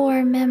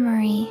poor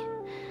memory.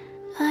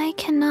 I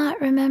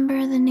cannot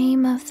remember the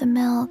name of the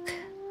milk.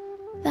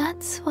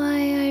 That's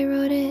why I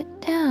wrote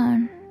it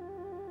down.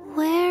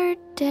 Where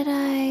did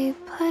I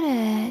put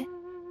it?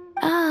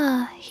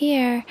 Ah,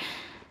 here.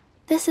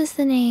 This is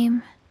the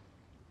name.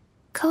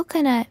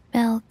 Coconut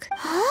milk.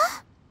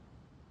 Huh?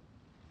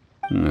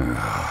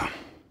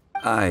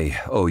 I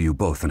owe you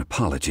both an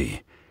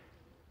apology.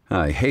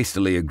 I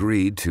hastily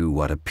agreed to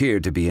what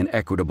appeared to be an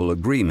equitable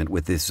agreement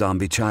with this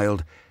zombie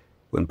child,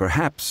 when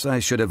perhaps I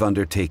should have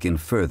undertaken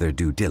further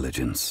due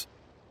diligence.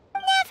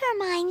 Never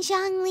mind,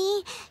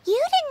 Zhongli.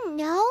 You didn't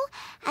know.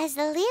 As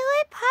the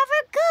Liyue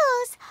proverb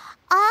goes,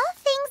 all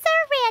things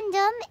are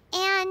random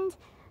and,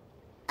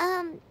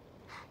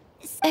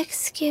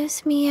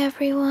 Excuse me,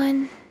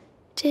 everyone.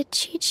 Did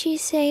Chi-Chi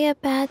say a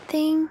bad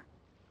thing?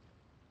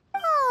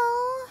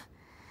 Oh,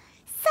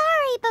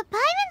 sorry, but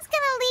Paimon's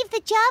gonna leave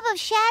the job of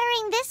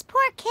shattering this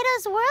poor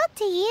kiddo's world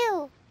to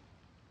you.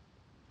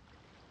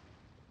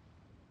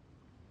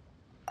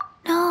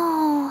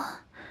 No.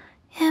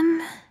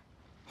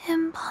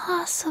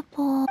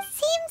 Impossible.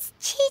 Seems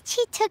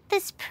Chi-Chi took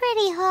this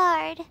pretty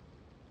hard.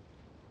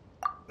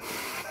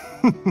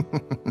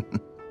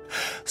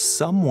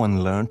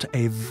 Someone learnt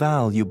a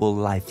valuable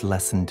life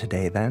lesson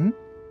today, then.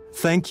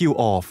 Thank you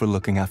all for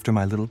looking after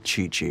my little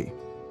Chi-Chi.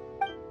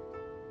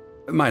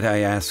 Might I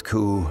ask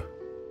who?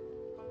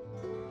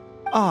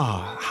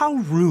 Ah, how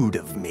rude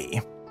of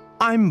me.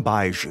 I'm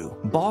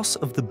Baiju, boss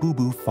of the Boo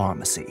Boo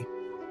Pharmacy.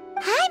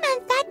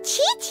 Paimon thought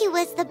Chi-Chi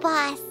was the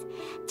boss.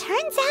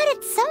 Turns out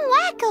it's some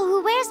wacko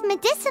who wears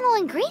medicinal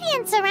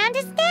ingredients around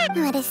his neck.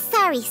 What a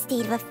sorry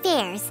state of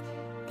affairs.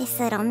 This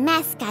little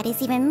mascot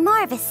is even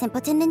more of a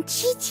simpleton than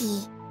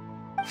Chi-Chi.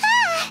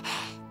 Ah!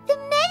 The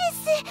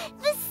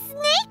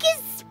snake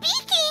is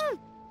speaking!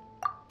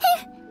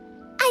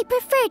 I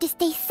prefer to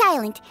stay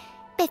silent,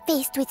 but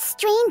faced with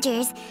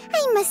strangers,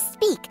 I must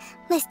speak,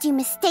 lest you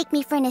mistake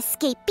me for an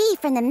escapee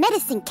from the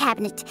medicine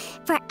cabinet,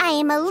 for I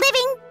am a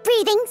living,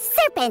 breathing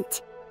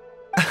serpent!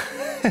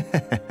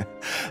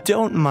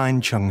 Don't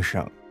mind Chung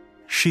Sheng.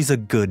 She's a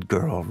good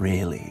girl,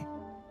 really.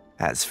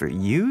 As for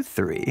you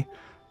three,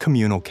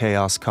 communal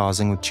chaos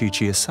causing with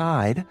Chi-Chi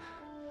aside,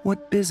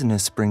 what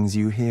business brings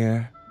you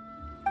here?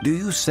 Do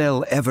you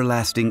sell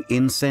everlasting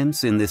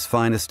incense in this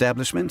fine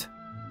establishment?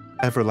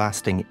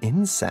 Everlasting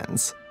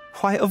incense?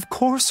 Why, of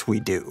course we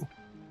do.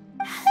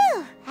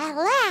 Whew, at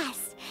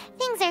last.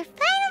 Things are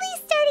finally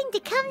starting to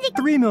come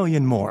together. 3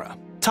 million mora.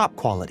 Top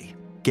quality.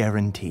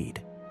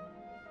 Guaranteed.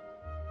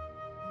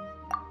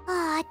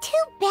 Aw,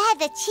 too bad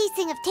the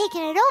Chising have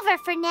taken it over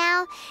for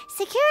now.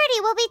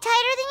 Security will be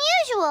tighter than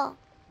usual.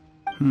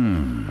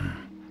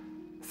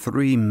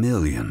 3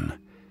 million.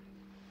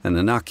 An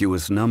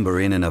innocuous number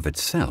in and of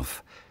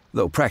itself,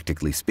 though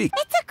practically speaking.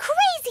 It's a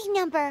crazy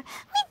number.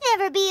 We'd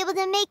never be able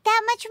to make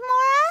that much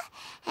mora.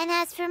 And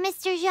as for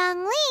Mr.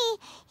 Zhongli,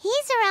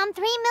 he's around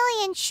 3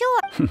 million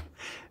short.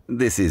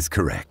 This is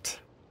correct.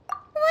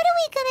 What are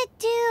we gonna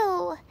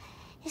do?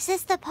 Is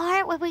this the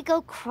part where we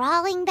go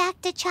crawling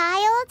back to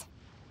child?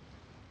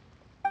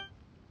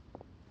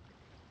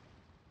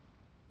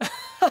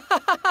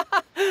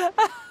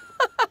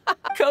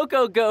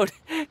 Coco Goat!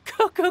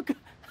 Coco Goat!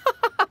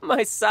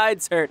 My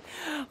sides hurt.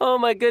 Oh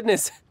my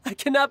goodness. I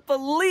cannot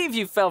believe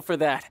you fell for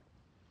that.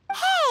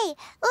 Hey,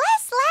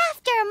 less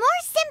laughter,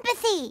 more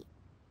sympathy.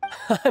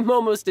 I'm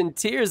almost in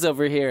tears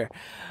over here.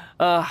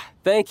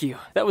 Thank you.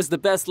 That was the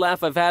best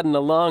laugh I've had in a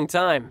long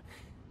time.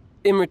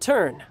 In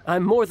return,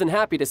 I'm more than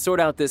happy to sort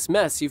out this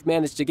mess you've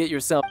managed to get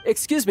yourself.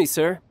 Excuse me,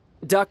 sir.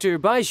 Dr.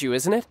 Baiju,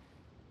 isn't it?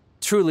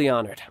 Truly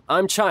honored.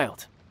 I'm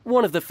Child,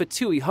 one of the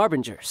Fatui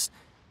Harbingers.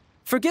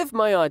 Forgive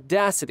my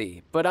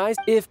audacity, but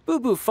if Boo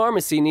Boo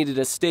Pharmacy needed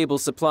a stable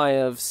supply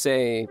of,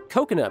 say,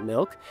 coconut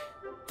milk,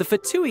 the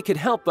Fatui could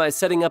help by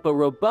setting up a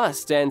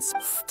robust and...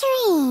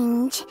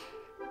 Strange.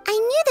 I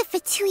knew the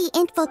Fatui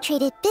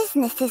infiltrated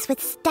businesses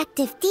with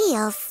seductive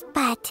deals,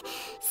 but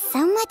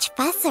so much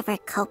fuss over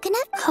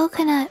coconut?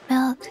 Coconut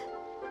milk.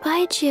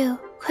 Baiju,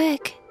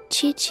 quick.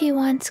 Chi-Chi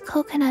wants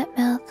coconut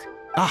milk.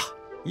 Ah,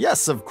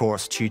 yes, of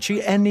course,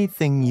 Chi-Chi.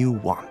 Anything you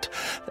want.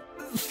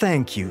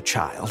 Thank you,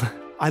 child.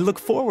 I look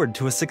forward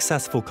to a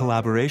successful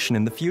collaboration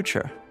in the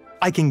future.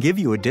 I can give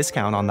you a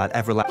discount on that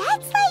everlasting...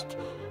 That's like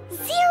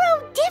 0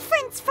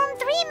 difference from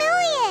 3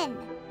 million.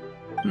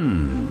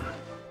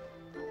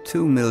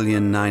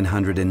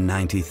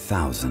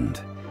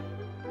 2,990,000.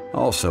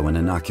 Also an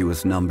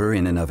innocuous number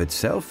in and of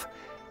itself,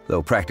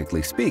 though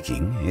practically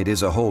speaking, it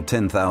is a whole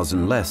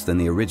 10,000 less than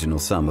the original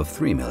sum of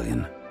 3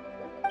 million.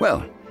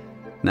 Well,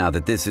 now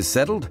that this is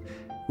settled,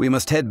 we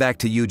must head back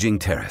to Yujing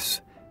Terrace.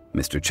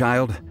 Mr.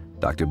 Child,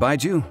 Dr.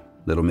 Baiju,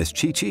 little Miss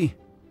Chi-Chi,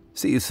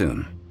 see you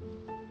soon.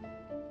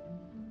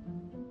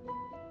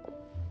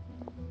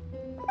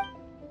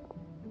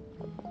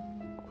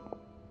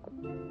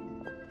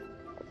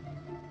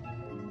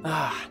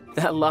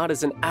 That lot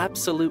is an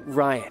absolute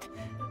riot.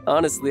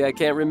 Honestly, I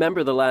can't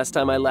remember the last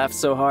time I laughed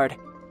so hard.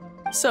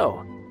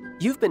 So,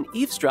 you've been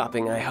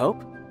eavesdropping, I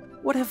hope?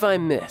 What have I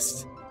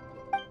missed?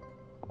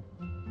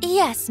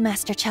 Yes,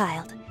 Master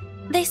Child.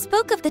 They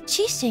spoke of the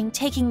Qixing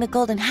taking the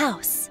Golden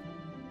House.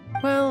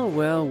 Well,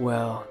 well,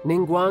 well.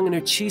 Ningguang and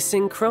her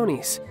Qixing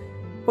cronies.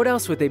 What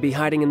else would they be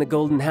hiding in the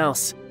Golden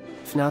House,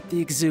 if not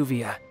the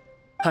Exuvia?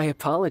 I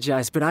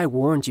apologize, but I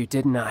warned you,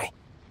 didn't I?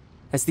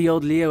 As the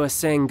old Liyue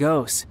saying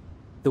goes,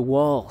 the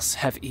walls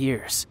have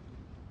ears.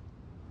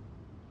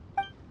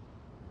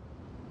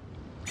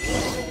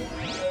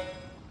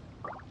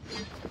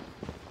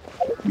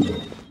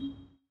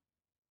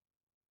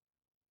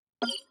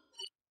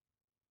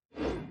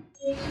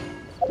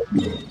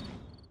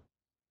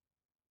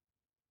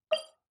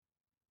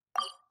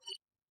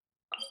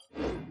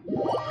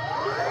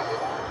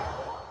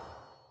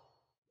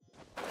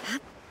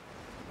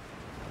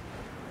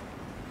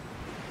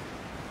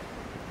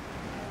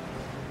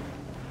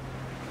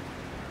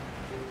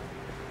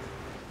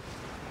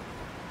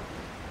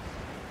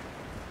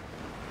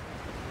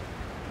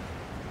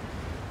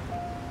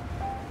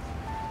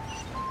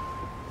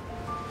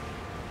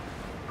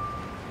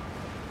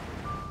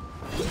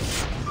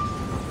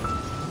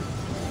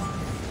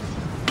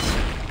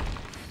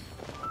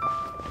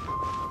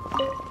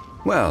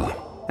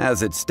 Well,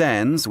 as it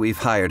stands, we've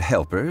hired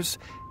helpers,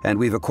 and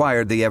we've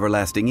acquired the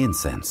everlasting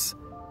incense.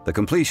 The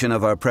completion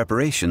of our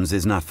preparations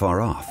is not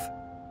far off.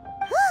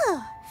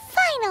 Whew,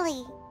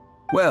 finally!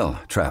 Well,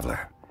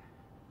 traveler,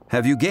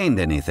 have you gained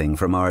anything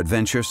from our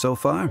adventure so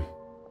far?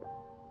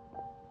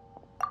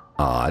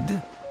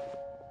 Odd?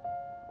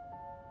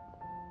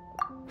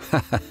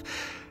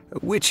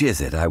 Which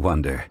is it, I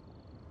wonder?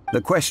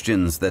 The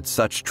questions that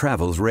such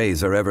travels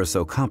raise are ever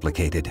so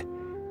complicated.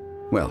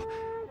 Well,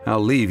 I'll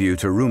leave you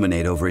to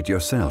ruminate over it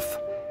yourself.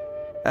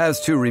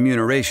 As to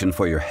remuneration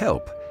for your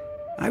help,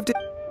 I've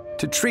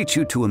to treat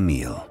you to a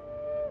meal.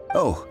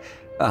 Oh,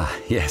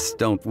 yes,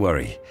 don't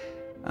worry.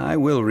 I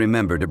will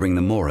remember to bring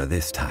the Mora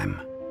this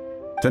time.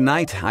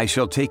 Tonight, I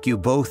shall take you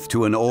both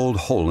to an old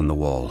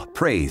hole-in-the-wall,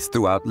 praised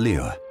throughout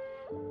Liyue.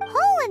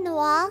 Hole in the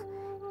wall?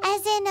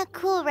 As in a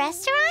cool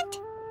restaurant?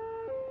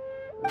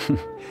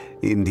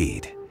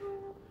 Indeed.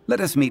 Let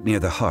us meet near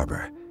the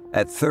harbor,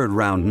 at third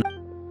round.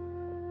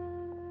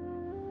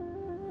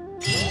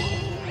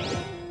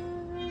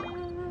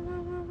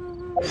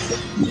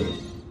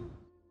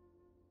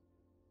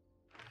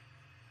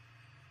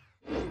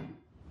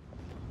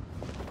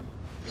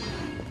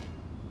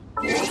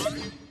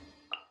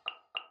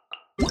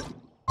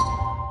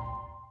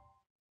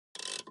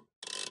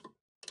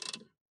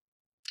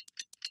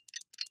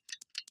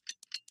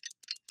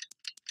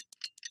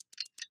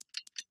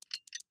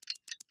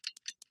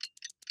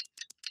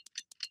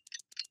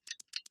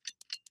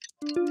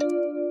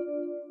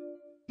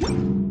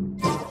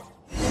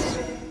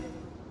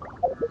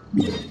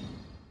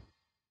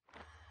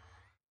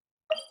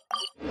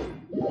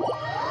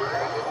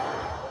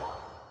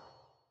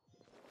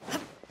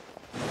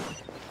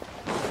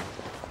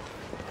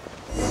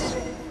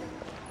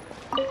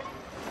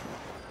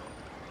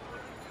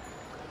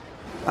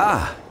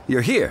 Ah,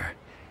 you're here.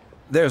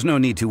 There's no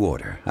need to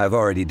order. I've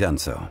already done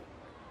so.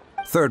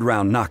 Third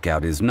round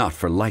knockout is not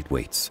for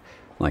lightweights,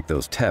 like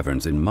those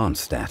taverns in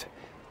Mondstadt.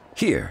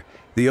 Here,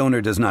 the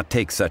owner does not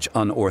take such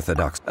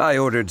unorthodox. I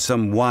ordered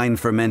some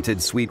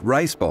wine-fermented sweet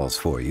rice balls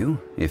for you,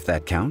 if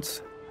that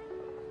counts.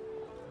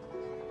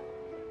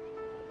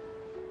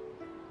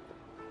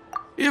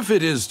 If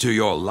it is to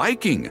your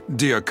liking,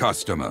 dear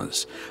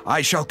customers,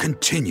 I shall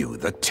continue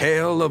the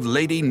tale of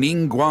Lady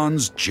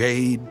Ningguang's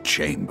Jade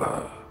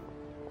Chamber.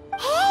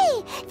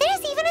 Hey,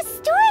 there's even a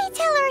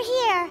storyteller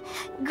here!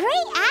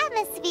 Great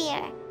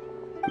atmosphere!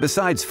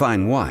 Besides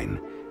fine wine,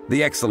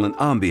 the excellent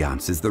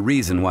ambiance is the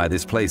reason why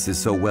this place is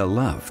so well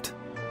loved.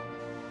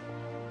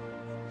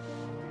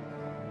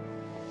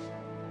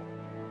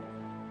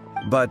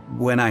 But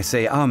when I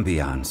say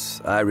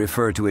ambiance, I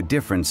refer to a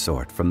different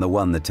sort from the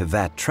one the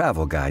Tevat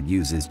travel guide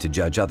uses to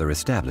judge other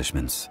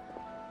establishments.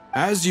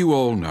 As you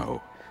all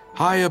know,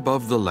 high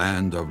above the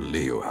land of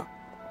Liyue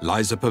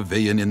lies a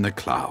pavilion in the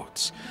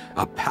clouds,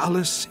 a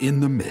palace in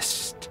the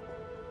mist.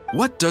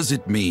 What does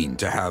it mean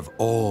to have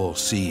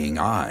all-seeing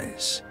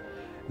eyes?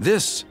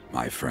 This,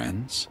 my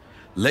friends,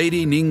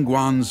 Lady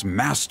Ningguang's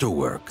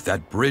masterwork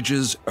that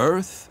bridges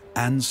earth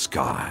and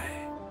sky.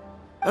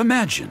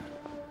 Imagine,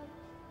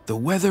 the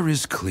weather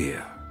is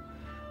clear,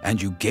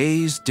 and you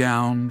gaze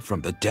down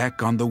from the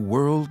deck on the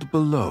world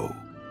below.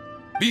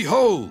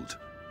 Behold,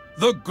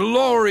 the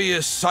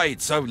glorious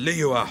sights of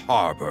Liyue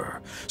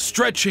Harbor,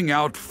 stretching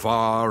out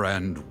far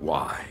and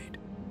wide.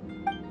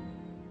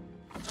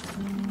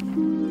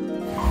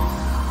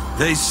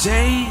 They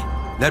say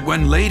that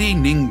when Lady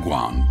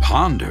Ningguang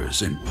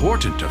ponders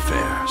important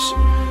affairs,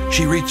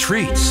 she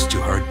retreats to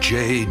her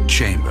Jade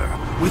Chamber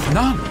with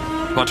none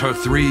but her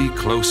 3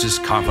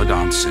 closest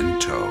confidants in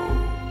tow.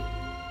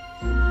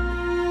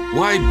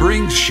 Why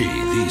brings she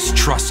these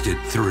trusted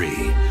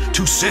 3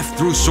 to sift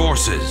through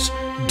sources,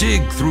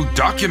 dig through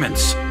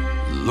documents,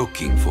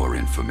 looking for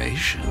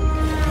information?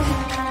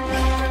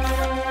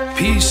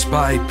 Piece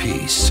by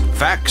piece,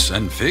 facts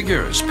and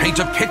figures paint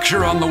a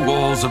picture on the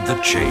walls of the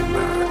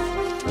chamber.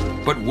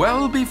 But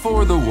well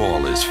before the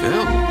wall is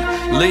filled,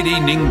 Lady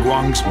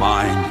Ningguang's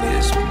mind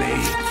is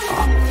made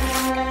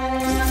up.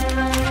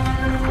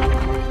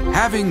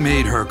 Having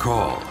made her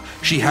call,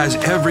 she has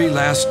every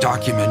last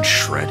document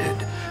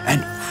shredded,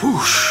 and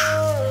whoosh,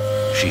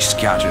 she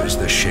scatters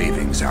the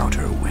shavings out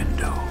her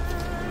window.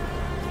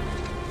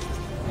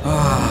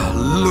 Ah,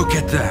 look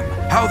at them,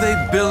 how they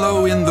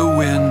billow in the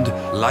wind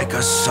like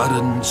a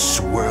sudden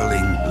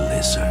swirling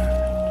blizzard.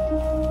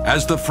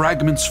 As the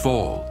fragments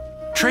fall,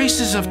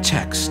 traces of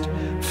text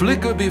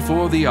flicker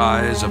before the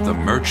eyes of the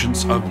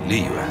merchants of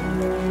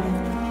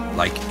Liyue,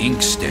 like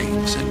ink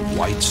stains in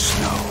white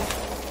snow.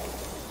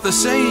 The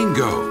saying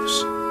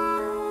goes,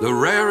 the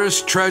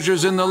rarest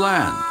treasures in the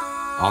land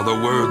are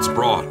the words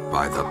brought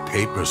by the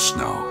paper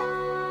snow.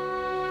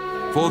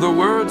 For the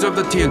words of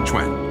the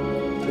Tianquan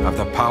have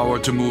the power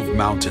to move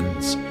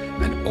mountains,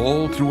 and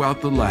all throughout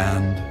the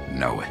land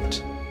know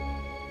it.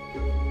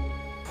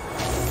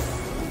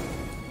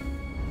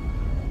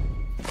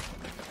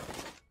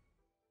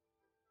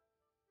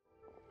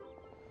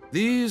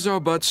 These are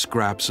but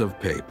scraps of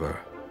paper,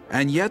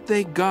 and yet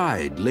they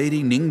guide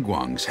Lady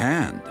Ningguang's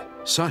hand.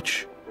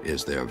 Such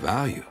is their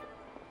value.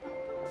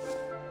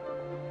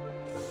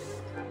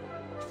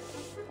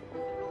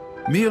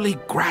 Merely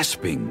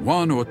grasping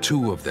one or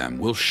two of them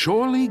will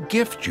surely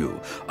gift you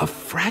a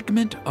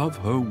fragment of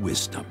her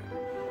wisdom,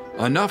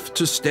 enough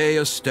to stay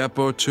a step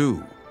or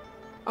two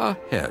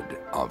ahead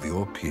of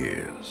your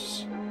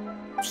peers.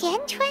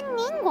 Tianquan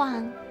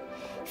Ningguang.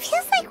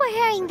 Feels like we're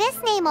hearing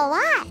this name a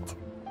lot.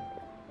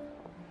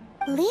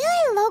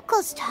 Liyue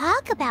locals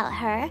talk about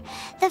her.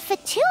 The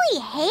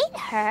Fatui hate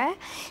her.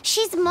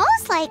 She's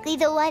most likely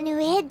the one who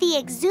hid the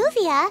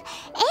exuvia,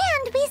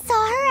 and we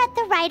saw her at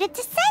the Rite of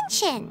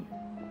Dissension.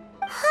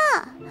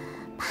 Huh.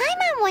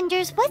 Paimon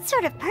wonders what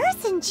sort of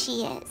person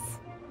she is.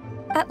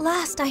 At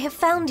last I have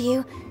found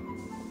you.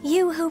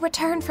 You who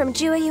returned from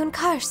Jueyun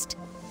Karst.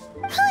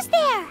 Who's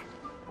there?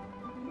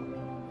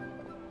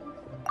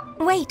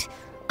 Wait,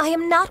 I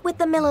am not with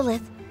the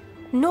Millelith,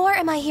 nor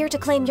am I here to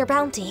claim your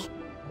bounty.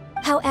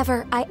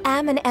 However, I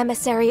am an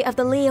emissary of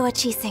the Liyue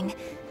Qixing.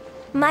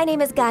 My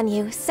name is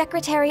Ganyu,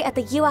 secretary at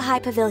the Yue High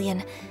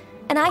Pavilion,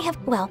 and I have,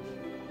 well,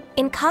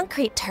 in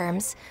concrete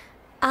terms,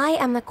 I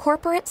am the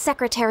corporate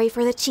secretary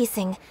for the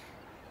Qixing.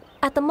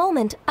 At the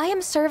moment, I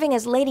am serving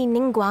as Lady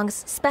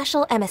Ningguang's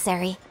special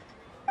emissary.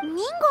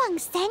 Ningguang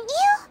sent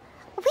you?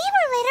 We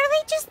were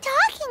literally just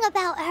talking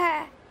about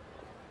her.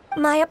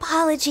 My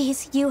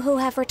apologies, you who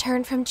have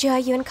returned from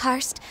Jueyun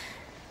Karst.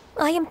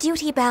 I am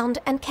duty-bound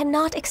and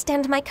cannot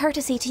extend my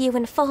courtesy to you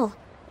in full.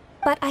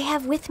 But I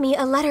have with me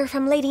a letter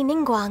from Lady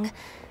Ningguang.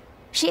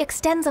 She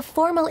extends a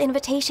formal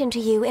invitation to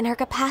you in her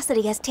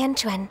capacity as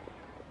Tianquan.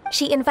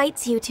 She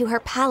invites you to her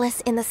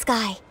palace in the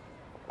sky.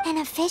 An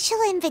official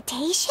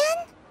invitation?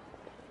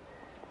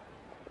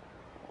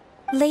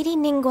 Lady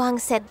Ningguang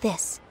said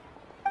this.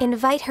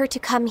 Invite her to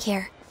come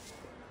here.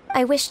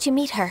 I wish to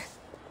meet her.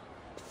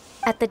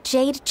 At the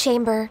Jade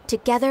Chamber,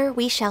 together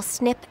we shall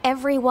snip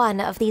every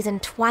one of these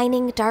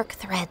entwining dark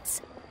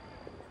threads.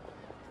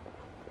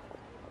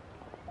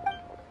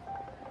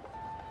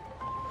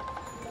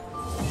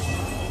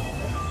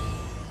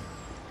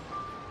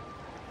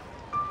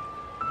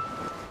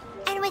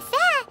 And with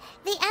that,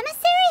 the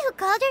emissary who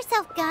called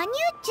herself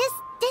Ganyu just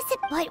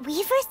But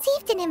we've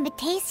received an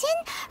invitation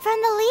from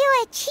the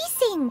Liyue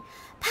Qixing.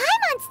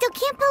 Paimon still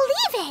can't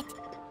believe it.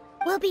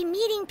 We'll be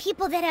meeting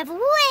people that have way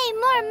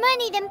more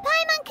money than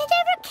Paimon could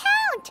ever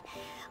count.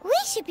 We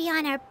should be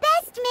on our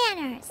best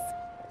manners.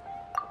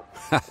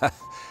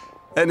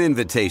 An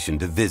invitation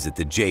to visit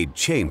the Jade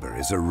Chamber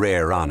is a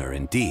rare honor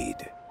indeed.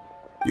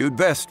 You'd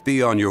best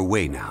be on your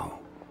way now.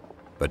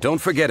 But don't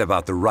forget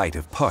about the rite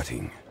of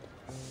parting.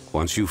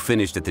 Once you've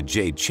finished at the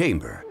Jade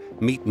Chamber,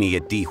 meet me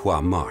at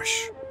Dihua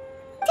Marsh.